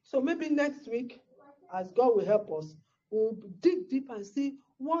 So maybe next week, as God will help us, we'll dig deep and see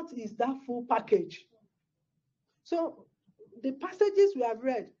what is that full package. So the passages we have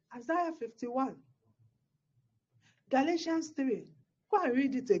read, Isaiah 51, Galatians 3, go and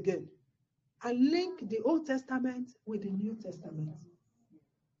read it again and link the Old Testament with the New Testament.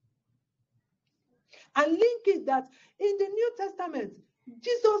 And link it that in the New Testament,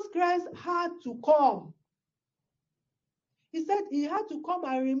 Jesus Christ had to come. He said he had to come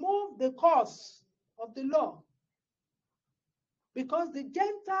and remove the curse of the law. Because the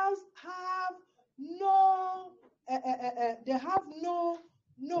Gentiles have no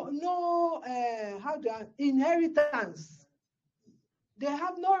inheritance. They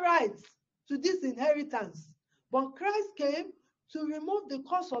have no rights to this inheritance. But Christ came to remove the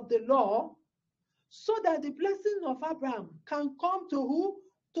curse of the law so that the blessing of Abraham can come to who?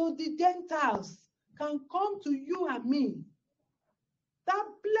 To the Gentiles, can come to you and me. That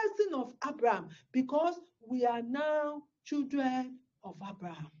blessing of Abraham, because we are now children of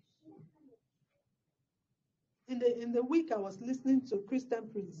Abraham. In the week, I was listening to Christian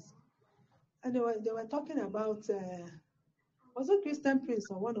Prince, and they were talking about was it Christian Prince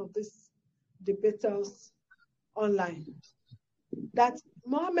or one of these debaters online, that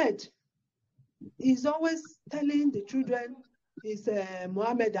Muhammad is always telling the children, his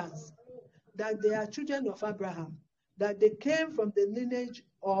Mohammedans, that they are children of Abraham, that they came from the lineage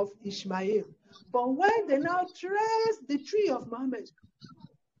of Ishmael. But when they now trace the tree of Muhammad,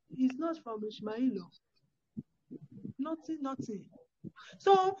 he's not from Ishmael. Nothing.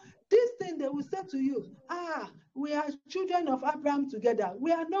 So this thing they will say to you, we are children of Abraham together.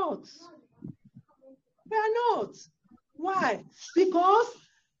 We are not. We are not. Why? Because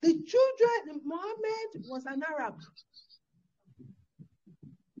the children, Muhammad was an Arab.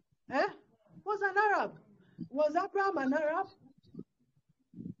 Was an Arab. Was Abraham an Arab?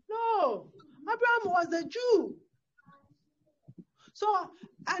 No. Abraham was a Jew. So,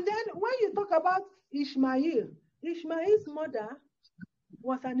 and then when you talk about Ishmael, Ishmael's mother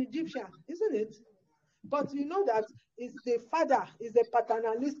was an Egyptian, isn't it? But you know that it's the father, is a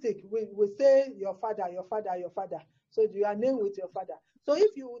paternalistic. We say your father. So you are named with your father. So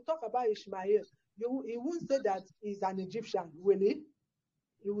if you talk about Ishmael, he won't say that he's an Egyptian, will he?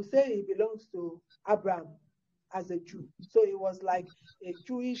 He will say he belongs to Abraham as a Jew. So he was like a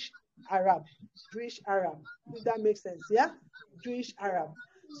Jewish Arab. If that makes sense, yeah? Jewish Arab.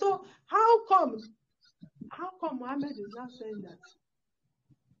 So how come Muhammad is not saying that?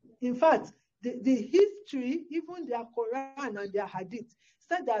 In fact, the history, even their Quran and their Hadith,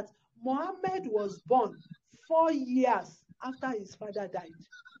 said that Muhammad was born 4 years after his father died.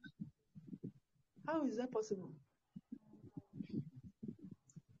 How is that possible?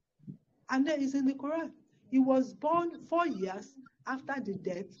 And then it's in the Quran. He was born 4 years after the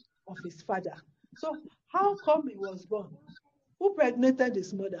death of his father. So how come he was born? Who pregnated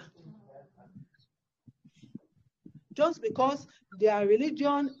his mother? Just because their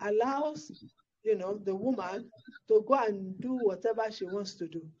religion allows, the woman to go and do whatever she wants to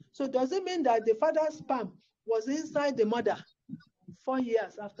do. So does it mean that the father's sperm was inside the mother 4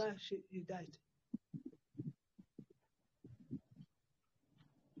 years after he died?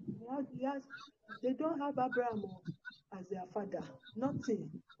 Yes, they don't have Abraham as their father. Nothing.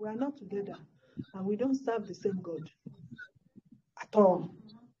 We are not together. And we don't serve the same God at all.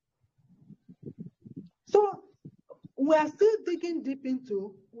 So we are still digging deep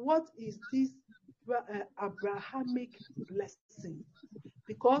into what is this Abrahamic blessing,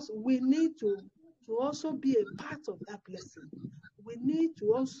 because we need to also be a part of that blessing. We need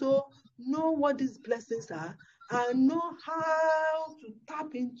to also know what these blessings are and know how to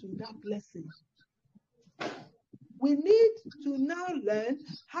tap into that blessing. We need to now learn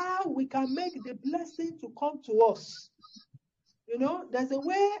how we can make the blessing to come to us. You know, there's a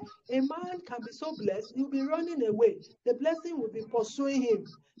way a man can be so blessed, he'll be running away. The blessing will be pursuing him.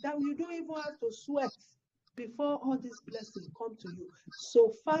 That you don't even have to sweat before all this blessing come to you.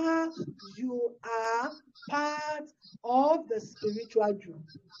 So far, you are part of the spiritual Jew.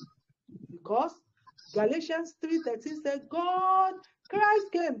 Because Galatians 3:13 said,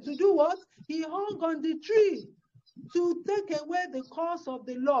 Christ came to do what? He hung on the tree to take away the curse of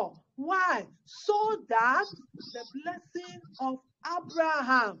the law. Why? So that the blessing of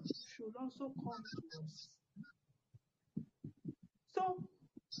Abraham should also come to us. So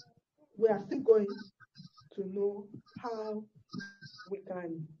we are still going to know how we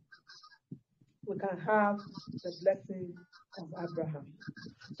can have the blessing of Abraham.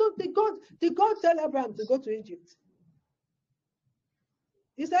 So did God tell Abraham to go to Egypt?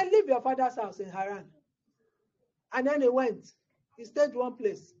 He said, leave your father's house in Haran. And then he went. He stayed one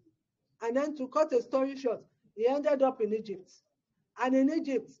place. And then to cut a story short, he ended up in Egypt. And in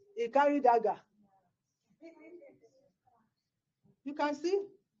Egypt, he carried dagger. You can see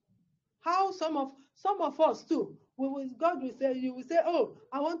how some of us too, God will say, you will say, oh,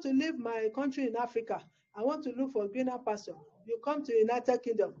 I want to leave my country in Africa. I want to look for greener pasture. You come to United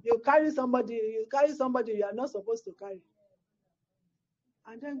Kingdom, you carry somebody you are not supposed to carry.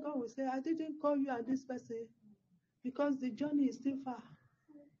 And then God will say, I didn't call you and this person because the journey is still far.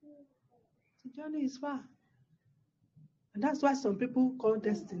 The journey is far. And that's why some people call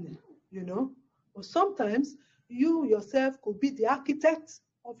destiny, you know. But sometimes you yourself could be the architect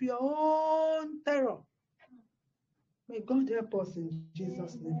of your own terror. May God help us in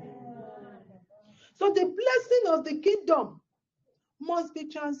Jesus' name. So the blessing of the kingdom must be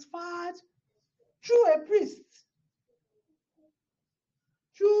transferred through a priest.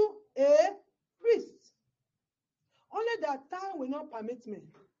 Through a priest. Only that time will not permit me.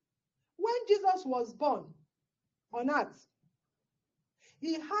 When Jesus was born on earth,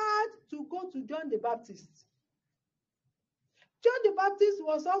 he had to go to John the Baptist. John the Baptist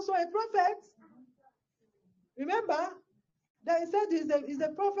was also a prophet. Remember that he said he's a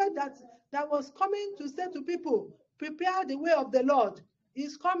prophet that was coming to say to people, prepare the way of the Lord.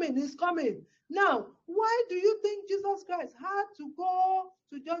 He's coming, he's coming. Now, why do you think Jesus Christ had to go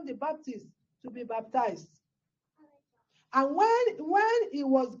to John the Baptist to be baptized? And when he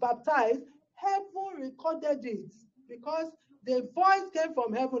was baptized, heaven recorded it because the voice came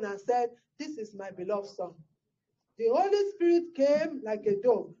from heaven and said, this is my beloved son. The Holy Spirit came like a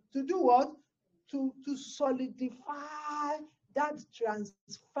dove to do what? To solidify that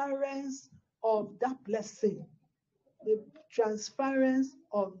transference of that blessing. The transference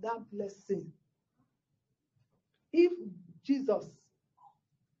of that blessing. If Jesus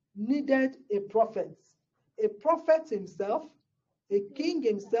needed a prophet himself, a king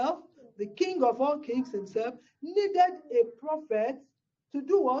himself, the king of all kings himself, needed a prophet to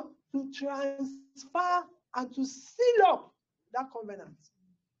do what? To transfer and to seal up that covenant.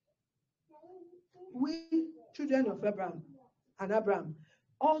 We, children of Abraham and Abraham,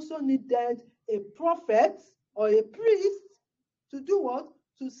 also needed a prophet or a priest to do what?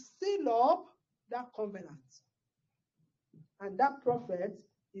 To seal up that covenant. And that prophet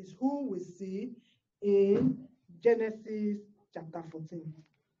is who we see in Genesis chapter 14.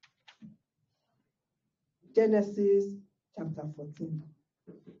 Genesis chapter 14.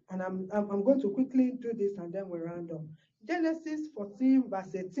 And I'm going to quickly do this and then we'll round up. Genesis 14,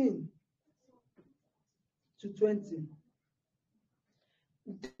 verse 18 to 20.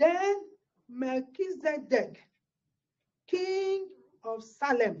 Then Melchizedek, king of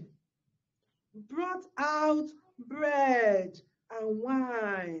Salem, brought out bread and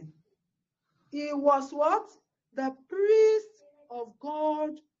wine. He was what? The priest of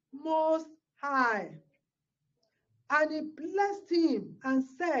God Most High. And he blessed him and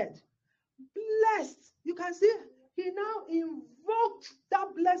said, blessed. You can see, he now invoked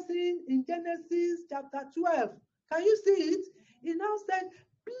that blessing in Genesis chapter 12. Can you see it? He now said,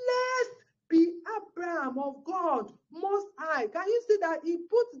 blessed be Abraham of God Most High. Can you see that he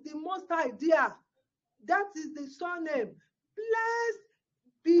put the Most High there? That is the surname. Blessed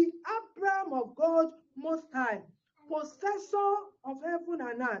be Abraham of God Most High, possessor of heaven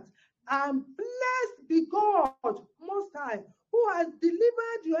and earth. And blessed be God Most High, who has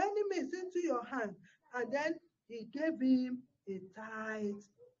delivered your enemies into your hand. And then he gave him a tithe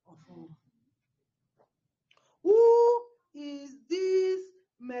of all. Who is this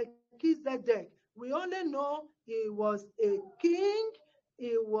Melchizedek? We only know he was a king,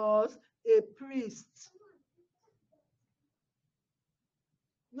 he was a priest.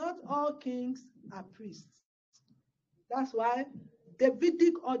 Not all kings are priests. That's why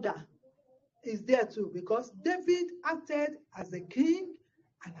Davidic order is there too, because David acted as a king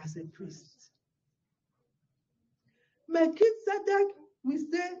and as a priest. Melchizedek, we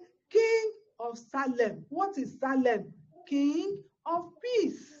say, king of Salem. What is Salem? King of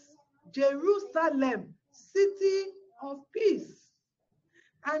peace. Jerusalem, city of peace.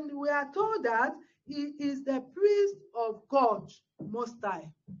 And we are told that he is the priest of God Most High.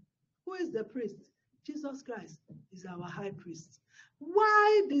 Who is the priest? Jesus Christ is our high priest.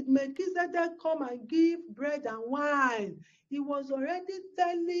 Why did Melchizedek come and give bread and wine? He was already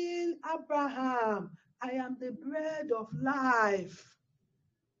telling Abraham, I am the bread of life.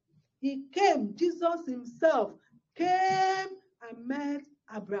 He came, Jesus himself came and met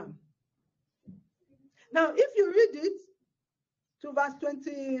Abraham. Now, if you read it to verse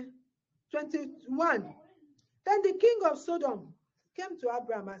 21, then the king of Sodom came to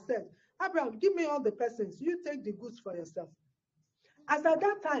Abraham and said, Abraham, give me all the persons. You take the goods for yourself. As at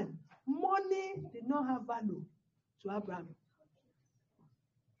that time, money did not have value to Abraham.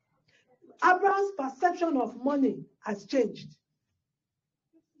 Abraham's perception of money has changed.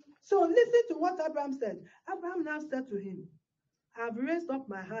 So listen to what Abraham said. Abraham now said to him, I have raised up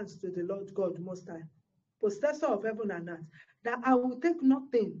my hands to the Lord God Most High, possessor of heaven and earth, that I will take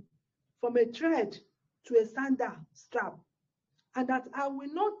nothing from a thread to a sandal strap, and that I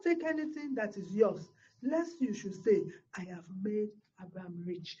will not take anything that is yours, lest you should say, I have made Abraham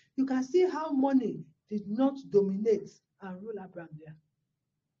rich. You can see how money did not dominate and rule Abraham there.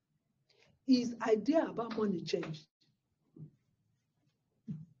 His idea about money changed.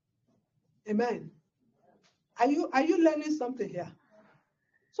 Amen. Are you learning something here?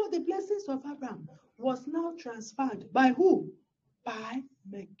 So the blessings of Abraham was now transferred by who? By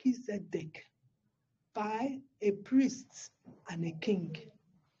Melchizedek, by a priest and a king.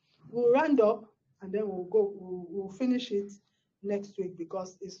 We'll round up and then we'll finish it next week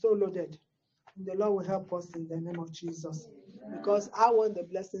because it's so loaded. And the Lord will help us in the name of Jesus. Because I want the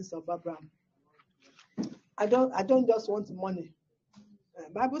blessings of Abraham. I don't just want money.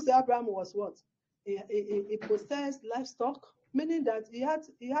 Bible says Abraham was what? He possessed livestock, meaning that he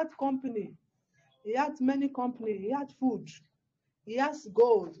had company. He had many company. He had food. He has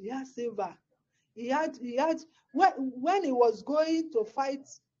gold. He has silver. He had when he was going to fight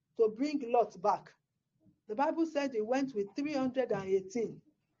to bring Lot back, the Bible said he went with 318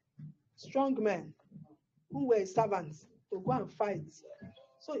 strong men who were servants to go and fight.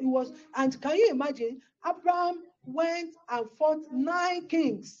 So it was, and can you imagine? Abraham went and fought 9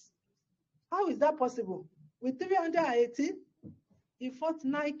 kings. How is that possible? With 318, he fought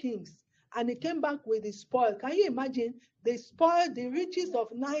 9 kings and he came back with the spoil. Can you imagine? They spoiled the riches of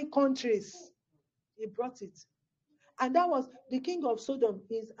 9 countries. He brought it. And that was the king of Sodom.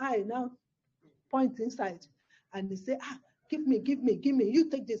 His eye now point inside and he said, give me. You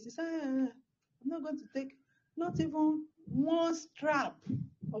take this. He said, I'm not going to take not even one strap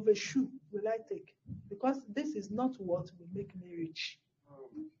of a shoe will I take, because this is not what will make me rich.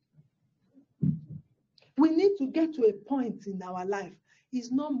 We need to get to a point in our life.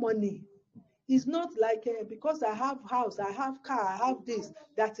 It's not money. It's not like because I have house, I have car, I have this,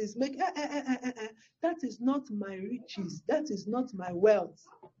 that is making. That is not my riches. That is not my wealth.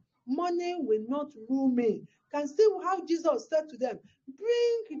 Money will not rule me. Can see how Jesus said to them,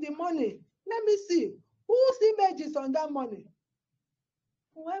 bring the money. Let me see. Whose image is on that money?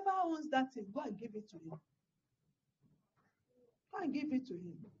 Whoever owns that thing, go and give it to him. Go and give it to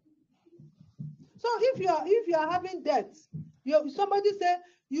him. So if you are having debt, somebody say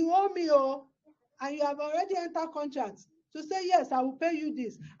you owe me, and you have already entered contract to say yes, I will pay you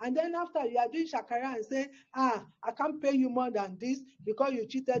this, and then after you are doing shakara and say I can't pay you more than this because you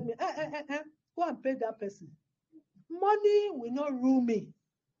cheated me. Go and pay that person. Money will not rule me.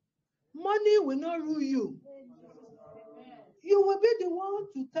 Money will not rule you. You will be the one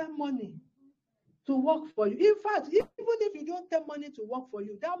to tell money to work for you. In fact, even if you don't tell money to work for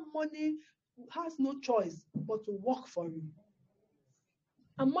you, that money has no choice but to work for you.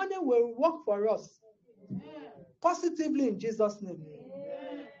 And money will work for us positively in Jesus' name.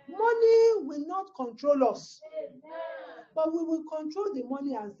 Money will not control us, but we will control the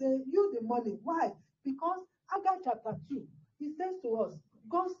money and say, you the money. Why? Because Haggai chapter 2, he says to us,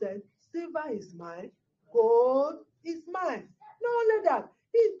 God said, silver is mine, gold is mine. Not only that,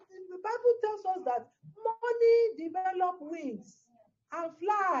 the Bible tells us that money develops wings and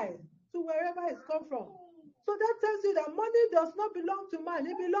fly to wherever it's come from. So that tells you that money does not belong to man,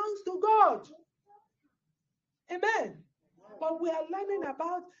 it belongs to God. Amen. But we are learning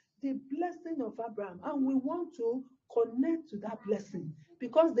about the blessing of Abraham, and we want to connect to that blessing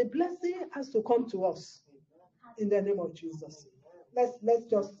because the blessing has to come to us in the name of Jesus. Let's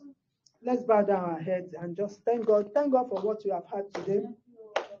just Let's bow down our heads and just thank God. Thank God for what you have had today.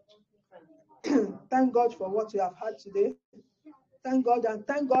 Thank God for what you have had today. Thank God, and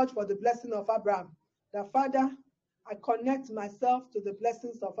thank God for the blessing of Abraham. The Father, I connect myself to the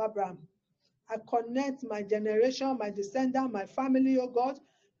blessings of Abraham. I connect my generation, my descendant, my family, oh God,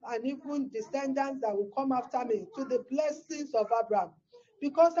 and even descendants that will come after me to the blessings of Abraham.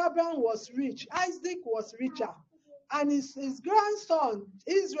 Because Abraham was rich, Isaac was richer, and his grandson,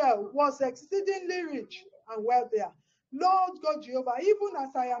 Israel, was exceedingly rich and wealthier. Lord God Jehovah, even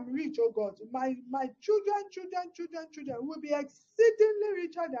as I am rich, oh God, my children will be exceedingly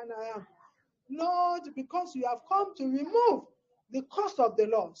richer than I am. Lord, because you have come to remove the curse of the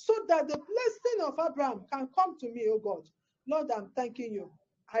law, so that the blessing of Abraham can come to me, oh God. Lord, I'm thanking you.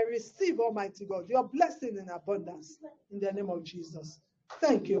 I receive, Almighty God, your blessing in abundance in the name of Jesus.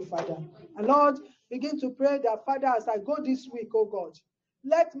 Thank you, Father. And Lord, begin to pray that, Father, as I go this week, oh God,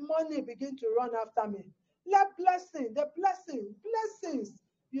 let money begin to run after me. Let blessings,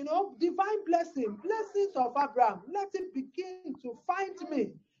 divine blessings of Abraham, let it begin to find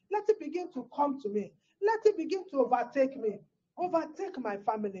me. Let it begin to come to me. Let it begin to overtake me. Overtake my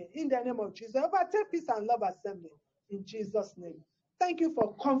family in the name of Jesus. Overtake Peace and Love Assembly in Jesus' name. Thank you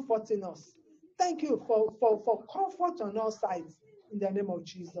for comforting us. Thank you for comfort on all sides in the name of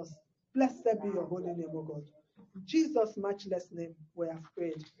Jesus. Blessed be your holy name, O God. In Jesus' matchless name, we have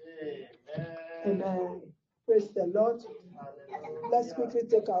prayed. Amen. Praise the Lord. Let's quickly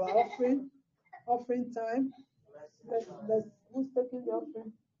take our offering time. Who's taking the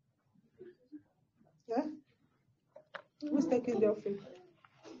offering? Yeah? Who's taking the offering?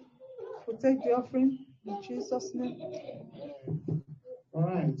 We'll take the offering in Jesus' name. All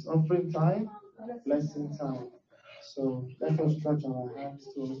right, offering time, blessing time. So let us stretch our hands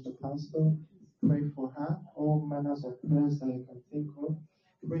towards the pastor, pray for her, all manners of prayers that you can think of.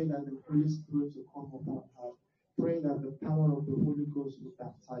 Pray that the Holy Spirit will come upon her. Pray that the power of the Holy Ghost will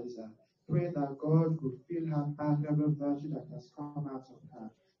baptize her. Pray that God will fill her back every virtue that has come out of her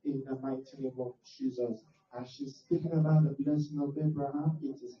in the mighty name of Jesus. As she's speaking about the blessing of Abraham,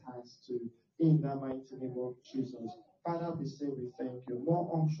 it is hers too. In the mighty name of Jesus. Father, we say we thank you. More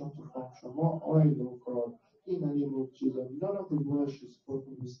unction to function, more oil, oh God. In the name of Jesus. None of the words she's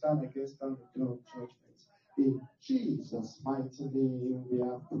spoken will stand against her in the day of judgment. In Jesus' mighty name we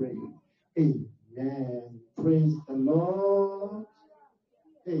are praying. Amen. Praise the Lord.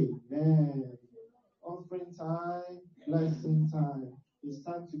 Amen. Offering time, blessing time. It's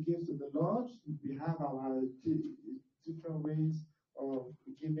time to give to the Lord. We have our different ways of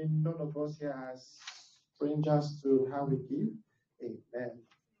giving. None of us here are strangers to how we give. Amen.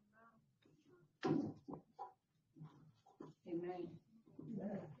 Amen.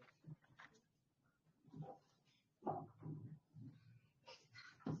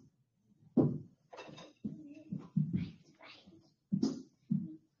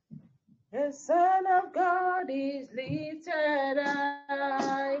 The Son of God is lifted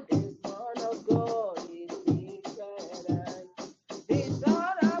high. The Son of God is lifted high. The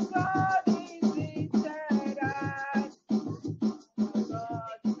Son of God is lifted high.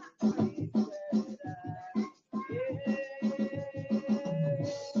 God is lifted high.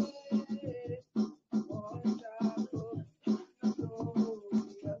 Wonderful,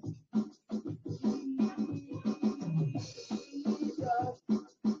 glorious Jesus.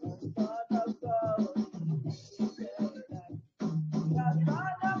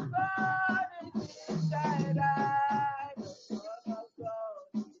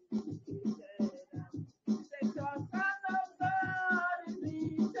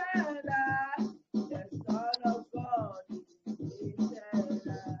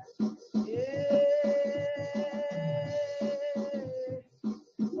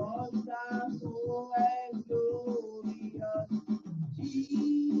 Wonderful and glorious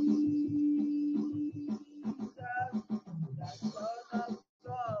Jesus, the Son of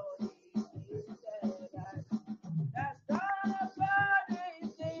God is lifted high. The Son of God is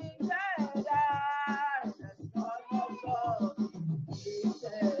lifted high. The Son of God is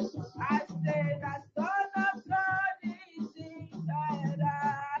lifted high. I say the Son of God is lifted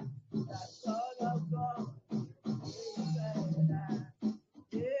high. The Son of God is lifted high.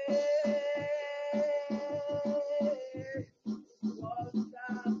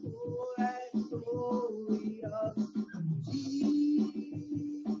 Wonderful and glorious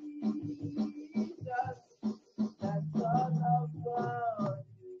Jesus, the Son of God.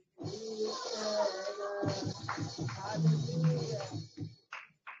 Hallelujah.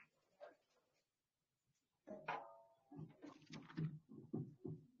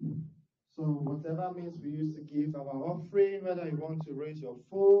 So whatever means times we used to give our offering, whether you want to raise your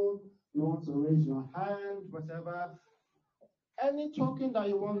phone, you want to raise your hand, whatever. Any token that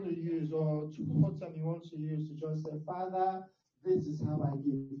you want to use or totem you want to use to just say, Father, this is how I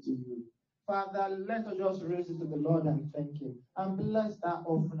give to you. Father, let us just raise it to the Lord and thank Him. And bless that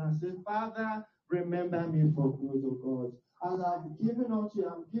offering and say, Father, remember me for good, O God. As I've given unto you,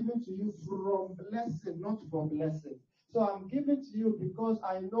 I'm giving to you from blessing, not for blessing. So I'm giving to you because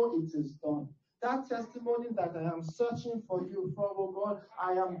I know it is done. That testimony that I am searching for you from, oh God,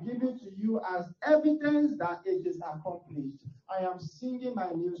 I am giving to you as evidence that it is accomplished. I am singing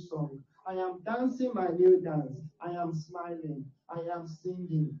my new song. I am dancing my new dance. I am smiling. I am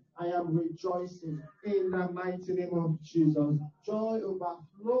singing. I am rejoicing in the mighty name of Jesus. Joy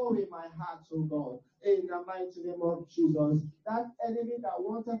overflow in my heart, oh God, in the mighty name of Jesus. That enemy that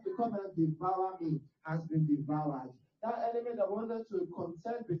wanted to come and devour me has been devoured. That enemy that wanted to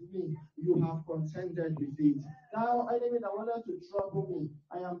contend with me, you have contended with it. That enemy that wanted to trouble me,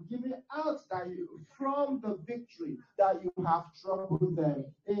 I am giving out that you, from the victory that you have troubled them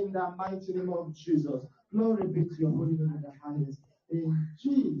in the mighty name of Jesus. Glory be to your holy name in the highest. In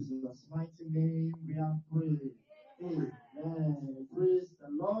Jesus' mighty name we have prayed. Amen. Praise the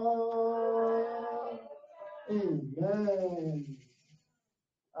Lord. Amen.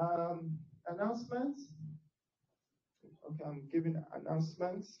 Announcements. Okay, I'm giving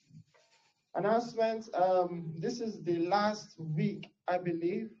announcements. Announcements. This is the last week, I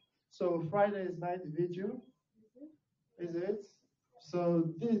believe. So Friday is night vigil. Is it? So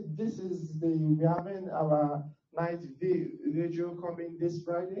this is we're having our night vigil coming this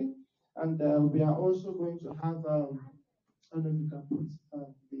Friday, and we are also going to have I don't know if you can put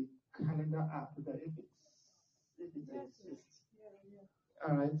the calendar app there if it exists.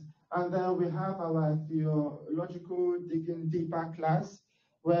 All right. And then we have our theological digging deeper class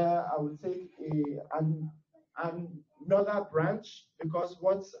where I will take another branch, because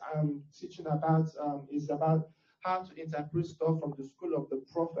what I'm teaching about is about how to interpret stuff from the school of the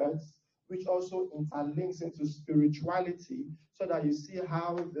prophets, which also interlinks into spirituality, so that you see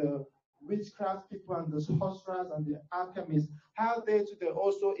how the witchcraft people and the sorcerers and the alchemists, how they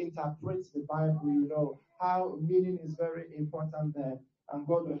also interpret the Bible, how meaning is very important there. And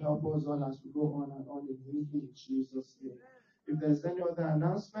God will help us all as we go on and on in Jesus' name. If there's any other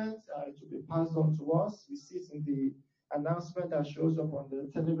announcement, it will be passed on to us. We see it in the announcement that shows up on the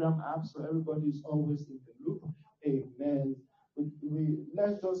Telegram app, so everybody is always in the loop. Amen.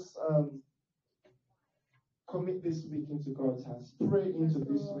 Let's just commit this week into God's hands. Pray into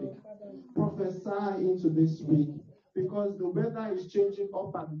this week. Prophesy into this week. Because the weather is changing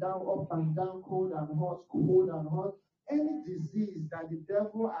up and down, cold and hot, cold and hot. Any disease that the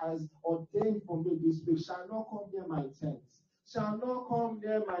devil has ordained for me this week shall not come near my tent, shall not come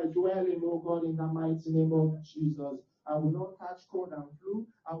near my dwelling, oh God, in the mighty name of Jesus. I will not catch cold and flu.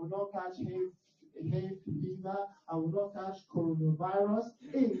 I will not catch hay fever. I will not catch coronavirus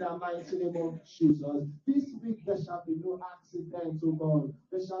in the mighty name of Jesus. This week there shall be no accident, oh God.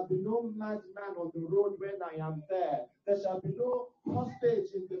 There shall be no madman on the road when I am there. There shall be no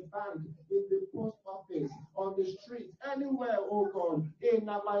hostage in the bank, in the post office, on the street, anywhere, oh God, in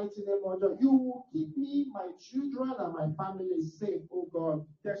the mighty name of Jesus. You will keep me, my children, and my family safe, oh God.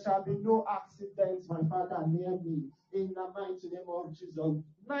 There shall be no accidents, my Father, near me, in the mighty name of Jesus.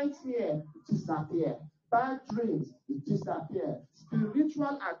 Nightmare, disappear. Bad dreams, disappear.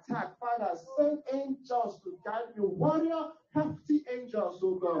 Spiritual attack, Father, send angels to guide me. Warrior, hefty angels,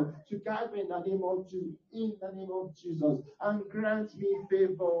 oh God, to guide me in the name of Jesus, and grant me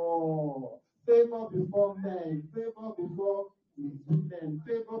favor. Favor before men, favor before women,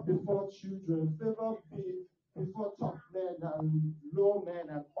 favor before children, favor before top men and low men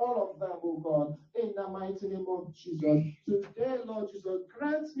and all of them, oh God, in the mighty name of Jesus. Today, Lord Jesus,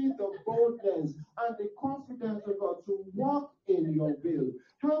 grant me the boldness and the confidence, oh God, to walk in your will.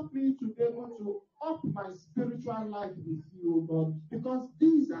 Help me to be able to up my spiritual life with you, oh God, because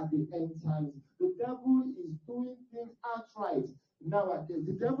these are the end times. The devil is doing things outright. Nowadays,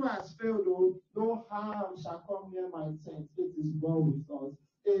 the devil has failed, oh, no harm shall come near my tent. It is well with us.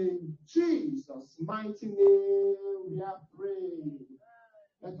 In Jesus' mighty name, we have prayed.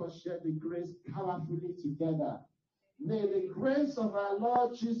 Let us share the grace powerfully together. May the grace of our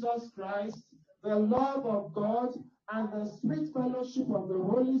Lord Jesus Christ, the love of God, and the sweet fellowship of the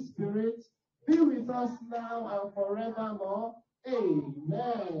Holy Spirit be with us now and forevermore.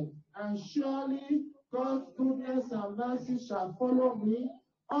 Amen. And surely God's goodness and mercy shall follow me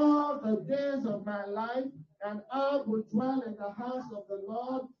all the days of my life, and I will dwell in the house of the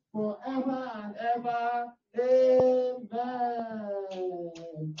Lord forever and ever. Amen.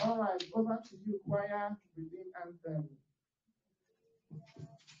 All right, over to you, choir, reading anthem.